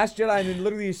Last Jedi, and then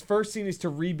literally his first scene is to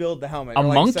rebuild the helmet.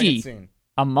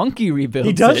 A monkey rebuilds.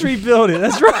 He does rebuild it.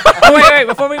 That's right. Oh, wait.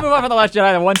 Before we move on from The Last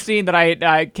Jedi, the one scene that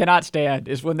I cannot stand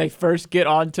is when they first get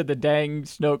onto the dang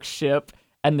Snoke ship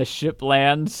and the ship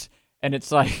lands and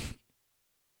it's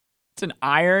it's an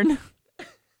iron.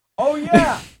 Oh,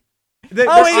 yeah.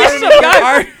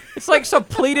 It's like some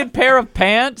pleated pair of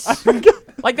pants.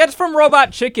 That's from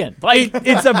Robot Chicken.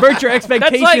 It subverts your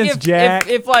expectations, that's like Jack.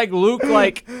 If Luke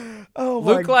Oh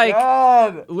Luke, my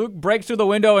God. Luke breaks through the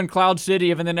window in Cloud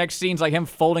City, and then the next scene's like him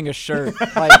folding a shirt.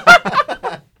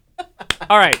 Like,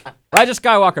 all right, Rise of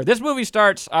Skywalker. This movie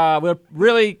starts with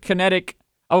really kinetic.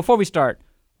 Oh, before we start,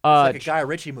 It's like a Guy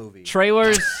Ritchie movie.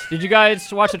 trailers. Did you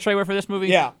guys watch the trailer for this movie?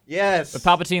 Yeah. Yes. The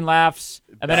Palpatine laughs,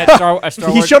 and then at Star Wars.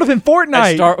 He showed up in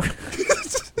Fortnite.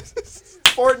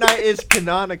 Fortnite is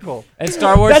canonical. And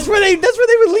Star Wars. That's where they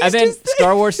released And then his thing.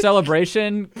 Star Wars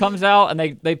Celebration comes out,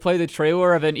 and they play the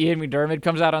trailer of, and Ian McDiarmid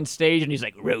comes out on stage, and he's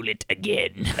like, "Roll it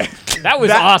again." That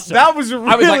was awesome. That was really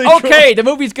I was like, cool. "Okay, the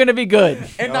movie's gonna be good."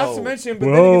 And not to mention, but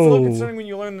then it gets a little concerning when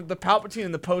you learn that the Palpatine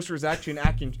in the poster is actually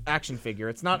an action figure.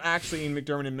 It's not actually Ian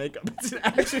McDiarmid in makeup. It's an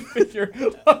action figure.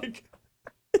 Like,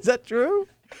 Is that true?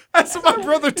 that's what my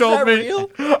brother told me. real?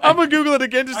 I'm gonna Google it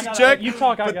again just to check. You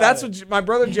talk. But that's what my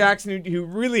brother Jackson, who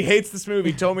really hates this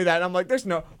movie, told me that. And I'm like, there's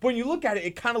no. But when you look at it,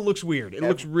 it kind of looks weird. It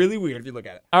looks really weird if you look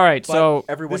at it. All right, so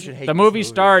Everyone should hate the this movie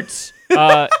starts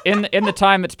in the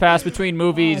time that's passed between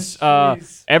movies.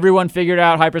 jeez. Everyone figured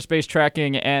out hyperspace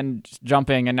tracking and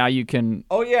jumping, and now you can.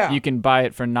 Oh yeah. You can buy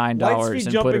it for $9 Lightspeed and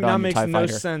put jumping it now on the makes TIE no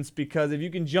fighter. sense because if you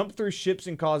can jump through ships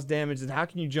and cause damage, then how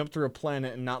can you jump through a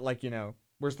planet and not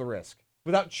where's the risk?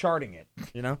 Without charting it,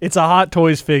 It's a Hot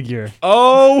Toys figure.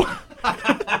 Oh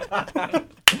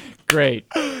Great.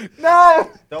 no!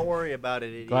 Don't worry about it,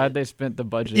 idiot. Glad they spent the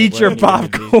budget. Eat where your it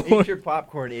needed to be. popcorn. Eat your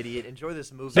popcorn, idiot. Enjoy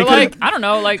this movie. So like, I don't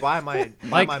know, like buy my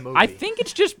movie. I think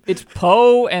it's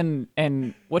Poe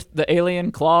and what's the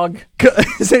alien Clog?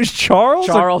 His name's Charles.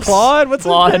 Charles Or Claude. What's his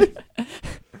name? Claude.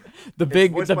 the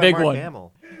big Voiced the by big Mark one.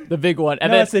 Hamill. The big one.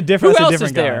 And No, then that's a different- who that's a else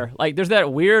is different guy. there? Like there's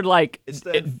that weird like It's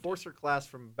the Enforcer class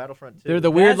from Battlefront 2. they're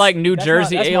the weird like New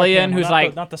Jersey alien who's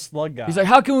like not the slug guy. he's like,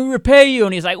 how can we repay you?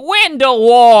 And he's like, window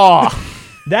wall.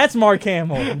 That's Mark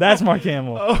Hamill. That's Mark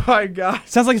Hamill. Oh my god!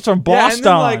 Sounds like it's from Yeah, Boston.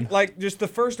 and then like just the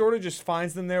First Order just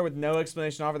finds them there with no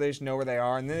explanation offered. They just know where they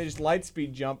are, and then they just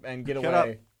lightspeed jump and get Shut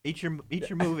away. up. Eat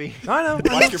your movie. I know.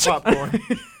 Watch your popcorn.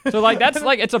 So like that's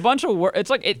like it's a bunch of it's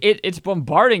like it's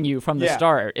bombarding you from the Yeah.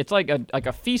 start. It's like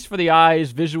a feast for the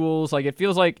eyes, visuals. Like it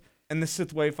feels like And the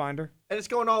Sith Wayfinder, And it's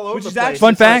going all over which the is place. actually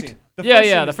Fun the first fact?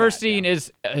 scene. the first scene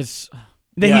is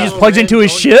then yeah. he just plugs into his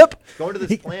Going- ship. Going to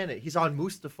this planet. He's on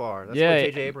Mustafar. That's Yeah, what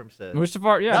J.J. Abrams said.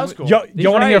 Mustafar. Yeah, That was cool. Yo, He's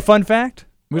you want to hear a right. fun fact?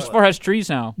 Mustafar has trees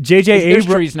now. J.J. There's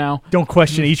Abrams. trees now. Don't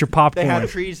question it. Eat your They popcorn. have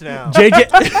trees now. J.J.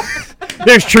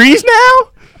 There's trees now.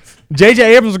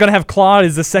 J.J. Abrams was gonna have Claude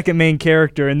as the second main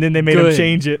character, and then they made him Good.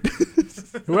 change it.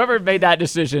 Whoever made that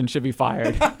decision should be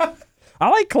fired. I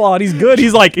like Claude. He's good.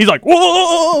 He's like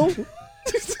whoa.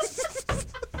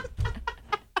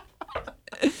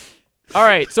 All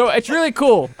right, so it's really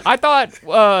cool. I thought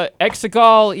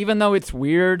Exegol, even though it's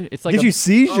weird, it's like Gives you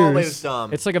seizures. Oh, it was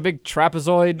dumb. it's like a big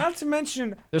trapezoid. Not to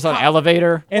mention, There's an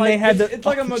elevator. and like, they had it's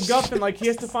like a MacGuffin. Like he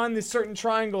has to find this certain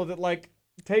triangle that like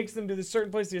takes them to this certain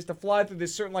place. He has to fly through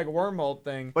this certain like wormhole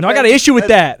thing. But No, I then- got an issue with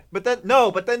that. But then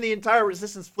the entire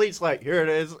Resistance fleet's like, here it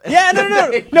is. Yeah,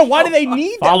 no. Why do they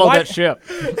need that? Follow Why- that ship.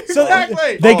 So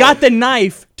Exactly. they got the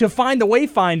knife to find the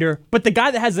Wayfinder, but the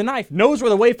guy that has the knife knows where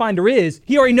the Wayfinder is.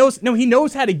 He already knows. No, he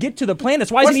knows how to get to the planet.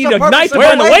 So why does he What's need the a knife to purpose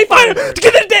find of the the Wayfinder? To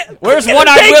get to the Where's to get to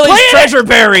One-Eyed the dang Willie's planet? treasure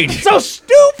buried? So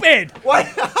stupid.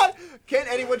 Why not? Can't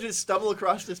anyone just stumble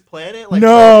across this planet? Like,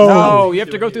 No. No, you have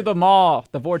to go through the maw,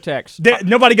 the vortex.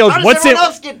 Nobody goes. How does What's in? everyone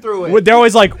else get through it? They're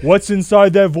always like, "What's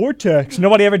inside that vortex?"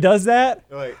 Nobody ever does that.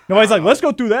 Like, Nobody's like, "Let's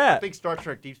go through I that." think Star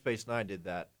Trek Deep Space Nine did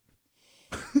that.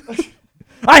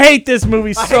 I hate this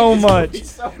movie so this much. movie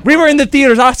so We were in the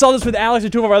theaters. I saw this with Alex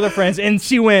and two of our other friends, and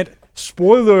she went,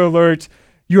 "Spoiler alert,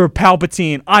 you're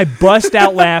Palpatine." I bust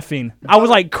out laughing. I was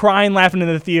like crying, laughing in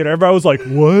the theater. Everybody was like,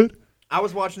 "What?" I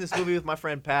was watching this movie with my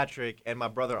friend Patrick and my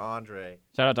brother Andre.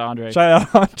 Shout out to Andre.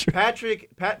 Shout out Andre.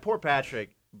 Poor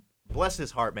Patrick, bless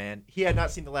his heart, man. He had not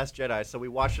seen The Last Jedi, so we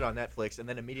watched it on Netflix and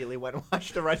then immediately went and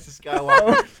watched The Rise of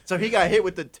Skywalker. So he got hit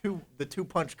with the two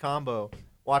punch combo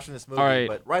watching this movie. All right,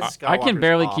 But Rise of Skywalker I can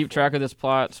barely is keep awful. track of this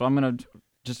plot, so I'm gonna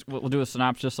we'll do a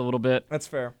synopsis a little bit. That's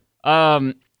fair.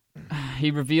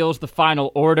 He reveals the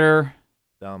final order.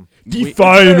 Dumb. The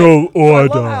final I order.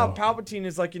 love how Palpatine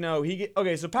is like,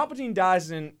 okay, so Palpatine dies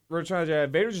in Return of the Jedi.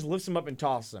 Vader just lifts him up and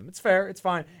tosses him. It's fair. It's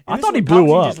fine. And I this thought one, he blew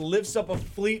Palpatine up. just lifts up a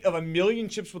fleet of 1,000,000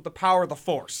 ships with the power of the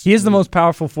Force. He is the most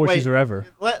powerful force Wait. user ever.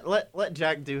 Let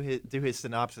Jack do his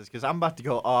synopsis because I'm about to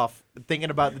go off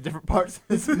thinking about the different parts of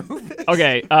this movie.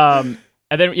 Okay. And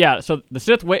then so the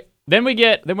Sith then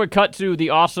we're cut to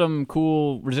the awesome,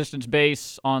 cool Resistance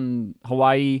base on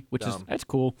Hawaii, which Dumb. that's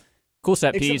cool. Cool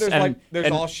set piece.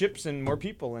 There's all ships and more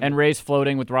people. And Rey's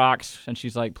floating with rocks, and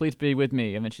she's like, "Please be with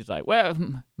me." And then she's like, "Well,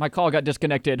 my call got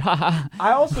disconnected." I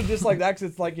also just like that because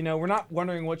it's like, we're not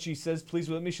wondering what she says. Please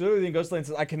with me. She literally goes to and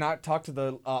says, "I cannot talk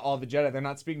to all the Jedi. They're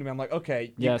not speaking to me." I'm like,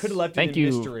 okay, you could have left it in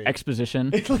mystery. Exposition.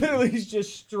 It literally is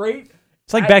just straight.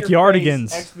 It's like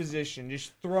Backyardigans. Exposition,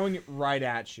 just throwing it right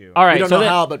at you. All right, we don't know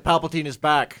how, but Palpatine is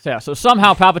back. Yeah, so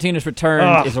somehow Palpatine's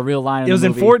return is a real line. It was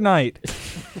in Fortnite.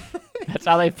 That's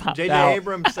how they popped out. J.J.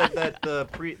 Abrams said that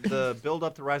the build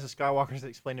up to Rise of Skywalker is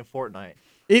explained in Fortnite.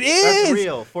 It is. That's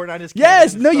real. Fortnite is.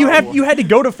 Yes. No, you had to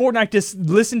go to Fortnite to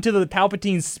listen to the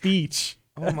Palpatine speech.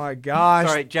 Oh my gosh.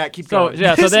 Sorry, Jack, keep going.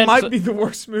 This might be the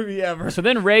worst movie ever. So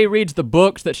then Rey reads the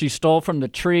books that she stole from the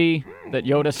tree that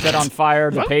Yoda set on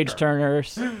fire, the page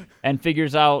turners, and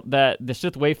figures out that the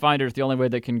Sith Wayfinder is the only way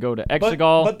they can go to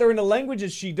Exegol. But they're in a language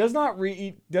that she does not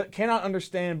read, cannot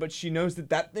understand, but she knows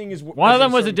that thing is. One of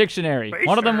them was a dictionary.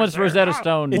 One of them was Rosetta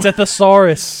Stone. It's a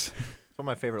thesaurus. It's one of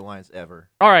my favorite lines ever.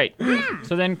 All right.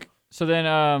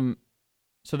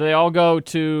 So they all go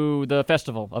to the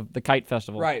festival of the Kite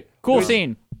Festival. Right. Cool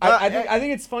scene. I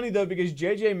think it's funny though because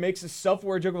JJ makes a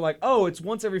self-aware joke of like, oh, it's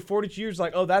once every 42 years.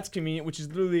 Like, oh, that's convenient, which is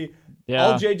literally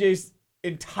all JJ's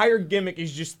entire gimmick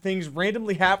is just things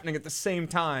randomly happening at the same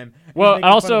time. Well,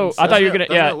 also, I thought you were gonna.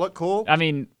 Doesn't it look cool? I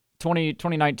mean,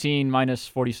 2019 minus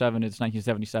 47 is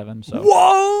 1977. So.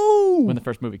 Whoa! When the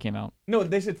first movie came out. No,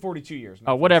 they said 42 years.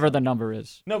 Oh, whatever the number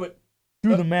is. No, but.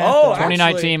 Do the math.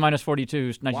 2019 minus 42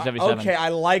 is 1977. Okay, I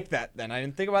like that then. I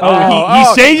didn't think about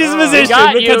that. He changed his position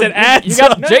because it adds you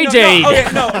got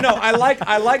JJ. No, I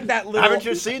like that little. Haven't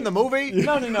you seen the movie?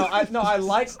 No.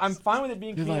 I'm fine with it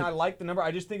being clean. I like the number. I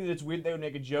just think that it's weird they would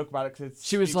make a joke about it because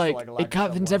she was like, it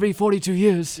happens every 42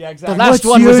 years. Yeah, exactly. The last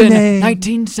one was in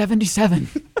 1977.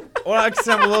 Well,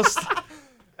 I'm a little.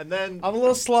 And then I'm a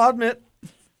little slow, admit.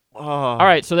 All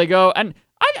right, so they go and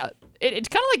it's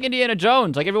kind of like Indiana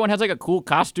Jones. Like everyone has like a cool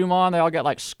costume on. They all got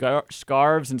like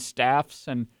scarves and staffs,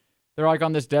 and they're like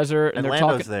on this desert. And they're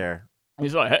Lando's talking. there.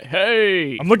 He's like,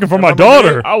 hey, I'm looking for my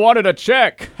daughter. I wanted a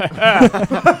check.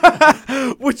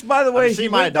 Which, by the way, see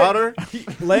my daughter?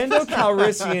 Lando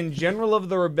Calrissian, General of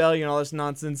the Rebellion, all this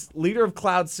nonsense, leader of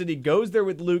Cloud City, goes there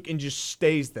with Luke and just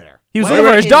stays there. He was looking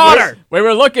for his daughter. We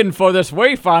were looking for this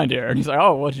Wayfinder. And he's like,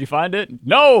 oh, what, did you find it?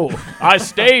 No, I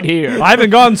stayed here. I haven't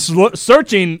gone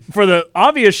searching for the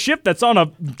obvious ship that's on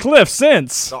a cliff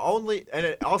since. It's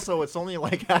only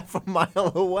like half a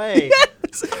mile away.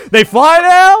 Yes. They fly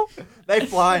now? They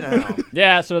fly now.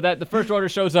 Yeah, so that the First Order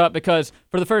shows up because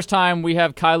for the first time we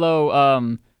have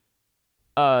Kylo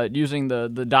using the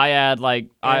dyad, like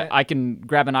I can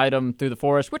grab an item through the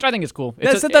forest, which I think is cool.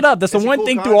 Set that up. That's the one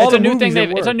thing through all the movies.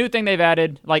 It's a new thing they've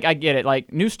added. Like I get it.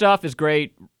 Like new stuff is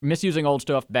great. Misusing old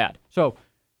stuff bad. So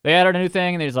they added a new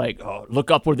thing, and he's like, "Oh, look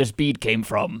up where this bead came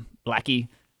from, lackey."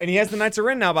 And he has the Knights of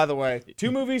Ren now, by the way. 2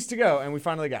 movies to go, and we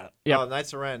finally got it. Yeah,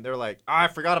 Knights of Ren. They're like, I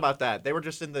forgot about that. They were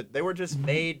just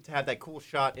made to have that cool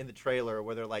shot in the trailer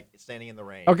where they're like standing in the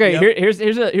rain. Okay,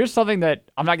 here's something that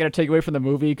I'm not gonna take away from the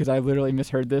movie because I literally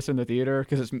misheard this in the theater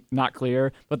because it's not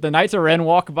clear. But the Knights of Ren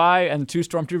walk by, and 2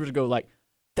 stormtroopers go like,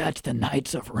 "That's the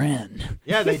Knights of Ren."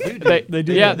 Yeah, they do. They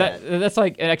do. Yeah, that's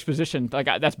like an exposition. Like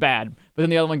that's bad. But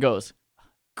then the other one goes,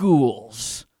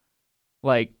 "Ghouls,"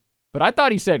 like. But I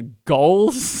thought he said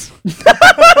goals.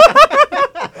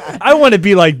 I want to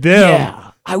be like them.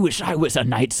 Yeah, I wish I was a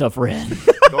Knights of Ren.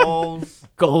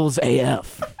 Goals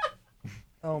AF.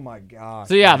 Oh my god.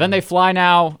 So yeah, then they fly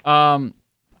now.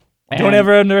 Don't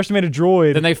ever underestimate a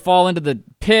droid. Then they fall into the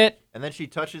pit. And then she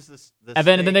touches this and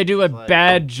then they do a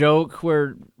bad joke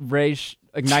where Rey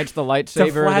ignites the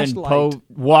lightsaber, and then Poe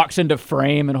walks into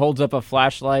frame and holds up a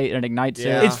flashlight and ignites it.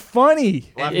 It's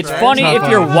funny. It's funny if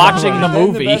you're watching the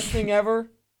movie. The best thing ever,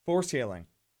 Force healing.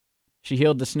 She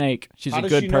healed the snake. She's a good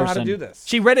person. How does she know how to do this?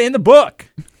 She read it in the book.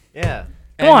 Yeah.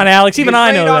 Come on, Alex. Even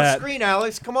I know that. Off screen,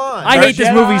 Alex. Come on. I hate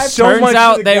this movie so much. Turns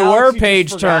out they were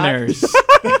page turners.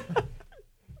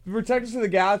 Protectors of the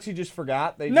Galaxy just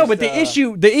forgot. But the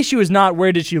issue is not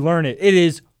where did she learn it. It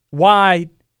is why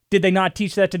did they not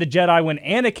teach that to the Jedi when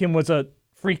Anakin was a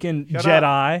freaking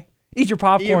Jedi? Eat your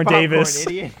popcorn, Davis.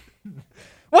 Idiot.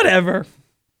 Whatever.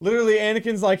 Literally,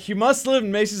 Anakin's like, you must live,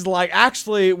 and Mace's like,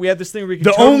 actually, we have this thing where we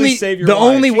can totally save your life. The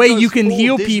only way you can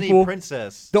heal Disney people,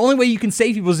 princess. The only way you can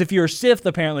save people is if you're a Sith,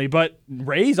 apparently. But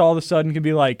Rey's all of a sudden can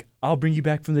be like, I'll bring you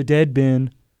back from the dead,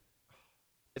 Ben.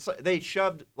 It's like they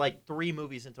shoved like 3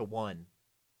 movies into one.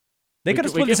 They could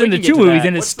have split this into 2 movies,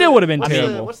 and it still would have been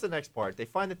terrible. What's the next part? They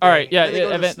find the thing. All right, yeah, then they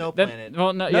go to the snow planet.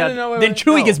 Then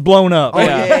Chewie gets blown up. Oh,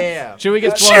 yeah. Chewie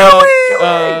gets blown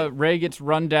up. Rey gets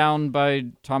run down by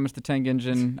Thomas the Tank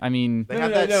Engine. I mean, they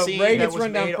have that scene Rey that gets was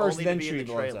run down made first, only then to be in Chewie the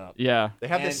blows trailer. up. yeah. They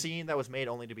have the scene that was made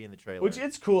only to be in the trailer. Which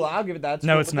it's cool. I'll give it that.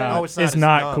 No, it's not. No, it's not. It's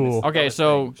not dumb. cool. Okay,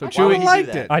 so Why Chewie would he do liked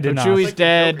that? it. I did So not. Chewie's Like the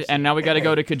dead, Joker and now we got to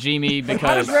go to Kajimi How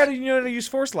because does Rey know how to use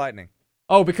Force lightning?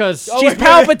 because She's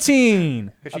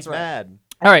Palpatine. Because she's right. mad.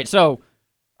 all right, so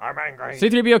I'm angry.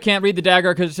 C-3PO can't read the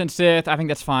dagger because it's in Sith. I think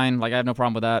that's fine. Like I have no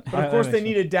problem with that. But of course, they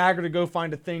need a dagger to go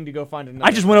find a thing to go find another.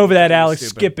 I just went over that, That was Alex.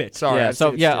 stupid. Skip it. Sorry. Yeah, I so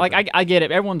see it's yeah, like stupid. I get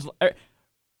it. Everyone's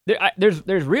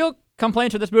there's real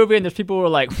complaints with this movie, and there's people who are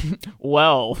like,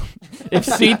 well, if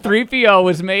C-3PO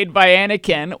was made by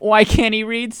Anakin, why can't he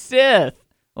read Sith?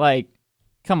 Like,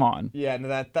 come on. Yeah,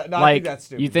 no, I think Like, that's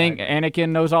stupid. you think right? Anakin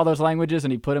knows all those languages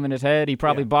and he put them in his head? He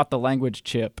probably bought the language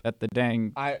chip at the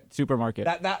dang supermarket.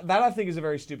 That I think is a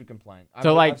very stupid complaint.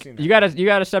 So I've like seen that. you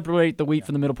gotta separate the wheat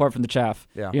from the middle part from the chaff.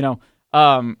 Yeah. You know.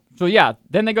 So yeah,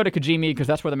 then they go to Kajimi because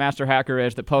that's where the master hacker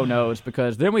is that Poe knows.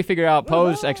 Because then we figure out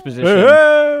Poe's exposition.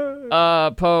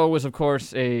 Poe was of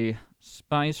course a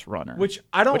spice runner, which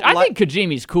I don't. which I think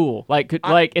Kajimi's cool. Like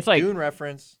it's like Dune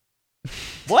reference.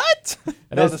 What?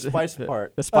 No, the spice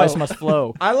part. the spice must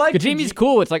flow. I like Kajimi's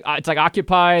cool. It's like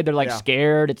occupied. They're like Yeah.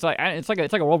 scared. It's like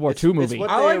a World War II movie. It's what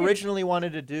I they like it- originally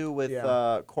wanted to do with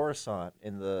Yeah. Coruscant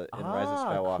in Rise of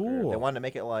Skywalker. Cool. They wanted to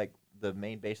make it like the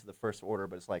main base of the First Order,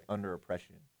 but it's like under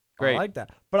oppression. Great. I like that.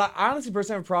 But I honestly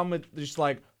personally have a problem with just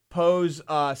like Poe's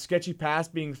sketchy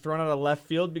past being thrown out of left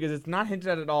field because it's not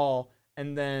hinted at all.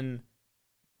 And then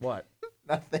what?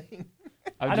 Nothing.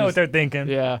 I know what they're thinking.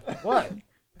 Yeah. What?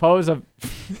 Poe's a.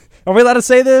 Are we allowed to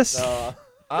say this? I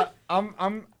would.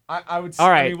 All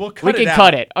right, I mean, we'll cut we it can out.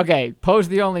 cut it. Okay, Poe's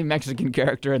the only Mexican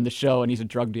character in the show, and he's a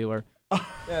drug dealer.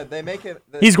 Yeah, they make it.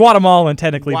 He's Guatemalan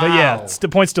technically, but yeah, Wow. the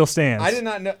point still stands. I did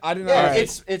not know. I did not. Yeah, All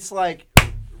right. it's like.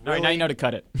 All right, now you know to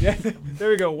cut it. Yeah, there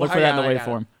we go. Look I for that got in the it, I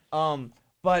got waveform. it.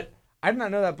 But I did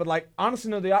not know that. But like, honestly,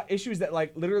 no. The issue is that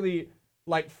like literally,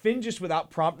 like Finn just without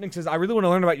prompting says, "I really want to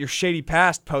learn about your shady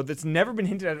past, Poe. That's never been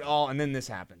hinted at all." And then this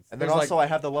happens. And then There's, also, like,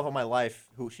 I have the love of my life,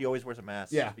 who she always wears a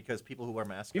mask. Yeah. Because people who wear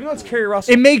masks. even are though it's cool. Kerry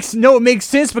Russell. It makes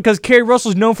sense because Carrie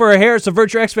Russell's known for her hair.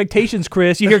 Subvert your expectations,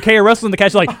 Chris. You hear Carrie Russell in the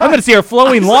catch, like I'm going to see her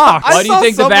flowing locks. Why do you saw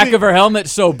think the back somebody- of her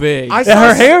helmet's so big? I And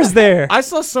her hair's there. I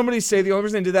saw somebody say the only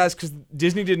reason they did that is because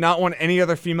Disney did not want any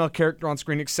other female character on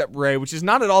screen except Rey, which is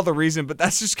not at all the reason, but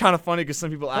that's just kind of funny because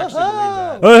some people actually believe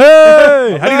that.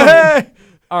 Hey, how do you know? Hey!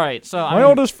 All right, so My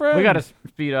oldest friend. we got to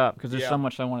speed up because there's Yeah. so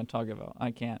much I want to talk about.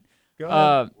 I can't. Go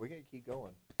ahead. We're gonna keep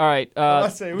going. All right.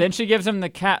 let's say- Then she gives him the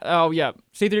cat. Oh yeah,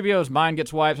 C-3PO's mind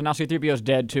gets wiped, and now C-3PO's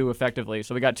dead too, effectively.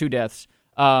 So we got 2 deaths.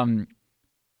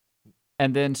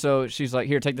 And then so she's like,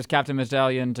 "Here, take this captain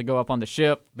medallion to go up on the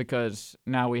ship because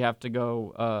now we have to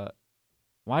go."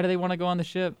 Why do they want to go on the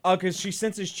ship? Oh, because she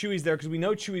senses Chewie's there because we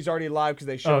know Chewie's already alive because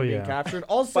they show him being yeah. captured.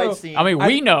 Also, Fight scene. I mean,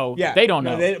 we know. yeah, They don't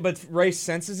know. but Rey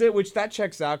senses it, which that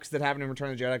checks out because that happened in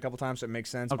Return of the Jedi a couple times, so it makes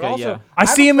sense. Okay, but also, yeah. I have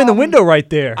see a him in the problem- window right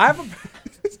there. I have a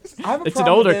It's an problem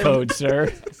older with him code,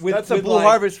 sir. With, That's a with Blue like,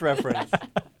 Harvest reference.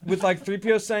 with like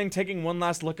 3PO saying taking one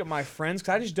last look at my friends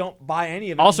because I just don't buy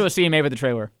any of it. Also a scene made with the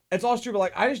trailer. It's all true, but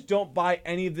like I just don't buy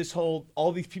any of this whole.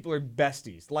 All these people are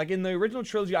besties. Like in the original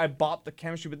trilogy, I bought the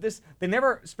chemistry, but this they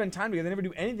never spend time together. They never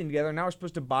do anything together. And now we're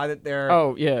supposed to buy that they're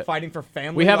Oh yeah. fighting for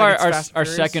family. We have like it's our Fast and our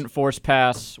Furious. second force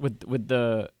pass with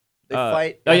the. They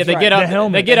fight. Oh yeah, That's they right, get the up.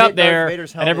 helmet. They get They up hit Darth there,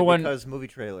 Vader's and helmet everyone. because movie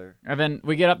trailer. And then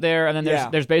we get up there, and then Yeah.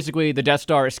 there's basically the Death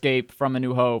Star escape from A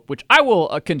New Hope, which I will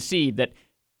concede that,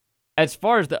 as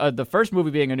far as the first movie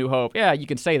being A New Hope, yeah, you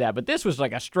can say that, but this was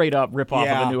like a straight up rip off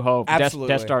Yeah, of A New Hope, absolutely.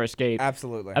 Death Star escape.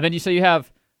 Absolutely. And then you have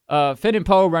Finn and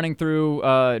Poe running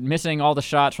through, missing all the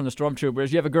shots from the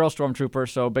stormtroopers. You have a girl stormtrooper,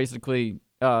 so basically,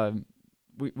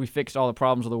 we fixed all the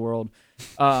problems of the world.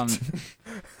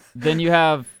 Then you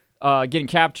have getting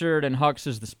captured, and Hux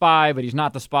is the spy, but he's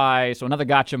not the spy, so another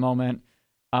gotcha moment.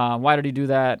 Why did he do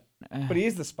that? But he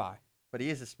is the spy. But he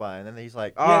is a spy, and then he's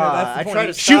like, Yeah, no, that's the I point. tried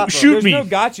to Shoot- stop him. shoot There's me. no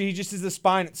gotcha. He just is the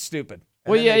spy, and it's stupid.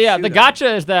 And Well, then yeah, they yeah. shoot The him.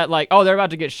 gotcha is that like, oh, they're about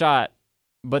to get shot,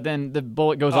 but then the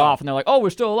bullet goes off, and they're like, oh, we're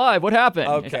still alive. What happened?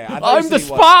 Okay, It's I like, thought you I'm the said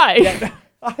he was. spy. Yeah,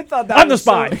 I thought that I'm the was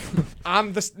so- spy.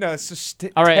 I'm the no. It's just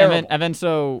All right, terrible. and then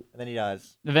so And then he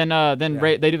dies. then Yeah.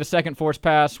 they do the second force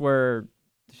pass where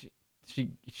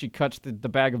she cuts the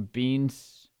bag of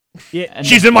beans. Yeah, And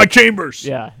she's in my chambers.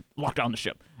 Yeah, locked on the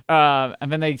ship. And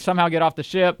then they somehow get off the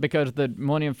ship because the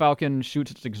Millennium Falcon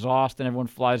shoots its exhaust, and everyone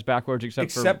flies backwards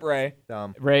except for Rey.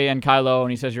 Dumb. Rey and Kylo,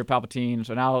 and he says you're Palpatine.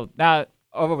 So now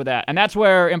over with that, and that's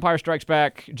where Empire Strikes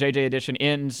Back JJ Edition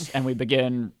ends, and we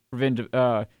begin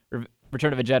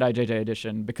Return of a Jedi JJ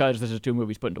Edition because this is 2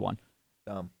 movies put into one.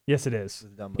 Dumb. Yes, it is. This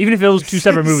is dumb. Even if it was 2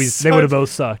 separate movies, they would have both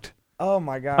sucked. Oh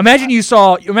my god! Imagine you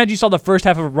saw the first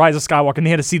half of Rise of Skywalker, and they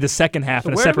had to see the second half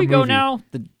in a where do separate we go movie. now?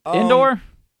 The Endor?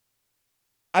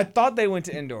 I thought they went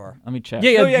to Endor. Let me check.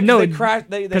 They crashed.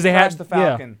 They crashed the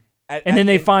Falcon. And then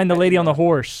they find the lady on the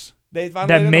horse. They find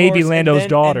that may be Lando's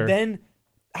daughter. And then,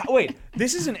 wait,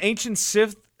 this is an ancient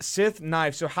Sith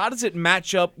knife. So how does it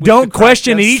match up? With Don't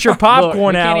question it. Eat your popcorn,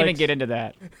 Look, we Alex. can't even get into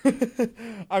that.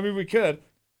 I mean, we could.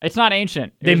 It's not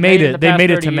ancient. They made it. They made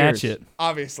it to match it.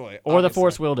 Obviously. Or the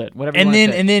Force willed it. Whatever. And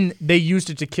then they used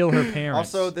it to kill her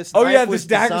parents. Also, this knife was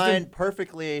dagger's designed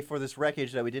perfectly for this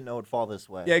wreckage that we didn't know would fall this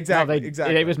way. Yeah, exactly.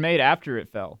 Exactly. It was made after it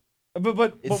fell.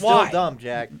 But It's why? still dumb,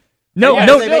 Jack. No.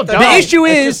 The issue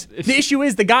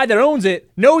is the guy that owns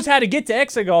it knows how to get to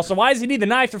Exegol. So why does he need the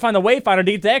knife to find the Wayfinder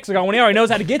to get to Exegol when he already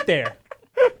knows how to get there?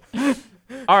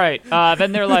 All right.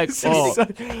 Then they're like,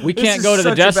 we can't go to the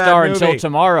such a Death bad Star movie. until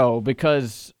tomorrow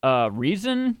because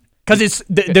reason. Because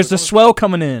there's a swell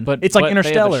coming in. But it's like they have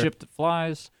Interstellar. a ship that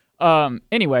flies.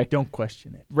 Anyway, Don't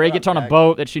question it. Rey gets on a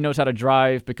boat that she knows how to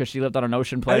drive because she lived on an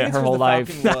ocean planet her whole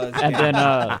life.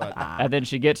 And then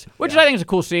she gets, which I think is a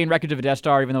cool scene, wreckage of a Death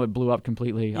Star, even though it blew up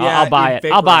completely. I'll buy it.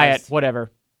 I'll buy it.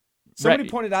 Whatever. Somebody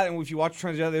pointed out, and if you watch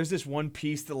Trilogy, there's this one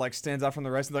piece that like stands out from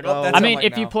the rest. And like, that's I mean,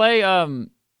 if you play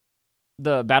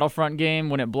the Battlefront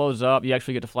game, when it blows up, you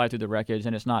actually get to fly through the wreckage,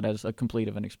 and it's not as complete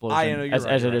of an explosion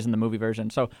as it is in the movie version.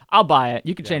 So I'll buy it.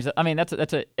 You can change that. I mean, that's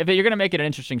a if you're gonna make it an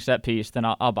interesting set piece, then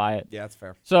I'll buy it. Yeah, that's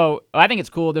fair. So I think it's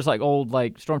cool. There's like old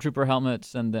like stormtrooper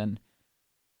helmets,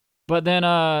 but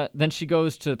then she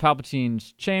goes to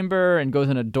Palpatine's chamber and goes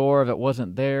in a door that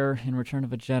wasn't there in Return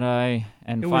of a Jedi,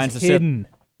 and finds the hidden.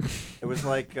 It was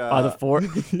like the fort.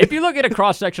 If you look at a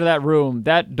cross section of that room,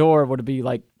 that door would be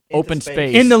like open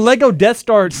space. In the Lego Death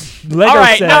Star Lego All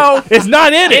right, set. no. It's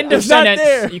not in it. End of It's not sentence.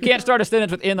 there. You can't start a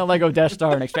sentence with "in the Lego Death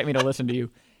Star" and expect me to listen to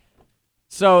you.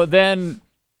 So then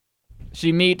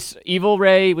she meets evil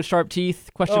Rey with sharp teeth?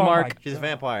 Question mark. She's a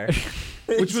vampire.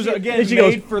 Which was again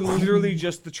made for literally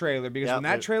just the trailer because when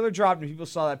that trailer dropped and people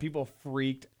saw that, people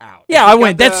freaked out. Yeah, I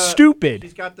went. That's stupid.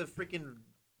 She's got the freaking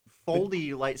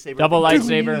foldy lightsaber. Double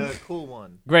lightsaber. The cool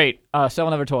one. Great. Sell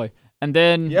another toy. And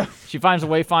then she finds a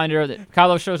Wayfinder that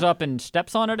Kylo shows up and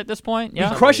steps on it at this point.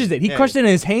 Yeah. He crushes it. He crushed it in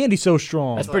his hand. He's so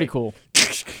strong. That's pretty cool.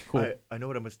 I know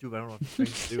what I must do, but I don't know if the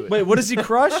strength to do it. Wait, what does he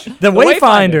crush? The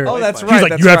Wayfinder. Oh, that's right.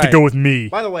 He's like, you have to go with me.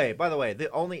 By the way,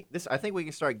 I think we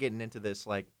can start getting into this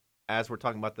like as we're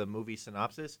talking about the movie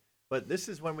synopsis. But this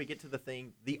is when we get to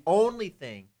the only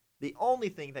thing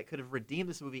that could have redeemed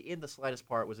this movie in the slightest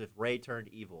part was if Rey turned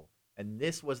evil, and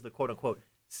this was the quote unquote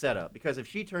setup. Because if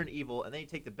she turned evil, and then you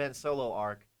take the Ben Solo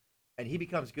arc, and he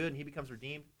becomes good and he becomes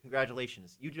redeemed,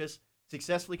 congratulations, you just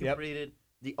successfully completed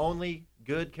the only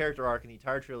good character arc in the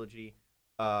entire trilogy.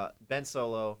 Ben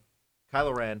Solo,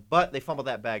 Kylo Ren, but they fumbled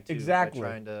that bag too. Exactly. By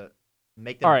trying to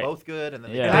make them both good, and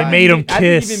then they made him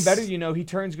kiss. Even better, he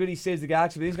turns good, he saves the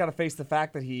galaxy, but he's got to face the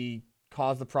fact that he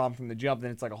caused the problem from the jump.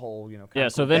 Then it's like a whole,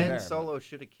 so then Ben Solo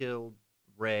should have killed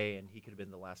Rey, and he could have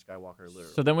been the last Skywalker.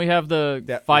 Literally. So then we have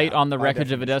the fight on the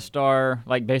wreckage of a Death Star,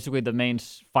 like basically the main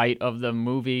fight of the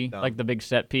movie, like the big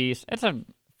set piece. It's a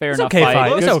fair enough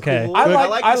fight. It's okay. Cool.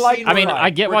 I mean,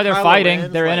 I get why they're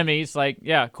fighting. They're enemies. Like,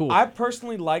 yeah, cool. I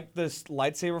personally like this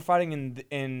lightsaber fighting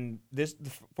in this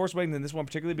the Force Awakens in this one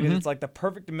particularly because it's like the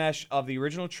perfect mesh of the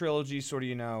original trilogy, sort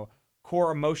of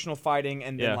core emotional fighting,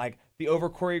 and then like the over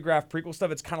choreographed prequel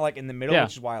stuff. It's kind of like in the middle,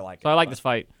 which is why I like it. So I like this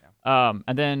fight. And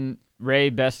then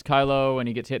Rey bests Kylo, and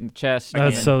he gets hit in the chest.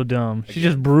 That's so dumb. She's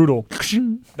just brutal.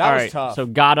 That was tough. So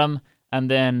got him, and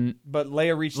then but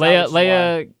Leia reached out.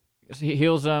 Leia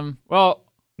heals him. Well,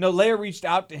 no, Leia reached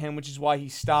out to him, which is why he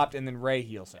stopped, and then Rey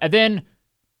heals him. And then,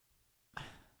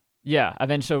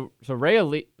 so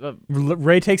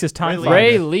Rey takes his time.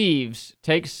 Rey leaves,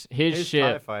 takes his ship,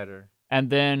 TIE fighter, and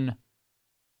then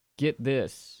get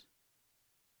this,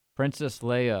 Princess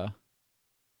Leia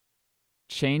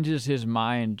changes his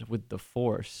mind with the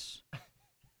Force,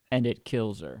 and it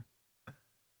kills her.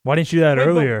 Why didn't you do that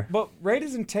earlier? But Rey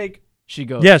doesn't take. She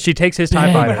goes. Yeah, she takes his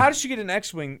TIE fighter. But how does she get an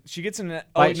X-wing? She gets an.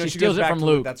 She steals it from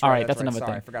Luke. That's All right. right, that's another thing.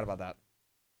 I forgot about that.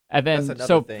 And then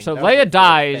so Leia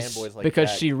dies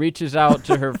because she reaches out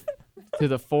to her to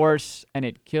the Force, and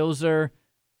it kills her,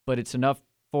 but it's enough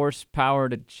Force power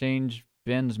to change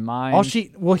Ben's mind.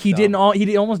 He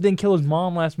almost didn't kill his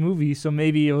mom last movie, so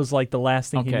maybe it was like the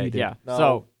last thing he needed. Yeah. No.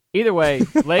 So either way,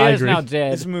 Leia is now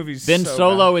dead. This movie's Ben so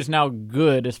Solo bad. is now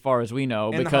good as far as we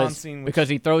know And because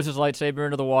he throws his lightsaber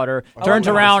into the water, turns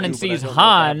around and sees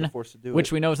Han,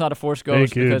 which we know is not a Force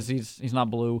ghost because he's not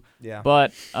blue. Yeah.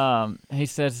 But he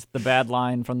says the bad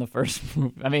line from the first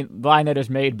movie. I mean, line that is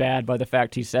made bad by the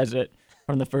fact he says it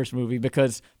from the first movie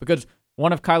because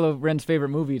one of Kylo Ren's favorite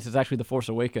movies is actually The Force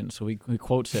Awakens, so he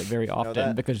quotes it very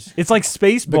often because it's like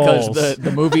Spaceballs. Because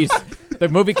the movies, the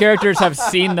movie characters have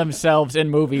seen themselves in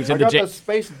movies. I got the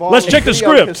Spaceballs. Let's check the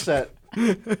script.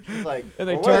 It's like, and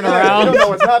they turn around. They don't know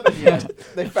what's happened yet.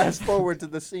 They fast forward to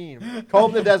the scene.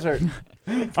 Comb the desert.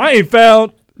 I ain't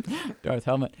found Darth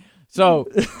Helmet. So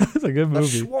it's a good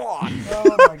movie. Oh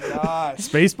my gosh.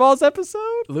 Spaceballs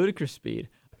episode? Ludicrous speed.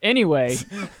 Anyway,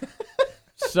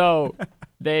 so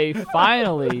they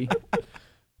finally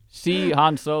see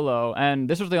Han Solo, and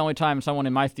this was the only time someone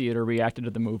in my theater reacted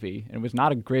to the movie, and it was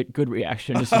not a good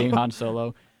reaction to seeing Han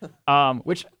Solo.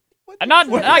 Which not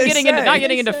getting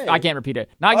into I can't repeat it.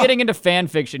 Not getting into fan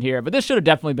fiction here, but this should have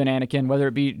definitely been Anakin, whether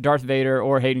it be Darth Vader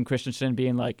or Hayden Christensen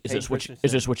being like, is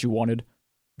this what you wanted?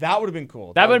 That would have been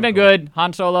cool. That would have been good.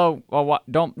 Han Solo, well,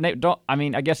 don't. I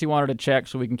mean, I guess he wanted to check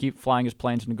so we can keep flying his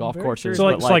planes into golf courses. So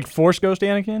like Force Ghost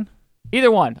Anakin?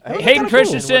 Either one. Hayden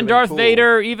Christensen, Darth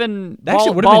Vader, even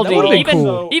Baldy,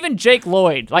 even Jake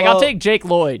Lloyd. Like, I'll take Jake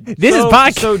Lloyd.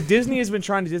 So Disney has been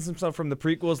trying to distance himself from the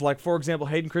prequels. Like, for example,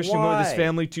 Hayden Christensen went with his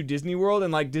family to Disney World,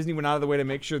 and like Disney went out of the way to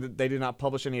make sure that they did not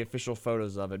publish any official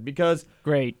photos of it because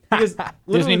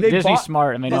Disney's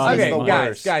smart. I mean,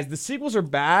 guys, the sequels are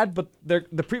bad, but the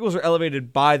prequels are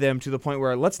elevated by them to the point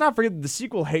where let's not forget that the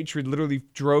sequel hatred literally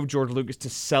drove George Lucas to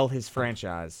sell his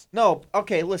franchise. No,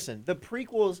 okay, listen, the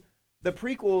prequels. The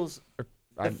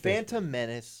Phantom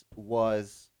Menace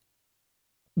was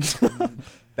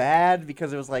bad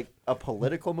because it was like a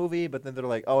political movie, but then they're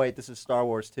like, oh, wait, this is Star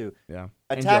Wars too. Yeah.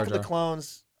 Attack of the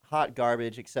Clones, hot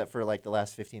garbage, except for like the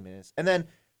last 15 minutes. And then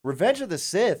Revenge of the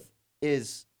Sith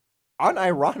is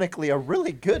unironically a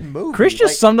really good movie. Chris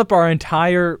just summed up our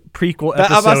entire prequel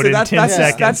episode in 10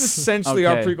 seconds. That's essentially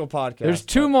our prequel podcast. There's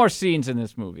two more scenes in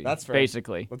this movie. That's fair.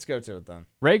 Basically. Let's go to it then.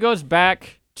 Rey goes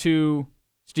back to...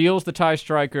 steals the TIE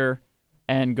Striker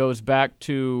and goes back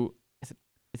to is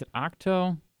it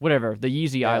Octo? Whatever, the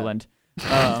Yeezy Island.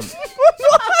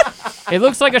 It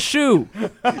looks like a shoe. You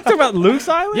talking about Luke's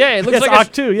Island? Yeah, it looks like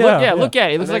Octo. Look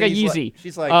at it. It looks like a Yeezy.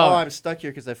 She's like, oh, I'm stuck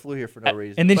here because I flew here for no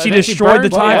reason. And then she destroyed the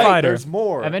TIE fighter. There's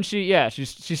more. And then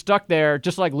she's stuck there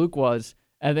just like Luke was.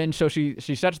 And then so she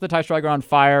sets the TIE Striker on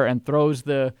fire and throws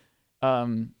the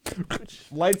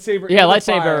lightsaber. Yeah,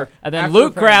 lightsaber. And then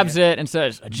Luke grabs it and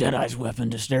says, "A Jedi's weapon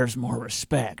deserves more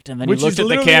respect." And then he looks at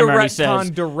the camera and he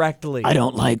says, directly, "I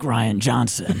don't like Rian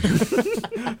Johnson."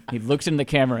 He looks in the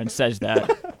camera and says that.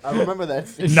 I remember that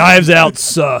scene. Knives Out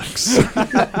sucks.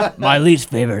 My least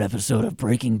favorite episode of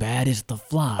Breaking Bad is The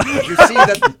Fly.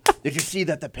 Did you see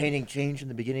that the painting changed in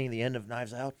the beginning and the end of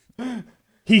Knives Out?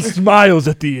 He smiles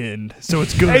at the end, so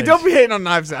it's good. Hey, don't be hating on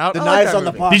Knives Out. The knives on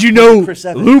the pot. Did you know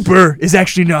Looper is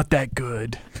actually not that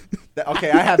good?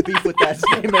 Okay, I have beef with that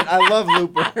statement. I love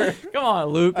Looper. Come on,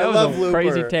 Luke. That was a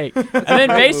crazy take. And then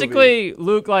basically,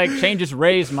 Luke like changes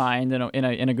Rey's mind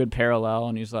in a good parallel,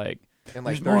 and he's like,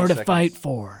 "There's more to fight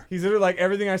for." He's literally like,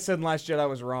 everything I said in Last Jedi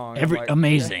was wrong.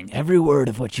 Amazing. Okay. Every word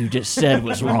of what you just said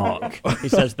was wrong. He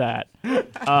says that.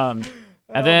 And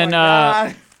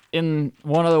then in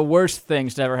one of the worst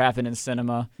things to ever happen in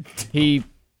cinema, he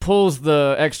pulls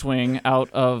the X-Wing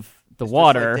out of the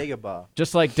water.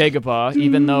 Just like Dagobah,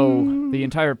 even though the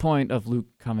entire point of Luke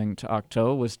coming to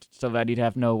Octo was so that he'd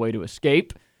have no way to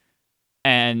escape.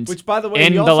 And which, by the way,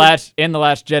 in the Last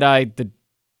Jedi, the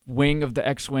wing of the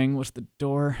X-Wing was the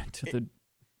door to the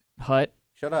hut.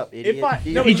 Shut up, idiot.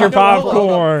 Eat your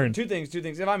popcorn. Two things.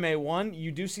 If I may. One,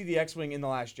 you do see the X-Wing in The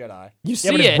Last Jedi. You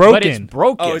see it, but it's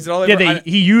broken. Oh, is it all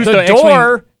he used the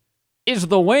door is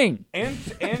the wing. And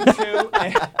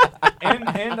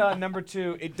number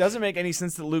two, it doesn't make any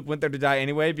sense that Luke went there to die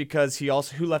anyway because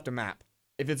who left a map?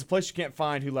 If it's a place you can't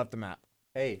find, who left the map?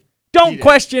 Hey. Don't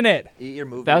question it. Eat your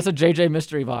movie. That was a JJ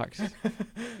mystery box.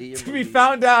 To be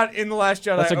found out in The Last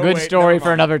Jedi. That's a good story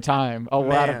for another time. Oh,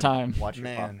 we're out of time. Watch your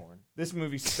popcorn. This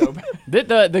movie's so bad.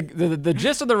 The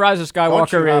gist of the Rise of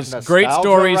Skywalker is great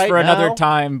stories for another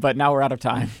time, but now we're out of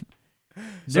time.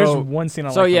 There's one scene I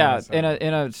like. So yeah, in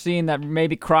a scene that made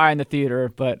me cry in the theater,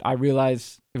 but I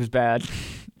realized it was bad.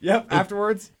 Yep.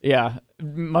 Afterwards. Yeah,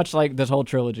 much like this whole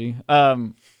trilogy.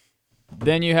 Then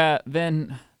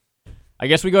I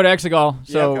guess we go to Exegol.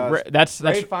 So that's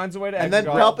Rey finds a way to Exegol. And then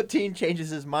Palpatine changes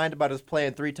his mind about his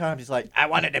plan 3 times. He's like, I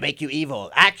wanted to make you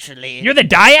evil. Actually, you're the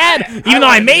dyad? Even though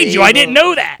I made you, I didn't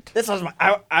know that. This was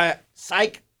my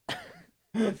psych.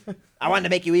 I wanted to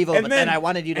make you evil, but then I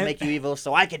wanted you to make you evil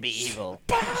so I could be evil.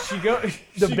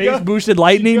 Boosted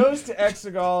lightning. She goes to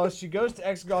Exegol.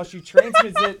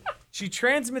 She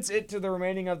transmits it to the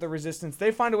remaining of the Resistance. They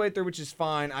find a way through, which is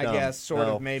fine, I guess, sort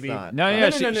of, maybe.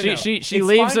 No. She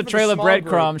leaves a trail of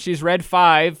breadcrumbs. She's read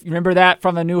 5. You remember that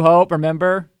from A New Hope?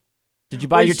 Remember? Did you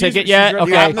buy your ticket yet? Do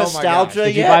you have nostalgia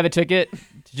Did yet? you buy the ticket?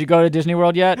 Did you go to Disney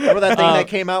World yet? Remember that thing that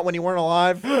came out when you weren't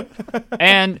alive?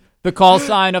 And the call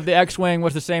sign of the X-Wing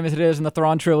was the same as it is in the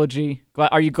Thrawn trilogy.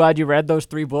 Are you glad you read those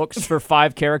 3 books for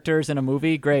 5 characters in a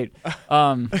movie? Great.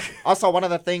 Also, one of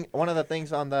the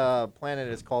things on the planet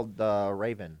is called the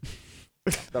Raven.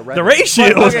 The Ray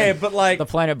Shield. Okay, but like the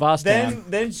planet Boston.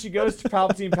 Then she goes to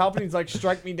Palpatine. Palpatine's like,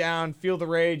 strike me down, feel the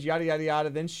rage, yada yada yada.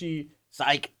 Then she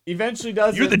eventually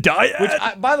does. You're the dyad. Which,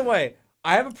 by the way,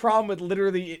 I have a problem with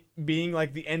literally it being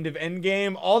like the end of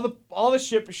Endgame. All the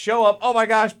ships show up. Oh my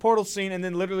gosh, portal scene, and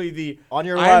then literally on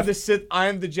your I left. am the Sith, I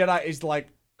am the Jedi is like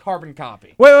carbon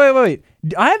copy. Wait.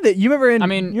 I have the. You remember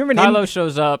in? You remember Kylo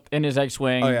shows up in his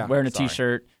X-wing wearing a Sorry.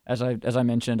 T-shirt, as I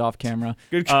mentioned off camera.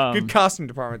 Good costume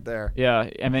department there. Yeah,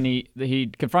 and then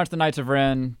he confronts the Knights of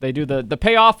Ren. They do the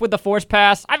payoff with the Force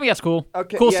pass. I think that's cool.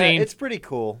 Okay, cool yeah, scene. It's pretty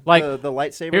cool. Like the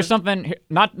lightsaber. Here's something.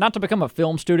 Not to become a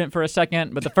film student for a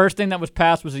second, but the first thing that was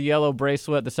passed was a yellow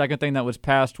bracelet. The second thing that was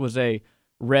passed was a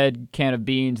red can of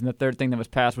beans, and the third thing that was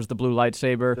passed was the blue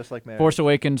lightsaber. Just like Mary. Force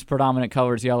Awakens predominant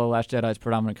colors yellow. Last Jedi's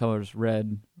predominant colors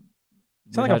red.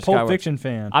 Sound like a Pulp Fiction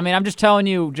fan. I mean, I'm just telling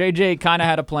you, JJ kind of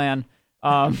had a plan.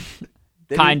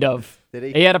 Kind of.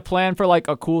 Did he had a plan for like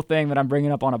a cool thing that I'm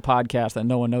bringing up on a podcast that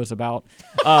no one knows about.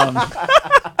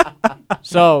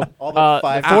 So,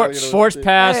 Force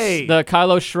Pass, the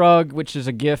Kylo Shrug, which is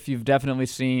a GIF you've definitely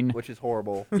seen. Which is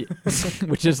horrible.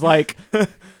 Which is like,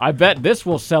 I bet this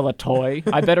will sell a toy.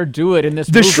 I better do it in this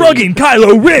The movie. shrugging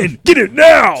Kylo Ren! Get it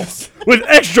now! With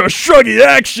extra shruggy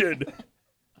action!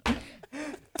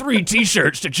 3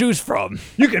 T-shirts to choose from.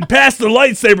 You can pass the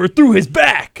lightsaber through his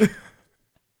back!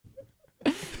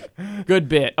 Good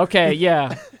bit. Okay,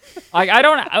 yeah. We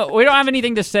don't have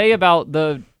anything to say about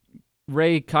the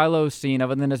Rey Kylo scene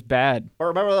other than it's bad. But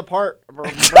remember the part.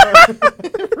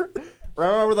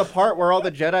 Remember the part where all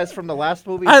the Jedi's from the last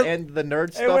movie and the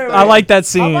nerd stuff. wait. I like that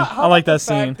scene. How I like about that the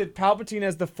scene. fact that Palpatine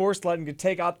has the Force lightning to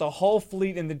take out the whole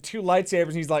fleet and the 2 lightsabers,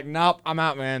 and he's like, "Nope, I'm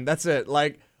out, man. That's it."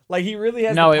 Like he really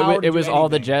has. No, the power it was to do all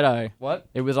the anything. Jedi. What?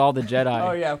 It was all the Jedi.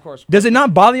 Oh yeah, of course. Does it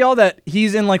not bother y'all that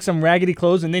he's in like some raggedy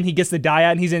clothes and then he gets the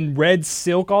dyad and he's in red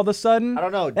silk all of a sudden? I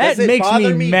don't know. That Does it makes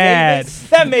bother me mad. Davis?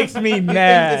 That makes me You think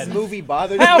mad. this movie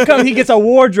bothers How you? come he gets a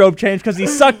wardrobe change because he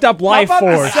sucked up life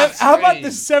force? How about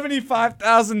the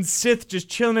 75,000 Sith just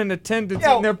chilling in attendance,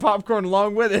 eating their popcorn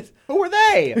along with it? Who were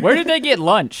they? Where did they get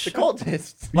lunch? The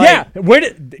cultists. Yeah,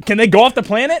 can they go off the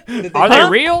planet? Are they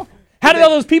real? How did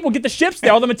all those people get the ships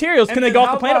there, all the materials? Can they go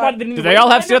off the planet? Why didn't Do they all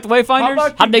have Sith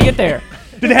Wayfinders? How did they get there?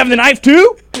 Did they have the knife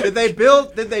too? Did they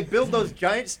build those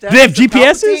giant statues? Do they have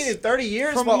of GPSs? Palpatine in 30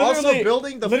 years From while also literally-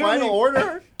 building the literally- Final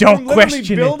Order? Don't From literally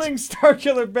question building it.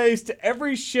 Starkiller Base to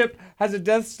every ship has a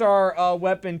Death Star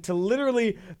weapon to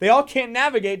literally they all can't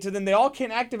navigate to them. They all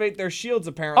can't activate their shields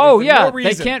apparently. Oh for yeah, no they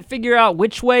reason. can't figure out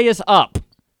which way is up.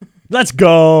 Let's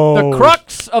go. The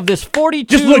crux of this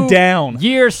 42 Just look down.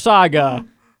 year saga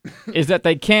is that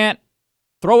they can't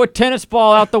throw a tennis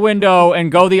ball out the window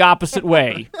and go the opposite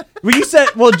way.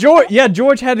 Well,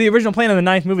 George had the original plan in the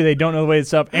 9th movie. They don't know the way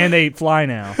it's up, and they fly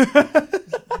now.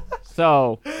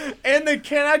 So And they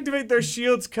can't activate their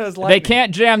shields because they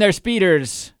can't jam their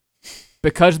speeders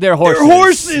because they're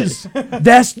horses. They're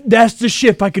horses. That's the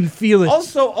ship. I can feel it.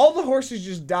 Also, all the horses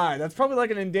just die. That's probably like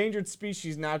an endangered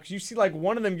species now because you see like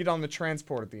one of them get on the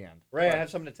transport at the end. Ray, I have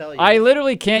something to tell you. I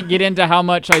literally can't get into how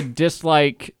much I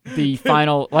dislike the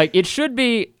final. Like, it should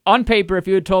be on paper if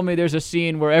you had told me there's a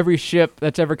scene where every ship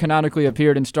that's ever canonically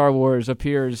appeared in Star Wars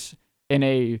appears in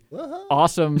a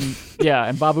awesome,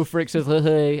 and Babu Frick says,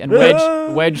 "Hey," and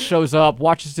Wedge shows up,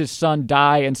 watches his son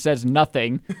die, and says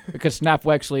nothing because Snap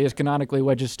Wexley is canonically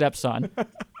Wedge's stepson.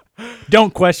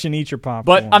 Don't question, eat your popcorn.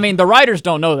 But, I mean, the writers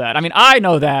don't know that. I mean, I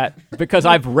know that because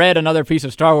I've read another piece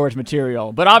of Star Wars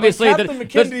material. But obviously, Captain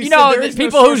McKenzie said there is no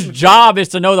people whose source material. job is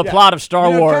to know the plot of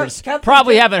Star Wars Captain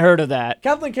probably Ken- haven't heard of that.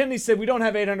 Kathleen Kennedy said we don't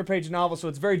have 800-page novels, so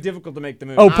it's very difficult to make the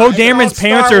movie. Oh, Poe It's Dameron's all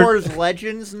parents Star are. Wars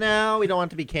legends now. We don't want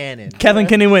it to be canon. Kathleen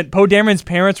Kennedy went. Poe Dameron's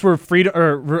parents were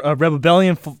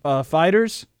rebellion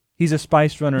fighters. He's a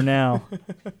spice runner now.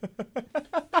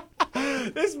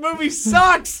 This movie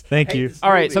sucks. Thank you.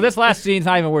 All right, so this last scene's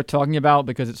not even worth talking about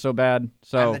because it's so bad. I'm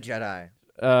So, the Jedi.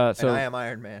 so And I am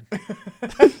Iron Man.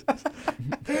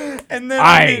 And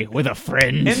then with a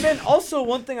friend. And then also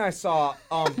one thing I saw,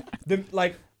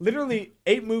 literally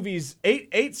 8 movies,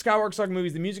 eight Skywalker Saga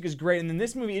movies. The music is great, and then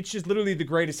this movie, it's just literally the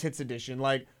greatest hits edition.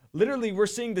 Like literally, we're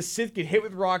seeing the Sith get hit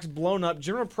with rocks, blown up.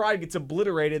 General Pride gets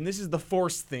obliterated, and this is the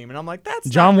Force theme, and I'm like, that's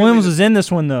John not really Williams is in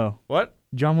this one though. what?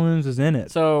 John Williams is in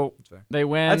it. So they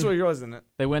win. That's what yours, isn't it?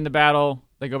 They win the battle.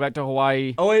 They go back to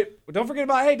Hawaii. Oh wait, don't forget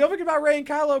about Rey and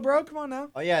Kylo, bro. Come on now.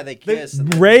 Oh yeah, they kiss.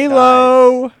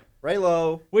 Raylo.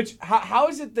 Raylo. Which how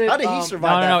is it that? How did he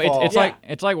survive No. that fall?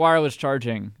 It's like wireless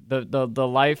charging.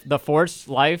 The Force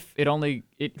life.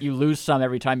 You lose some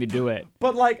every time you do it.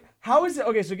 But like, how is it?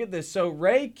 Okay, so get this. So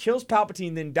Rey kills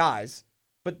Palpatine, then dies.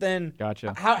 But then,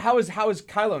 Gotcha. How is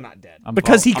Kylo not dead?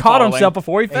 Because he caught himself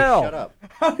before he fell. Shut up.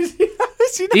 How is he not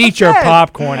Eat your dead?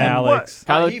 popcorn, Alex.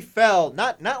 He fell.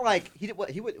 Not like he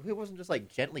wasn't just like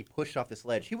gently pushed off this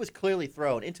ledge. He was clearly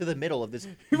thrown into the middle of this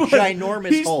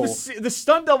ginormous hole. The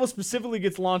stunt double specifically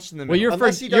gets launched in the middle. Well, you're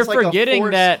Unless he does, like, a forgetting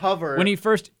force that hover. when he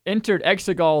first entered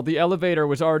Exegol, the elevator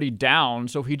was already down,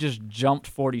 so he just jumped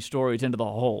 40 stories into the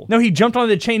hole. No, he jumped on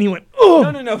the chain. He went, oh.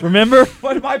 No. Remember?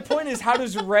 But my point is, how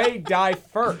does Rey die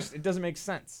first? It doesn't make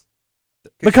sense.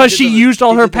 Because she used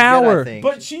all her power.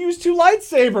 But she used 2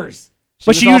 lightsabers.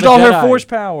 But she used all her force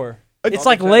power. It's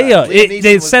like Leia.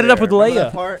 They set it up with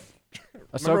Leia.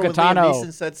 Ahsoka Liam Tano.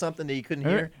 Neeson said something that you couldn't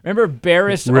hear? Remember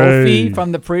Barriss Rey. Ophi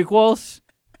from the prequels?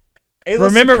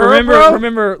 Remember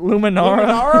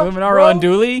Luminara? Luminara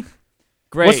Unduli?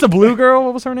 Great. What's the blue girl?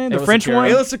 What was her name? The Ayla French Secura.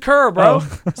 one? Ayla Secura, bro.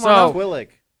 So Willick.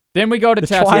 then we go to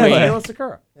Twilight. Tatooine. Ayla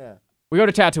Secura. Yeah. We go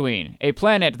to Tatooine, a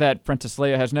planet that Princess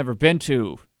Leia has never been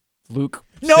to. Luke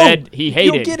said he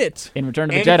hated. You'll get it. In Return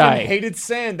of the Anakin Jedi. hated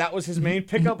sand. That was his main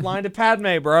pickup line to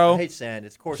Padme, bro. I hate sand.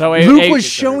 It's coarse. So Luke was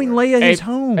showing Leia his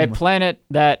home. A planet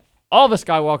that all the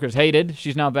Skywalkers hated.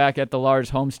 She's now back at the Lars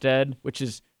homestead, which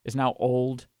is now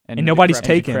old and nobody's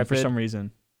decrepit. taken for some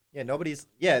reason. Yeah, nobody's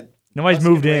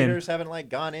moved in. Raiders haven't like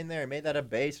gone in there and made that a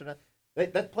base or not.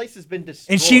 That place has been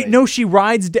destroyed. And she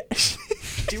rides down.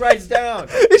 She rides down.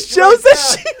 It shows that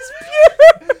she's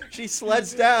pure. She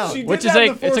sleds down. Which is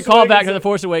it's a callback to The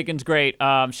Force Awakens. Great.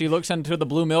 She looks into the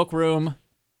blue milk room,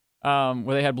 where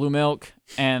they had blue milk,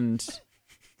 and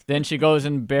then she goes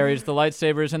and buries the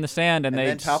lightsabers in the sand, and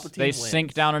they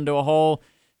sink down into a hole.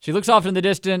 She looks off in the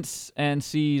distance and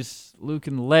sees Luke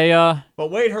and Leia. But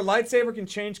wait, her lightsaber can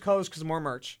change colors because of more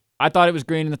merch. I thought it was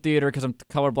green in the theater because I'm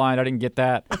colorblind. I didn't get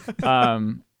that.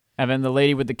 And then the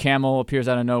lady with the camel appears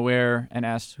out of nowhere and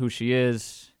asks who she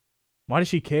is. Why does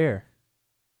she care?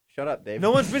 Shut up, David. No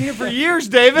one's been here for years,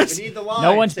 Davis. We need the line.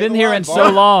 No one's Say been the here line, in Bart.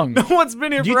 so long. No one's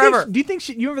been here forever. Do you think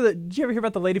she? Did you ever hear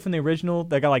about the lady from the original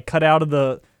that got like cut out of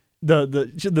the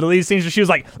lead scene? She was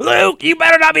like, "Luke, you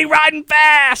better not be riding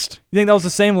fast." You think that was the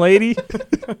same lady?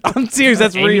 I'm serious.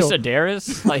 That's Amy real.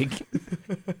 Sedaris,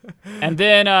 and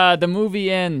then the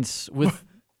movie ends with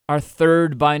our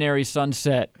third binary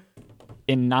sunset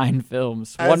in 9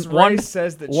 films. As Rey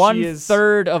says that she is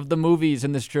 1/3 of the movies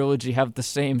in this trilogy have the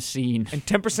same scene. And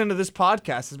 10% of this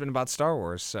podcast has been about Star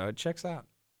Wars, so it checks out.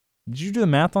 Did you do the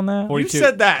math on that? 42. You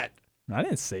said that. I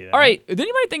didn't say that. All right, did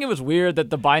anybody think it was weird that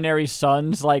the binary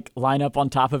suns line up on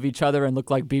top of each other and look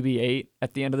like BB-8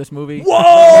 at the end of this movie?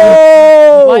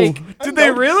 Whoa! Did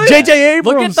they really? J.J. Abrams.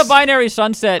 Look at the binary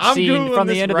sunset I'm scene Googling from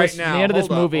the this end of right this, now. the end of this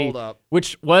Hold up, movie, hold up.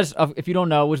 which was, if you don't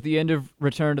know, was the end of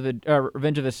Return to the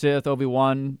Revenge of the Sith.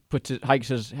 Obi-Wan hikes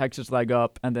his leg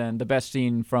up, and then the best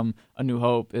scene from A New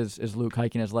Hope is Luke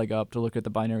hiking his leg up to look at the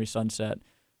binary sunset.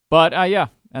 But yeah,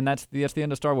 and that's the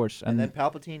end of Star Wars. And then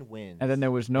Palpatine wins. And then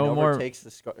there was and no more. overtakes the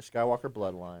Skywalker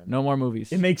bloodline. No more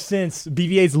movies. It makes sense.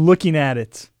 BB-8's looking at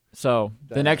it. So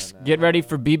the next, get ready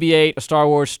for BB-8, A Star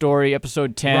Wars Story,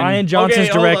 Episode 10. Rian Johnson's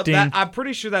directing. I'm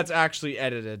pretty sure that's actually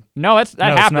edited. No, that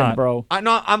happened, not. bro. I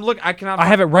cannot. I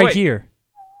have it right here.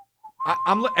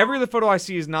 Every other photo I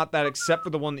see is not that, except for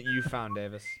the one that you found,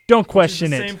 Davis. Don't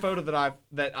question the it. Same photo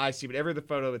that I see, but every other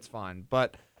photo it's fine.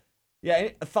 But yeah,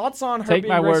 thoughts on her Take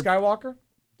being my Rey word. Skywalker?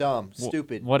 Dumb,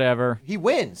 stupid. Whatever. He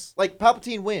wins. Like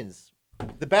Palpatine wins.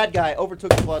 The bad guy overtook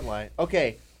the bloodline.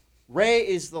 Okay, Rey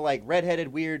is the redheaded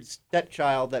weird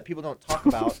stepchild that people don't talk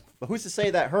about. But who's to say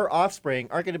that her offspring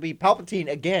aren't going to be Palpatine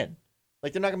again?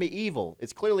 Like they're not going to be evil.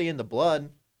 It's clearly in the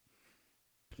blood.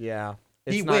 Yeah.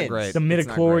 He It's not wins. great. The It's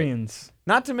not great. midichlorians.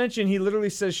 Not to mention, he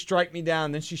literally says, "Strike me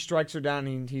down." Then she strikes her down,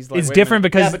 and he's like, It's "Wait a different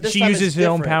minute." because but this she time uses it's his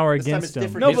own different. power This time against it's him.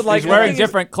 different. No, He's- but like He's wearing the thing is-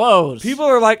 different clothes. People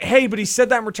are like, "Hey, but he said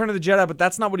that in Return of the Jedi," but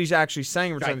that's not what he's actually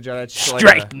saying in Return of the Jedi. It's just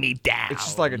Strike me down. It's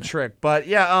just like a trick. But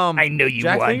yeah, I know you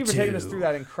Jack, want thank you for taking to. us through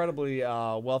that incredibly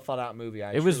well thought out movie.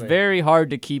 It was very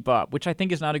hard to keep up, which I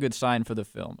think is not a good sign for the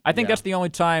film. I think that's the only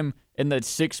time in the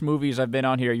 6 movies I've been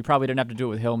on here, you probably didn't have to do it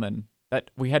with Hillman, that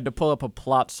we had to pull up a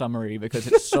plot summary because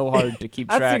it's so hard to keep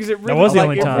track. It really, was the like,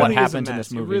 only it time. really What is a happens in mess.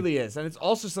 this movie. It really is, and it's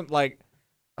also something like,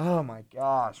 oh my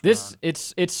gosh, This man.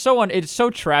 it's so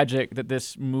tragic that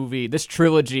this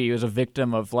trilogy is a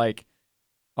victim of a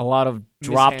lot of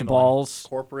dropped Mishandling. balls.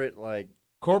 Corporate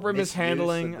corporate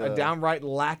mishandling, a downright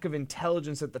lack of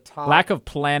intelligence at the top, lack of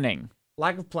planning.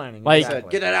 Like,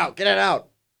 exactly. Get it out.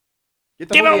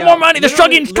 Give him more money. They're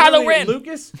struggling Kylo Ren.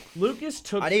 Lucas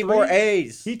took. I need more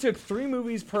A's. He took 3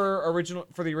 movies for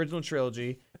the original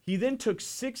trilogy. He then took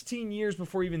 16 years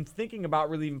before even thinking about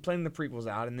really even planning the prequels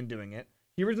out and then doing it.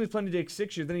 He originally planned to take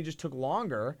 6 years. Then he just took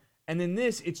longer. And then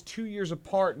it's 2 years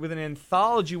apart with an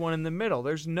anthology one in the middle.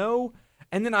 There's no.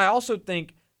 And then I also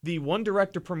think the one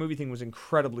director per movie thing was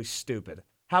incredibly stupid.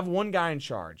 Have one guy in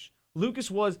charge.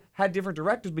 Lucas had different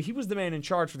directors, but he was the man in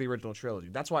charge for the original trilogy.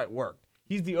 That's why it worked.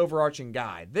 He's the overarching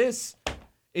guy.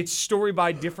 It's story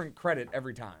by different credit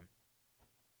every time.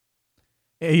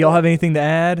 Hey, y'all have anything to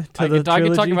add to the trilogy? I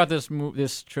could talk about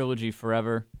this trilogy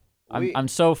forever. I'm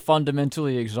so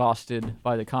fundamentally exhausted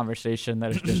by the conversation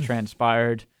that has just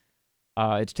transpired.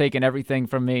 It's taken everything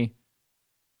from me,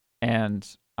 and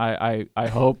I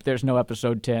hope there's no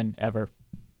episode 10 ever.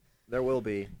 There will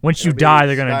be. Once you die,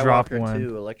 they're gonna drop one.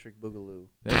 2, Electric Boogaloo.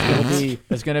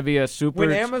 There's gonna be a super.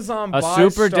 When Amazon buys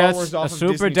super Star Wars off a of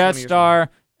super Disney Death 20 years Star,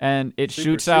 and it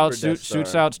shoots out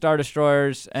Super Star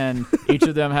Destroyers, and each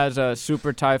of them has a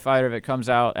super TIE fighter that comes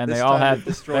out, and This they all time it have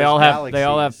destroys they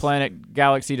all have galaxies.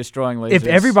 galaxy destroying lasers. If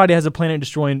everybody has a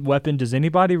planet-destroying weapon, does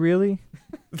anybody really?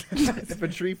 If a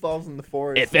tree falls in the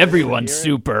forest. if everyone's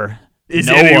super. Is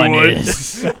no anyone? one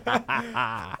is.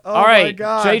 All right,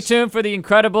 stay tuned for The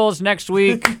Incredibles next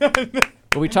week,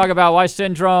 where we talk about why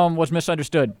Syndrome was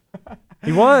misunderstood.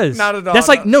 He was. Not at all. That's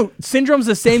like, no, Syndrome's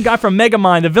the same guy from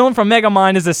Megamind. The villain from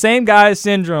Megamind is the same guy as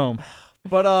Syndrome.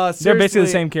 But they're basically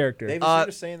the same character. David, you're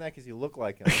just saying that because you look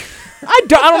like him. I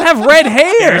don't have red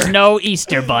hair. There's no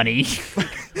Easter Bunny.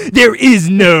 There is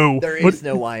no. There is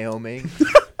no Wyoming.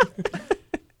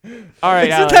 All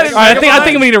right, Alex. All right, I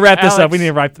think we need to wrap this Alex, up. We need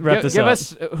to wrap this give up.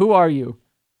 us, who are you?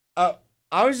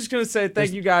 I was just going to say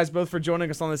thank you guys both for joining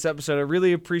us on this episode. I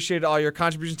really appreciate all your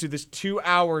contributions to this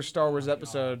 2-hour Star Wars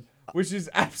episode, which is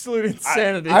absolute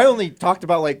insanity. I only talked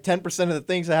about like 10% of the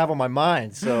things I have on my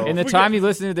mind. So In the time you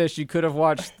listened to this, you could have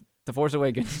watched The Force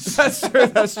Awakens.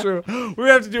 That's true. We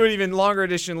have to do an even longer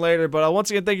edition later. But once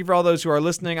again, thank you for all those who are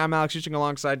listening. I'm Alex Schuching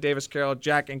alongside Davis, Carroll,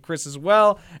 Jack, and Chris as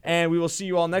well. And we will see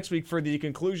you all next week for the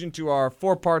conclusion to our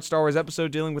 4-part Star Wars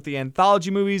episode dealing with the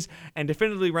anthology movies and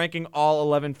definitively ranking all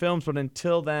 11 films. But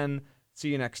until then, see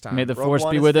you next time. May the Rogue Force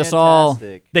One be is with us all.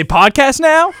 fantastic. They podcast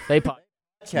now? They podcast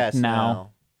Podcast now.